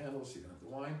can light the candles. You can have the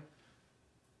wine.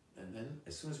 And then,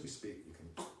 as soon as we speak, you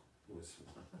can lose.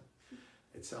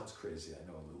 It sounds crazy, I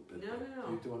know, a little bit.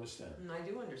 No. You do understand. I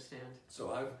do understand.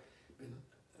 So I've been,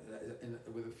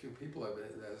 with a few people,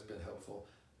 that has been helpful,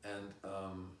 and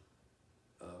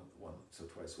once or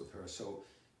twice with her.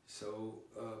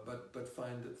 But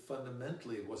find that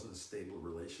fundamentally it wasn't a stable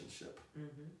relationship,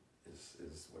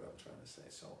 is what I'm trying to say.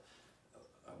 So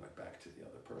I went back to the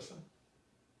other person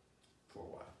for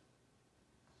a while.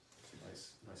 It's a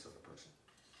nice other person.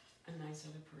 A nice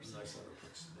other person. A nice other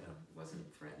person, yeah. Wasn't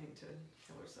threatening to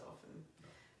kill herself, and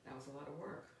that was a lot of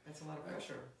work. That's a lot of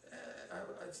pressure.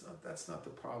 That's not the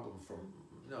problem.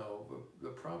 The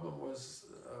problem was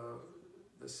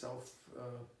the self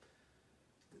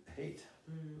hate.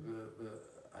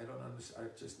 I don't understand.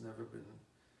 I've just never been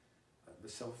the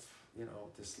self,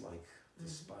 dislike,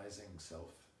 despising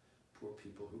self. Poor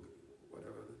people who.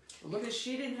 Whatever. Because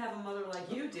she didn't have a mother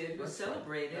like you did, who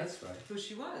celebrated who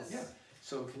she was. Yeah.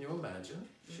 So can you imagine?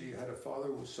 She had a father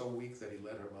who was so weak that he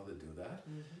let her mother do that.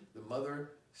 The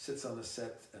mother sits on the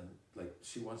set and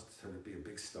she wants her to be a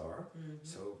big star.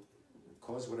 So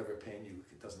cause whatever pain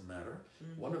it doesn't matter.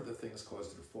 One of the things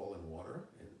caused her to fall in water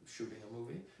in shooting a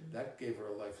movie. That gave her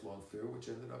a lifelong fear, which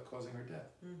ended up causing her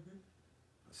death.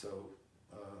 So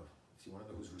if you want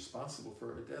to know who's responsible for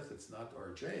her death, it's not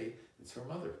RJ, it's her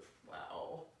mother.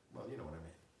 Wow. Well, you know what I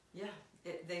mean.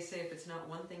 Yeah. They say if it's not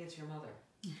one thing, it's your mother.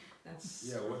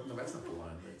 That's no, that's not the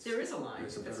line. There is a line.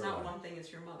 If it's not one thing,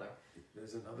 it's your mother.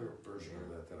 There's another version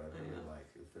of that I really like.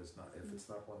 If it's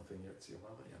not one thing, it's your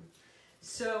mother. Yeah.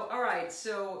 So all right.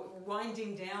 So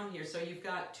winding down here. So you've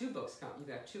got two books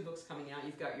coming out.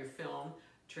 You've got your film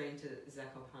Train to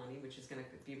Zakopane, which is going to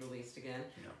be released again.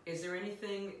 Yeah. Is there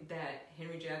anything that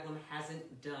Henry Jaglom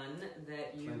hasn't done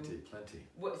that you? Plenty.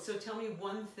 So tell me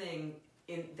one thing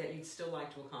that you'd still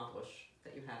like to accomplish.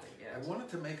 That you haven't yet. I wanted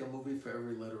to make a movie for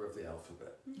every letter of the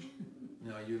alphabet.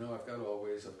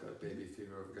 I've got Baby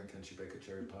Fever, I've got Kenshi Baker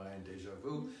Cherry Pie and Deja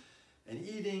Vu, and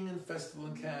eating and festival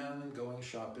in Cannes and going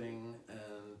shopping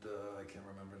and I can't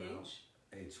remember now.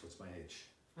 H. What's my H?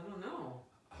 I don't know.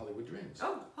 Hollywood Dreams.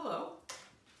 Oh, hello.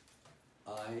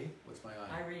 I. What's my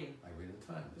I? Irene. Irene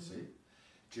in Time. You see.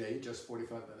 J. Just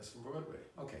 45 minutes from Broadway.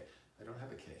 Okay. I don't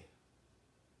have a K.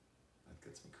 That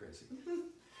gets me crazy.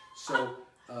 So.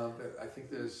 I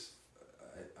think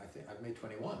I've made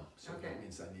 21, so that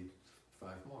means I need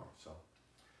 5 more. So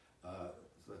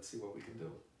let's see what we can do.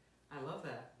 I love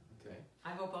that. Okay.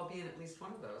 I hope I'll be in at least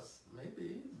one of those.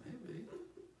 Maybe.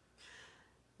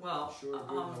 Well, I'm sure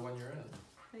good in the one you're in.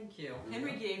 Thank you.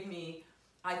 Henry gave me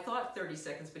I thought 30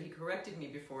 seconds, but he corrected me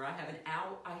before. I have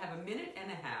a minute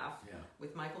and a half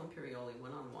with Michael Imperioli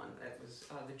one-on-one. That was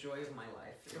the joy of my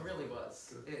life. It really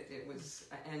was. It was,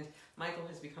 and Michael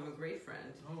has become a great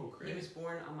friend. Oh, great. He was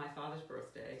born on my father's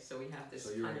birthday, so we have this.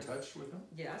 So you're in touch with him?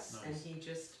 Yes, nice. And he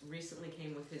just recently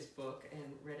came with his book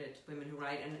and read it, Women Who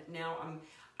Write, and now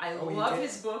I love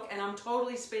his book, and I'm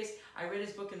totally spaced. I read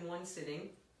his book in one sitting,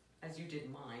 as you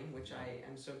did mine, which I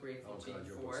am so grateful to you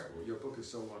for. Your book is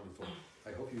so wonderful.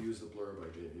 I hope you use the blurb I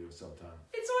gave you sometime.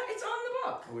 It's on the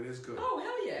book. Oh, it is good. Oh,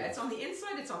 hell yeah. It's on the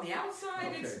inside, it's on the outside,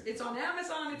 okay. It's on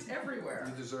Amazon, it's everywhere.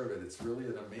 You deserve it. It's really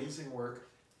an amazing work,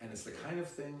 and it's the kind of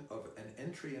thing of an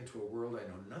entry into a world I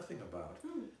know nothing about.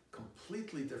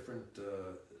 Completely different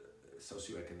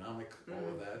socioeconomic, all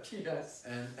of that. Yes.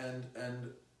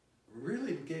 And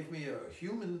really gave me a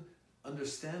human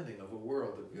understanding of a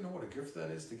world. You know what a gift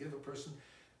that is, to give a person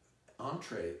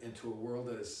entree into a world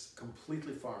that is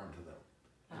completely foreign to them.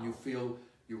 And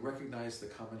you recognize the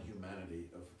common humanity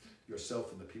of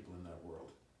yourself and the people in that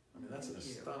world. I mean, that's an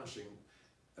astonishing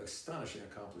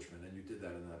accomplishment, and you did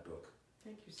that in that book.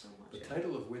 Thank you so much. The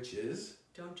title of which is?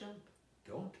 Don't Jump.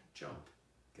 Don't Jump.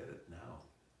 Get it now.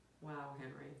 Wow,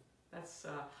 Henry. That's,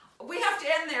 we have to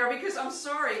end there because I'm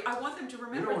sorry. I want them to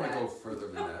remember that. You don't want to go further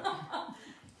than that.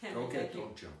 Henry,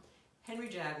 Don't Jump. Henry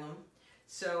Jaglom.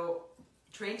 So,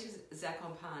 Train to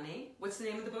Zakopane. What's the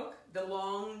name of the book? The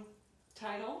long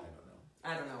title?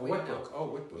 I don't know. What book? Oh,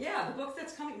 what book? Yeah, the book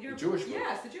that's coming. The Jewish book?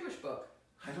 Yes, the Jewish book.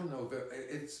 I don't know.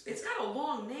 It's got a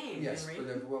long name, yes, Henry.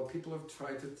 But well, people have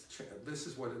tried to check. This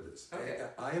is what it is. Okay.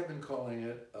 I have been calling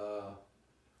it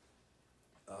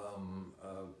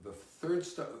the third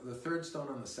stone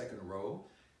on the second row,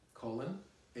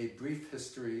 a brief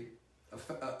history,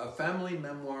 a family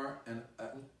memoir, and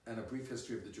a brief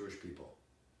history of the Jewish people.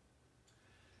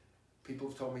 People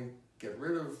have told me, get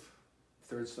rid of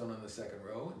third stone on the second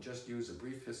row and just use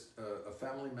a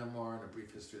family memoir and a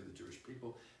brief history of the Jewish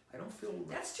people. I don't feel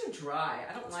that's too dry.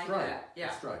 I don't like dry. that. Yeah,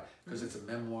 it's dry because it's a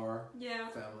memoir. Yeah,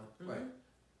 family. Right.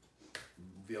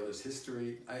 Viola's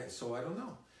history. So I don't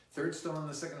know. Third stone on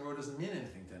the second row doesn't mean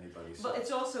anything to anybody. So. But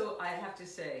it's also, I have to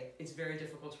say, it's very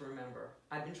difficult to remember.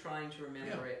 I've been trying to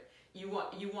remember it. You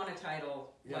want a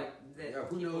title like that. Yeah.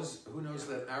 Who knows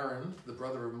that Aaron, the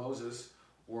brother of Moses,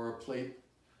 wore a plate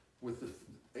with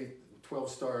the 12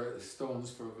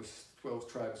 stones for the 12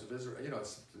 tribes of Israel. You know,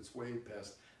 it's way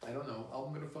past. I don't know.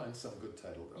 I'm going to find some good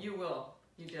title though. You will.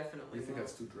 You definitely will. You think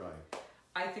that's too dry?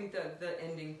 I think the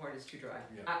ending part is too dry.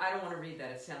 Yeah. I don't want to read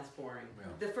that. It sounds boring. Yeah.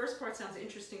 The first part sounds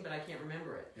interesting, but I can't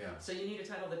remember it. Yeah. So you need a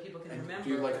title that people can remember.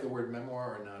 Do you like the word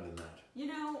memoir or not in that? You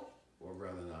know. Or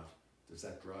rather not. Is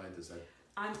that dry? Does that?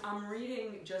 I'm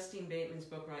reading Justine Bateman's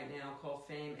book right now called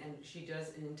Fame, and she does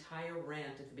an entire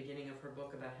rant at the beginning of her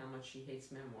book about how much she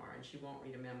hates memoir, and she won't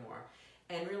read a memoir.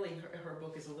 And really, her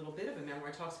book is a little bit of a memoir.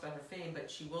 It talks about her fame, but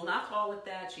she will not call it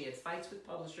that. She had fights with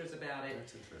publishers about it.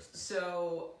 That's interesting.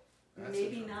 So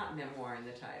maybe not memoir in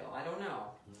the title. I don't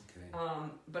know. Okay.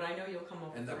 But I know you'll come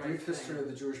up with the right thing. And the brief history thing. of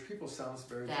the Jewish people sounds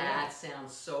very boring. That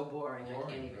sounds so boring. I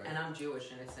can't even. Right. And I'm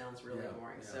Jewish, and it sounds really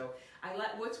boring. Yeah. So I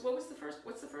like. What's the first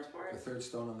part? The third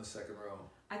stone on the second row.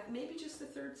 Maybe just the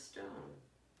third stone.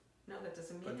 No, that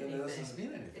doesn't mean anything. But then it doesn't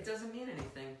mean anything. It doesn't mean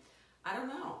anything. I don't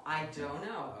know. I don't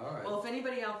know. All right. Well, if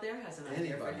anybody out there has an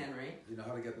idea for Henry, you know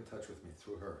how to get in touch with me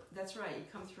through her. That's right. You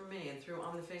come through me and through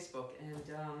on the Facebook, and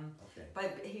okay.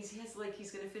 But he's going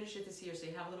to finish it this year, so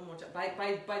you have a little more time. By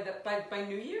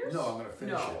New Year's? No, I'm going to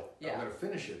finish it. Yeah. I'm going to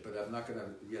finish it, but I'm not going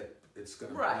to yet. It's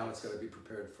going to now. It's got to be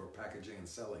prepared for packaging and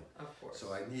selling. Of course.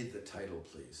 So I need the title,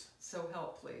 please. So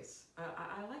help, please.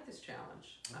 I like this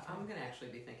challenge. Okay. I'm going to actually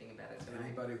be thinking about it tonight.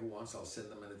 Anybody who wants, I'll send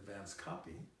them an advance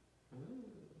copy. Ooh.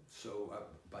 So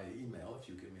by email, if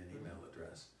you give me an email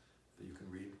address that you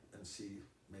can read and see,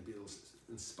 maybe it'll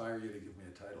inspire you to give me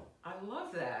a title. I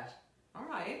love that. All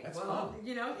right. That's fun.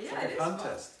 You know, it's like a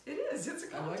contest. Fun. It is. It's a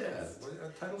contest. I like that. Well,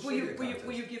 a title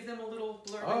will you give them a little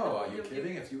blurb? Oh, are you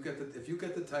kidding? If you get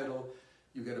the title,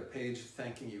 you get a page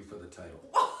thanking you for the title.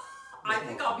 I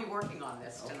think I'll be working on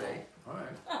this tonight. Okay. All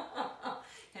right.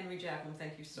 Henry Jaglom,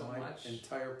 thank you so much.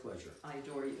 Entire pleasure. I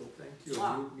adore you. Thank you.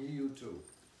 You too.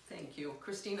 Thank you.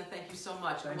 Christina, thank you so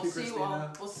much. Thank you,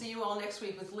 Christina. We'll see you all next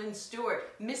week with Lynn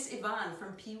Stewart, Miss Yvonne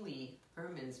from Pee Wee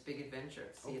Herman's Big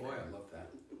Adventure. See you boy, there. I love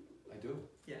that. I do.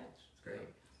 Yeah, it's great.